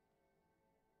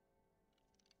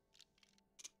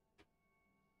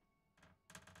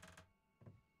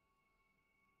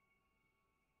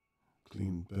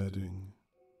 Clean bedding.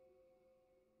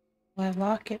 Why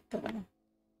lock it though? Now,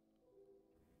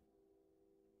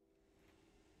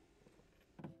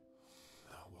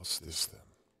 what's this then?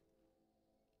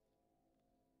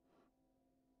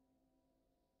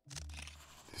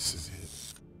 This is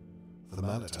it. The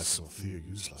mallet I saw Theo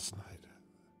use last night.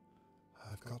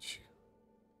 I've got you.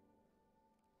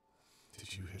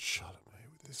 Did you hit Charlotte May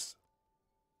with this?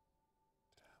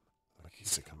 Damn, the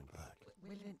McKees are coming back.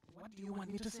 Well then, what do you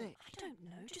want me to say? I don't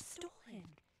know, just stall him.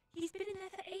 He's been in there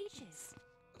for ages.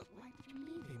 Why did you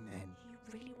leave him then? You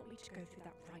really want me to go through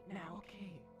that right now?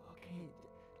 Okay.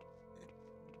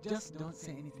 Just don't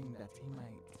say anything that he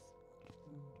might.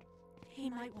 He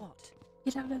might what?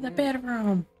 Get out of the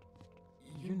bedroom.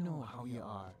 You know how you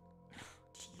are.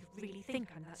 Do you really think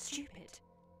I'm that stupid?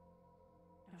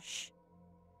 Now shh.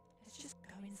 Let's just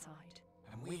go inside.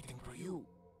 I'm waiting for you.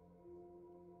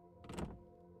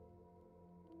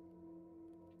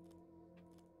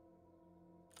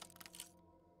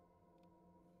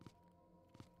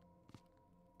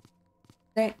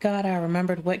 Thank God I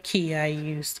remembered what key I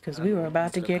used, because we were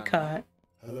about to get caught.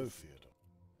 Hello, Theodore.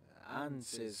 Anne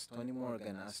says Tony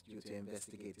Morgan asked you to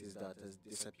investigate his daughter's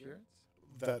disappearance?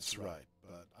 That's right,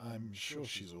 but I'm sure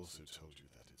she's also told you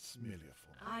that it's merely a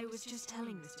form. I was just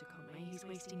telling Mr. Conway he's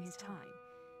wasting his time,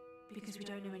 because we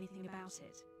don't know anything about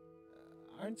it.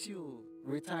 Aren't you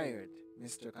retired,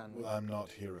 Mr. Conway? Well, I'm not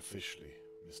here officially,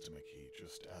 Mr. McKee,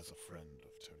 just as a friend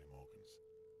of Tony Morgan's.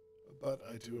 But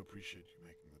I do appreciate you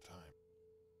making the time.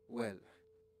 Well,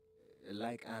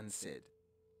 like Anne said,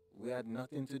 we had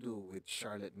nothing to do with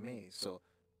Charlotte May, so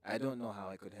I don't know how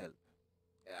I could help.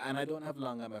 And I don't have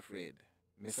long, I'm afraid.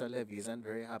 Mr. Levy isn't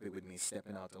very happy with me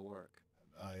stepping out of work.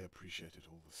 I appreciate it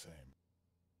all the same.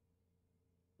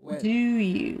 Well, Do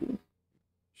you?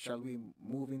 shall we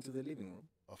move into the living room?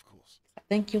 Of course. I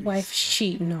think your Please. wife's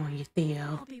cheating on you,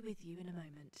 Theo. I'll be with you in a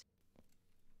moment.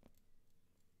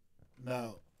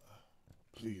 Now,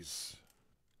 please,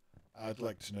 I'd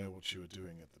like to know what you were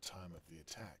doing at the time of the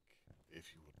attack,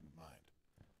 if you wouldn't mind.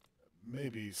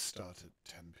 Maybe start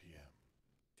at 10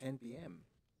 p.m. 10 p.m.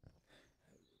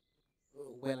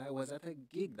 Well, I was at a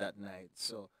gig that night,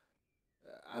 so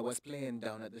I was playing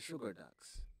down at the Sugar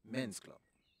Ducks men's club.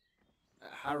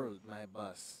 Harold, my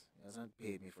boss, hasn't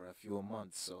paid me for a few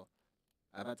months, so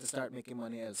I've had to start making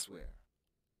money elsewhere.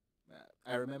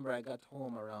 I remember I got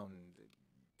home around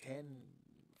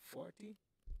 10:40,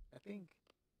 I think.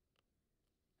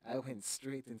 I went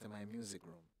straight into my music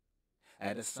room. I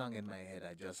had a song in my head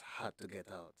I just had to get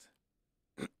out.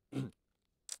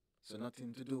 So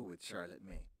nothing to do with Charlotte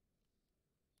May.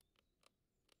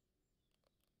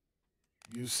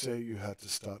 You say you had to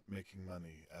start making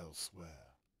money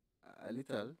elsewhere. A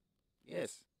little,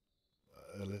 yes.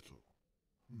 A little.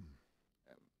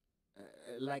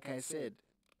 Like I said,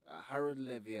 Harold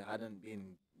Levy hadn't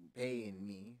been paying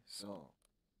me, so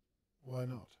Why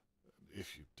not?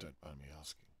 If you don't mind me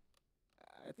asking.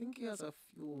 I think he has a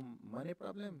few money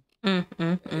problems. Mm,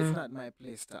 mm, It's mm. not my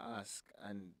place to ask,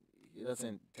 and he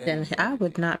doesn't tell Then me I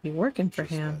would everything. not be working for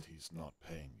Just him. that he's not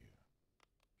paying you.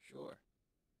 Sure,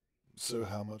 So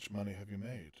how much money have you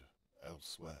made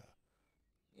elsewhere?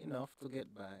 enough to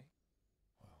get by.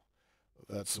 Well,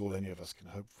 that's all any of us can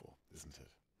hope for, isn't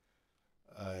it?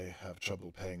 I have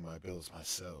trouble paying my bills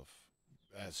myself,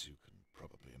 as you can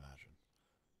probably imagine.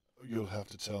 You'll have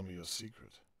to tell me your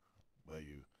secret, where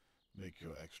you make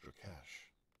your extra cash.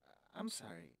 I'm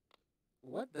sorry.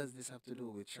 What does this have to do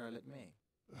with Charlotte May?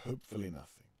 Hopefully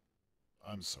nothing.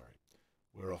 I'm sorry.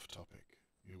 We're off topic.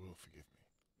 You will forgive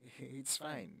me. It's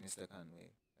fine, Mr.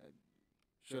 Conway.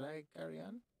 Should I carry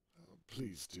on?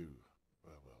 Please do.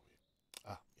 Where were we?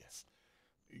 Ah, yes.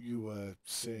 You were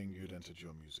saying you'd entered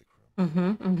your music room.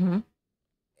 Mm-hmm.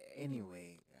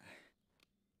 Anyway,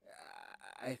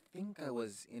 I think I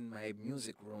was in my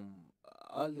music room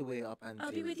all the way up until...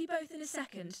 I'll be with you both in a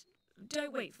second.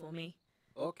 Don't wait for me.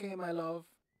 Okay, my love.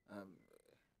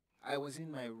 I was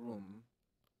in my room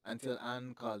until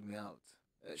Anne called me out.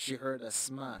 She heard a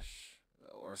smash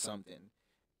or something.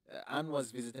 Anne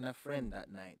was visiting a friend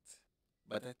that night,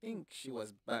 but I think she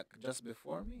was back just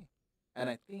before me. And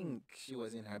I think she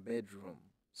was in her bedroom.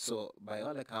 So, by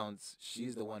all accounts,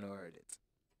 she's the one who heard it.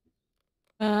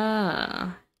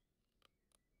 Ah.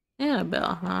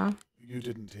 Annabelle, huh? You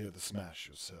didn't hear the smash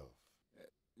yourself.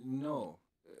 No,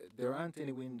 there aren't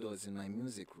any windows in my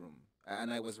music room,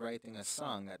 and I was writing a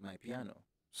song at my piano.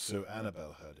 So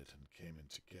Annabelle heard it and came in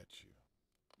to get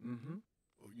you. Mm-hmm.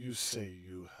 You say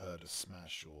you heard a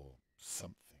smash or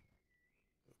something.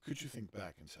 Could you think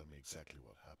back and tell me exactly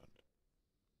what happened?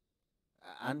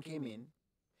 Anne came in.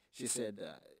 She said,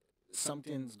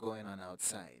 something's going on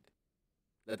outside,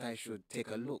 that I should take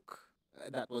a look.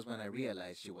 That was when I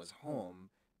realized she was home,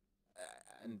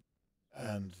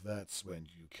 And that's when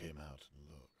you came out and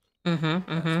looked.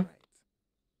 Mm-hmm. That's right.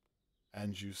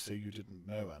 And you say you didn't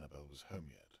know Annabelle was home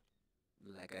yet.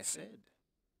 Like I said,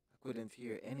 I couldn't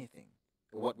hear anything.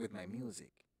 What with my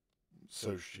music?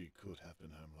 So she could have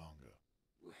been home longer.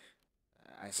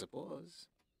 I suppose,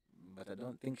 but I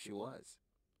don't think she was.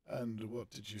 And what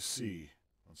did you see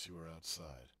once you were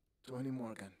outside? Tony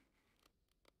Morgan,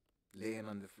 laying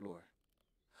on the floor.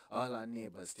 All our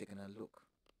neighbors taking a look.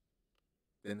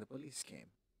 Then the police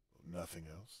came. Nothing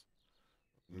else?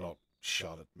 Not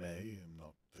Charlotte May and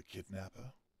not the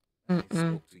kidnapper? I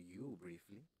spoke to you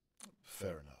briefly.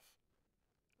 Fair enough.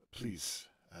 Please,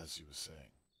 as you were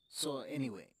saying. So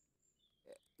anyway,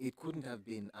 it couldn't have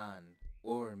been Anne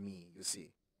or me, you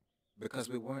see, because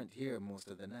we weren't here most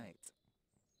of the night.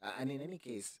 And in any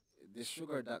case, the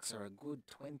Sugar Ducks are a good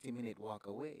 20-minute walk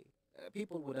away.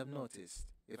 People would have noticed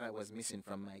if I was missing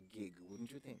from my gig,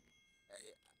 wouldn't you think?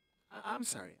 I'm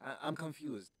sorry, I'm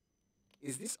confused.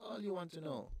 Is this all you want to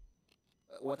know?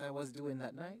 What I was doing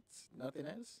that night? Nothing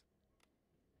else?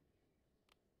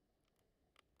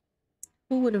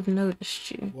 Who would have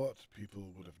noticed you? What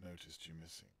people would have noticed you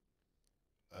missing?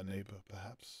 A neighbor,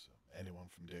 perhaps? Anyone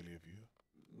from Dahlia View?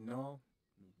 No,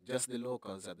 just the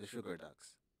locals at the Sugar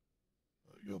Ducks.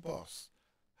 Your boss,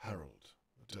 Harold,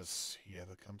 does he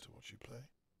ever come to watch you play?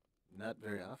 Not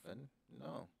very often,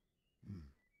 no.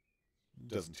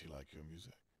 Doesn't he like your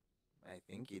music? I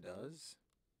think he does.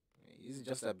 He's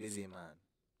just a busy man.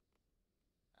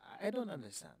 I don't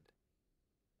understand.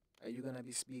 Are you gonna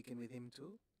be speaking with him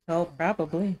too? Oh,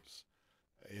 probably. Perhaps.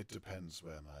 It depends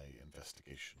where my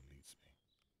investigation leads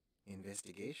me.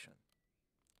 Investigation?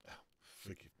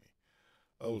 Forgive me.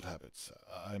 Old habits.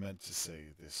 I meant to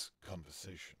say this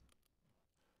conversation.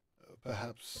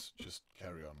 Perhaps just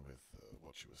carry on with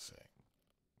what you were saying.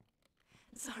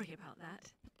 Sorry about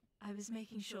that. I was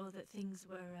making sure that things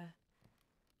were,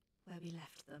 where we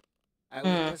left them. I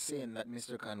was just saying that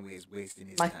Mr. Conway is wasting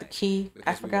his Like time. the key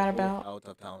I forgot we were about. both out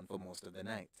of town for most of the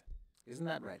night. Isn't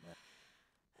that right,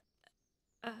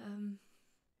 man?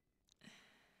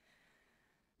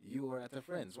 You were at a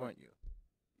friend's, weren't you?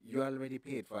 You already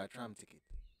paid for a tram ticket.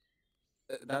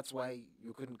 That's why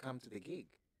you couldn't come to the gig.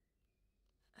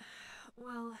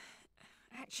 Well,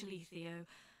 actually, Theo,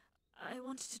 I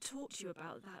wanted to talk to you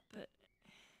about that, but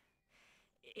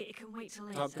it can wait till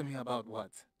later. Talk to me about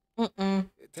what?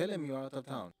 Tell him you're out of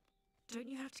town. Don't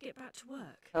you have to get back to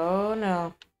work? Oh,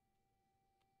 no.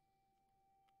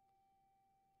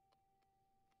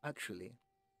 Actually,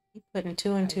 You putting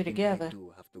two and two together. I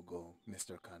do have to go,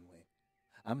 Mr. Conway.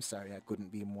 I'm sorry I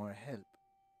couldn't be more help.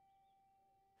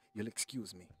 You'll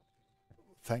excuse me.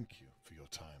 Thank you for your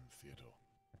time, Theodore.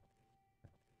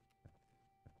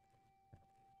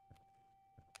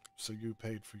 So you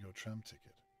paid for your tram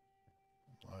ticket?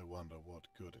 I wonder what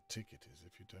good a ticket is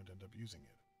if you don't end up using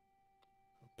it.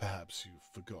 Perhaps you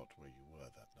forgot where you were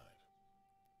that night.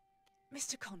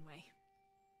 Mr. Conway,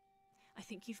 I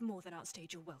think you've more than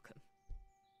outstayed your welcome.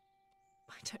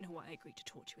 I don't know why I agreed to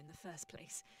talk to you in the first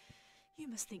place. You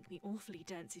must think me awfully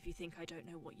dense if you think I don't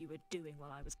know what you were doing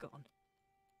while I was gone.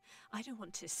 I don't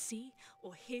want to see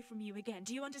or hear from you again.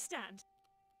 Do you understand?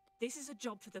 This is a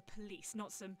job for the police,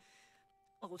 not some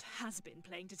old has-been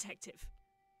playing detective.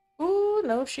 Ooh,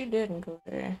 no, she didn't go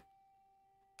there.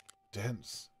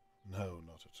 Dense? No,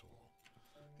 not at all.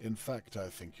 In fact, I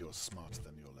think you're smarter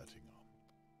than you're letting on.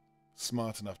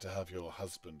 Smart enough to have your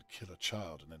husband kill a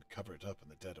child and then cover it up in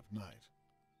the dead of night.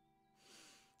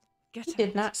 Get He out.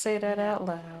 did not say that out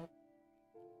loud.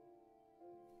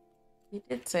 He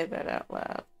did say that out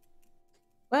loud.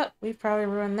 Well, we probably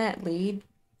ruined that lead.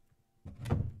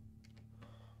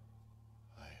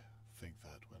 I think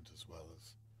that went as well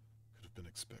as could have been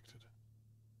expected.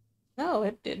 No,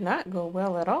 it did not go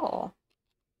well at all.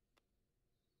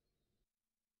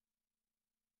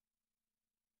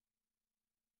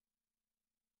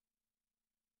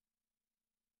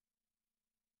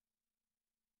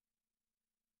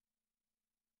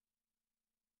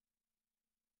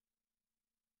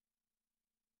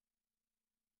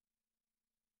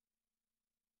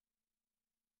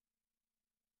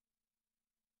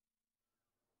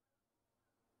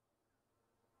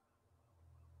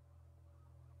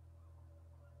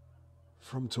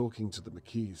 From talking to the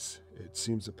McKees, it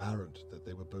seems apparent that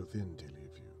they were both in Dahlia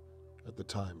View at the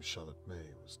time Charlotte May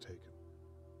was taken.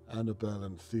 Annabelle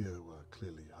and Theo were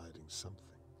clearly hiding something.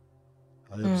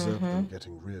 I observed them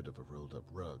getting rid of a rolled-up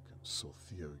rug and saw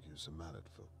Theo use a mallet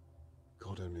for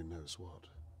God only knows what.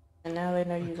 And now they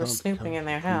know you were snooping in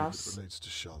their house. It relates to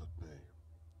Charlotte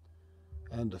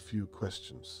May. And a few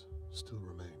questions still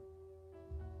remain.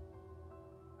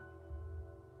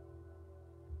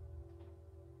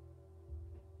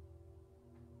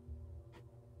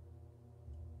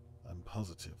 I'm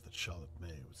positive that Charlotte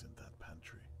May was in that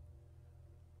pantry.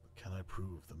 But can I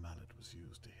prove the mallet was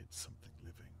used to hit something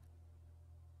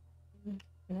living?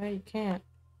 No, you can't.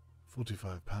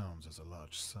 £45 is a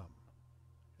large sum.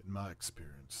 In my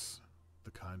experience,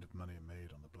 the kind of money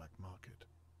made on the black market.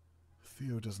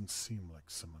 Theo doesn't seem like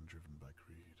someone driven by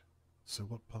greed. So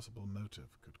what possible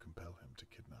motive could compel him to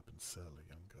kidnap and sell a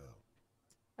young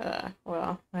girl?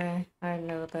 Well, I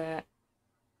know that.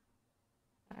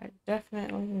 I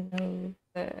definitely know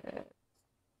that.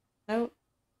 Nope.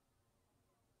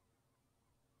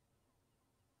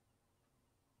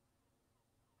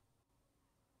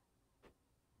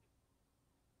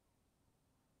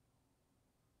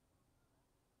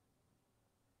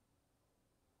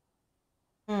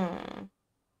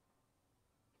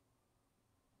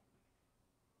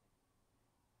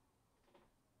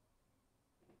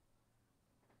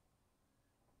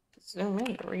 Zoom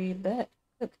in to read that.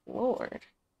 Good lord.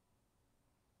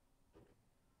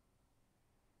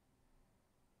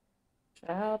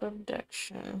 Child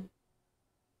abduction.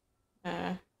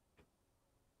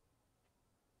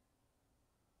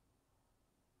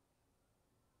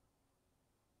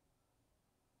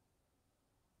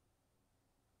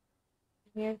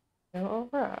 Here go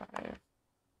arrive.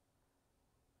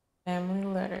 Family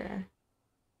letter.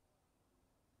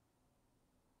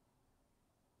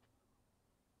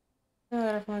 The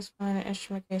letter from his phone, an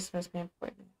instrument case must be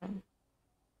important to him.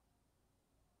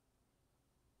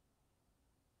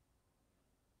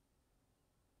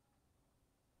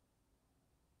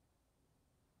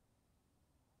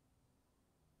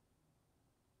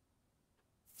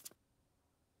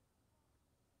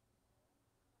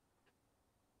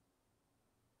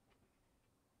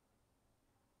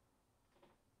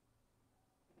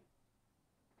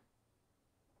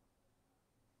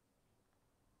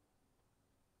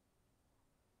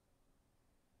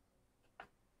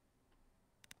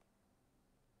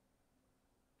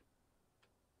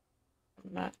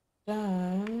 I'm not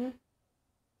done.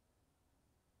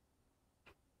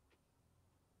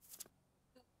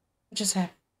 What just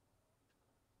happened?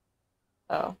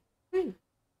 Oh.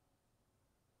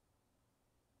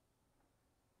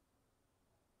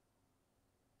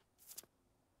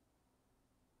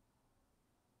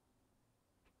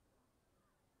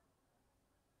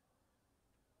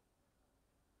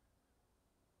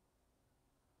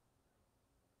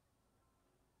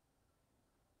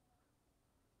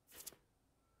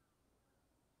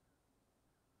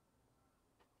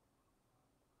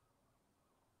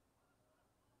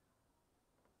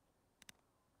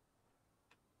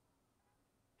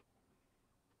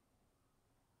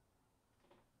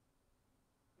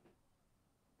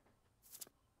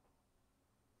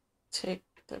 Take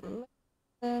the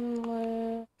man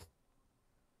left.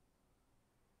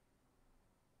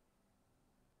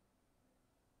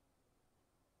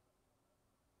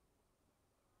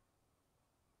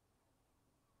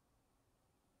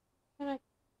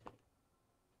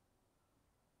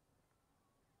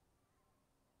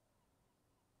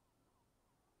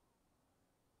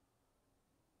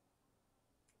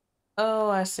 Oh,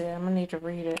 I see. I'm gonna need to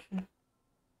read it.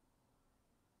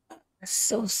 It's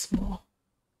so small.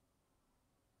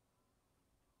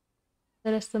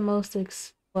 That is the most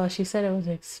well, she said it was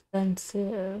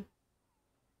expensive.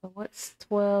 So what's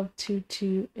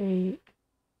 12228?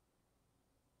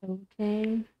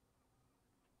 Cocaine.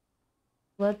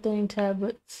 Blood thinning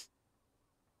tablets.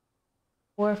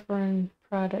 Warfarin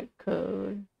product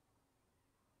code.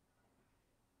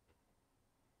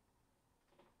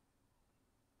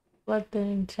 Blood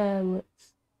thinning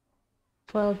tablets.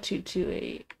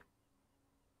 12228.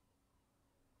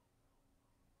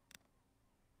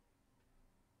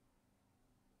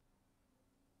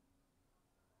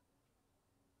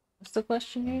 What's the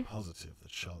question here? I'm positive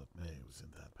that Charlotte May was in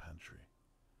that pantry.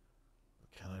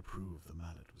 But can I prove the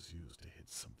mallet was used to hit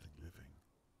something living?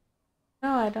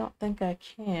 No, I don't think I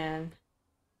can.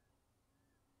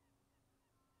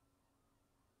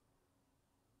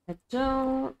 I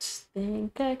don't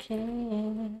think I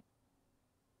can.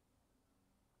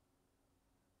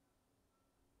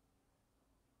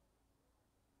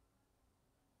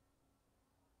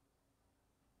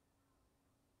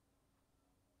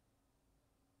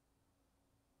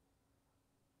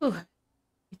 Ooh,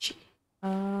 itchy.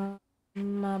 Blah,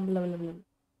 blah, blah.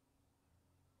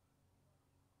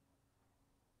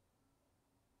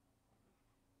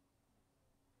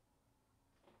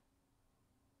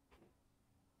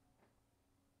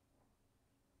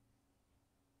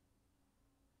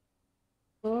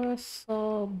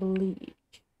 Chlorosol bleach.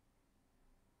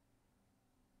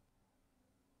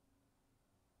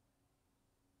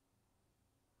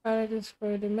 Product is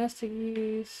for domestic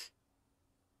use.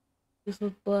 Used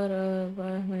with blood of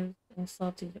vitamins and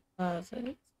salty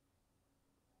deposits.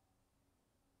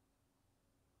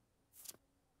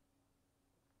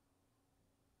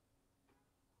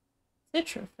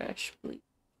 Citrofresh bleach.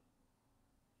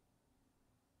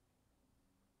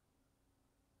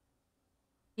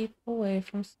 Keep away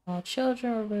from small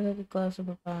children or related gloves of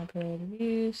a prolonged period of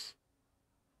use.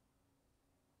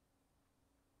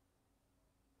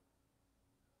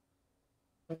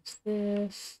 What's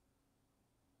this?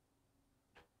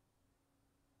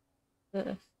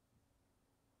 This.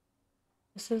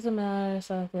 This is a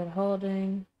matter of good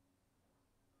holding.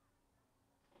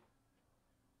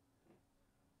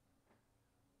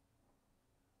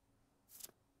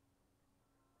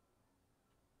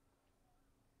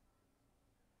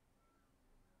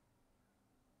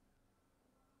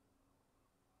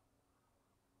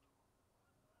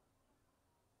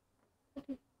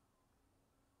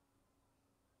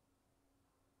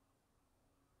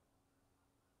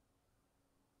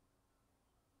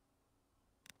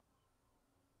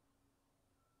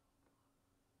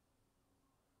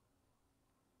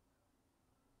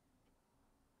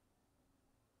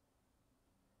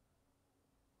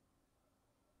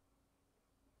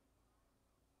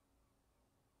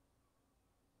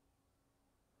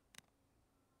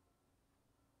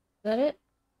 Is that it?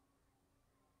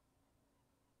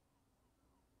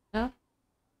 No?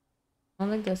 I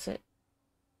don't think that's it.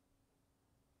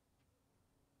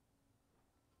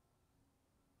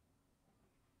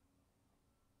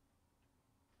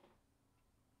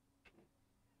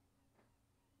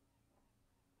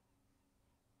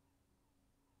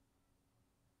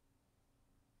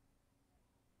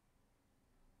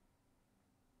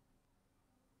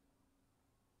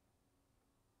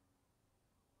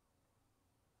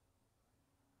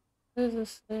 What does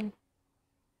this say?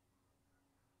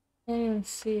 Can't even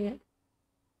see it.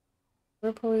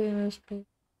 We're pulling in this page.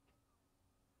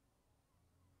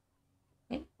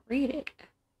 Can't read it.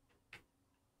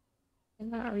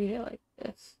 Cannot read it like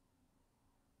this.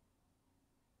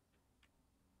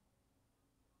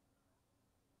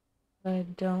 But I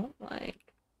don't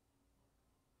like.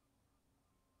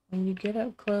 When you get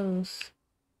up close,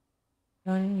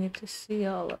 you don't even get to see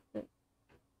all of it.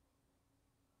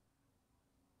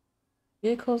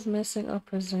 Vehicles missing or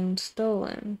presumed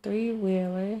stolen.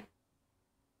 Three-wheeler.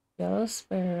 Yellow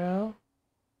Sparrow.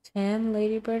 Tan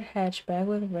Ladybird hatchback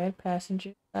with red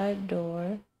passenger side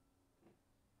door.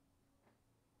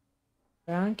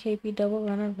 Brown KP double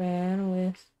runner van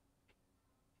with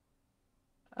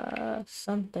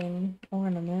something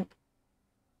ornament.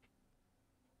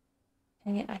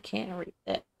 Dang it, I can't read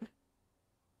that.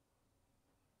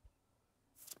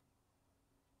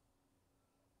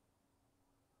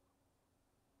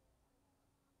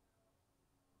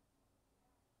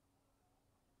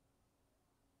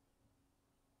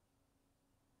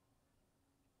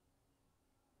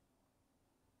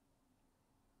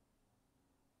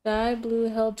 Sky blue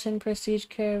Hilton Prestige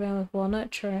Caravan with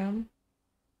walnut trim.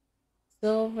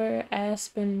 Silver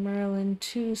Aspen Merlin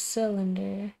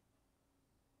 2-cylinder.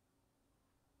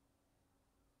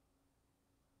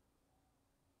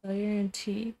 Sawyer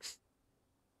Antiques.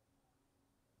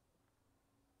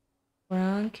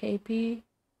 Brown KP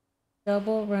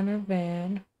double runner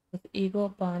van with eagle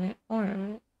bonnet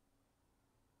ornament.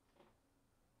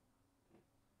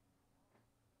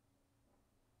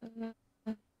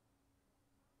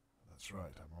 That's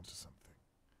right, I'm onto something.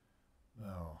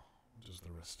 Now, what does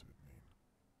the rest of it mean?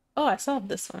 Oh, I solved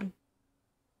this one.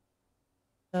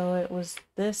 So it was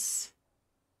this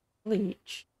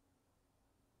bleach.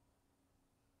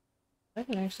 I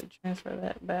can actually transfer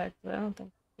that back, but I don't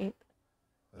think I need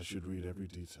that. I should read every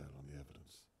detail on the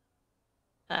evidence.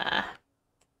 Ah.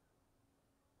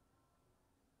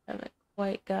 Haven't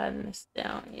quite gotten this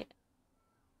down yet.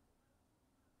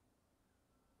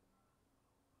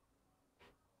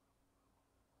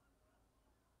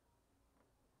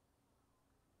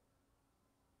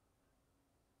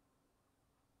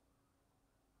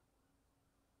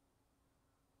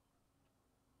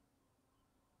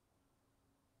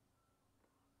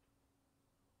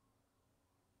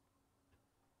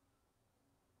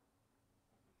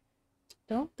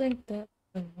 Don't think that's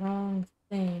the wrong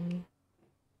thing.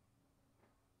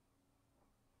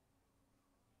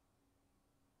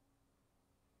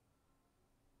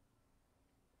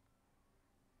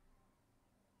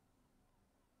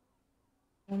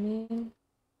 I mean,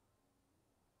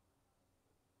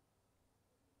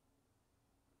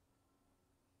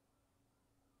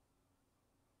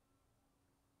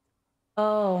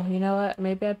 oh, you know what?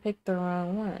 Maybe I picked the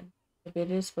wrong one. Maybe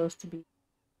it is supposed to be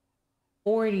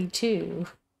 42,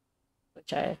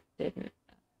 which I didn't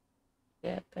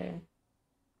get there.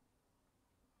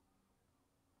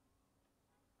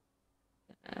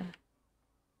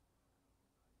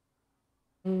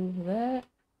 Move that.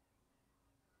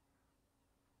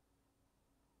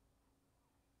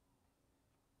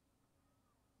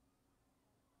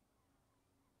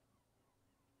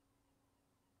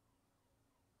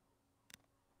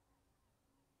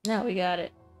 Now we got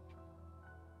it.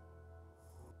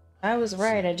 I was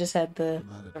right, I just had the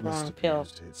wrong pill.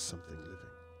 It's something living.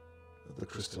 The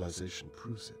crystallization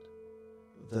proves it.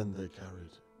 Then they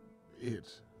carried it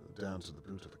down to the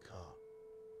boot of the car.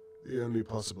 The only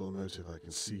possible motive I can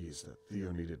see is that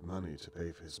Theo needed money to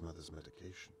pay for his mother's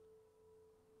medication.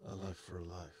 A life for a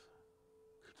life.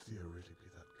 Could Theo really be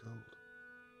that cold?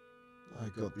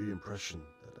 I got the impression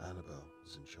that Annabelle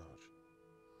was in charge.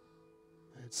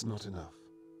 It's not enough.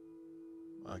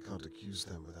 I can't accuse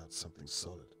them without something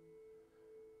solid.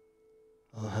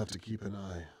 I'll have to keep an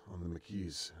eye on the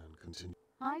McKees and continue.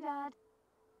 Hi, Dad.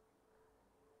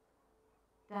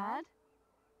 Dad?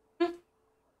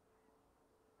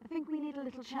 I think we need a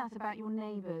little chat about your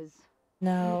neighbours.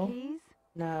 No. McKees?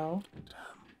 No.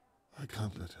 Damn. I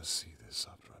can't let her see this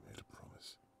after I made a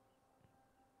promise.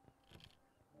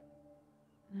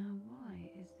 Now, why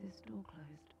is this door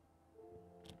closed?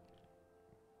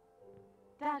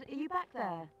 Dad, are you back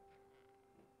there?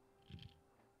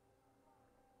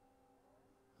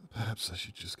 Perhaps I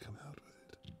should just come out with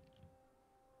it.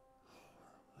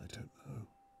 I don't know.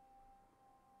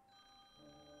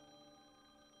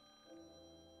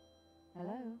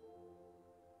 Hello?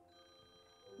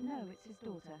 No, it's his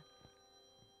daughter.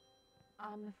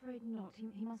 I'm afraid not.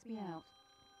 He must be out.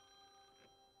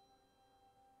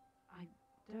 I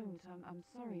don't. I'm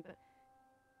sorry, but...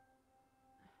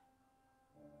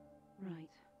 Right.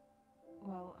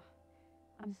 Well,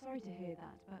 I'm sorry to hear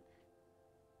that, but...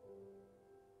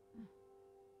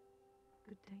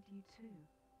 Good day to you too.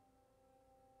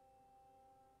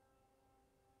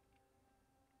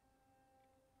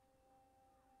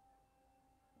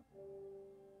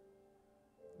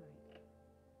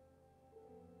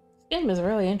 This game is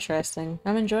really interesting.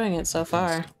 I'm enjoying it so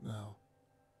far. Stop now.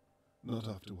 Not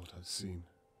after what I've seen.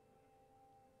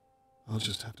 I'll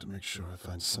just have to make sure I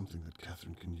find something that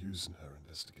Catherine can use in her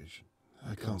investigation.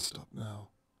 I can't stop now.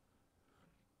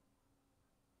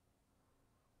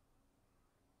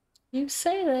 You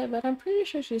say that, but I'm pretty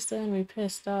sure she's still gonna be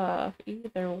pissed off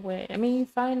either way. I mean, you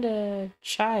find a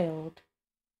child,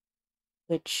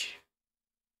 which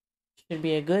should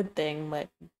be a good thing, but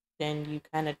then you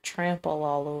kind of trample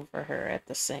all over her at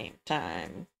the same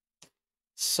time.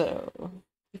 So,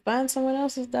 you find someone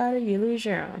else's daughter, you lose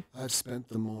your own. I've spent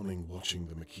the morning watching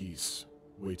the McKees,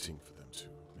 waiting for them to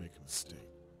make a mistake,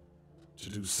 to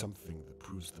do something that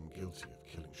proves them guilty of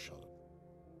killing Charlotte.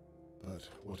 But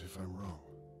what if I'm wrong?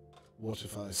 What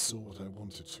if I saw what I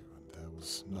wanted to and there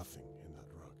was nothing in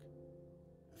that rug?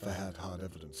 If I had hard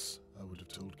evidence, I would have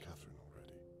told Catherine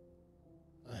already.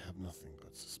 I have nothing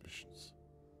but suspicions.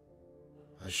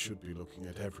 I should be looking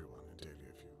at everyone in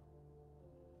Dahlia View.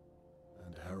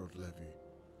 And Harold Levy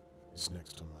is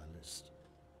next on my list.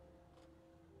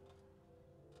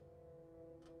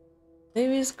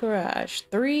 Levy's garage,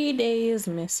 3 days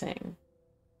missing.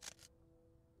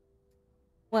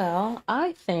 Well,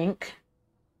 I think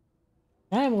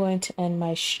I'm going to end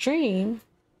my stream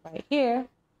right here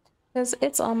because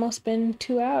it's almost been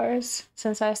 2 hours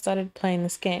since I started playing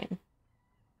this game.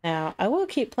 Now, I will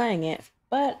keep playing it,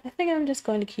 but I think I'm just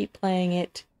going to keep playing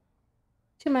it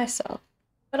to myself.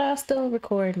 But I'll still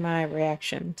record my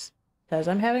reactions because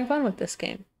I'm having fun with this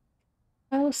game.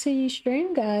 I will see you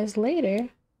stream guys later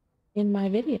in my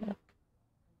video.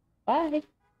 Bye.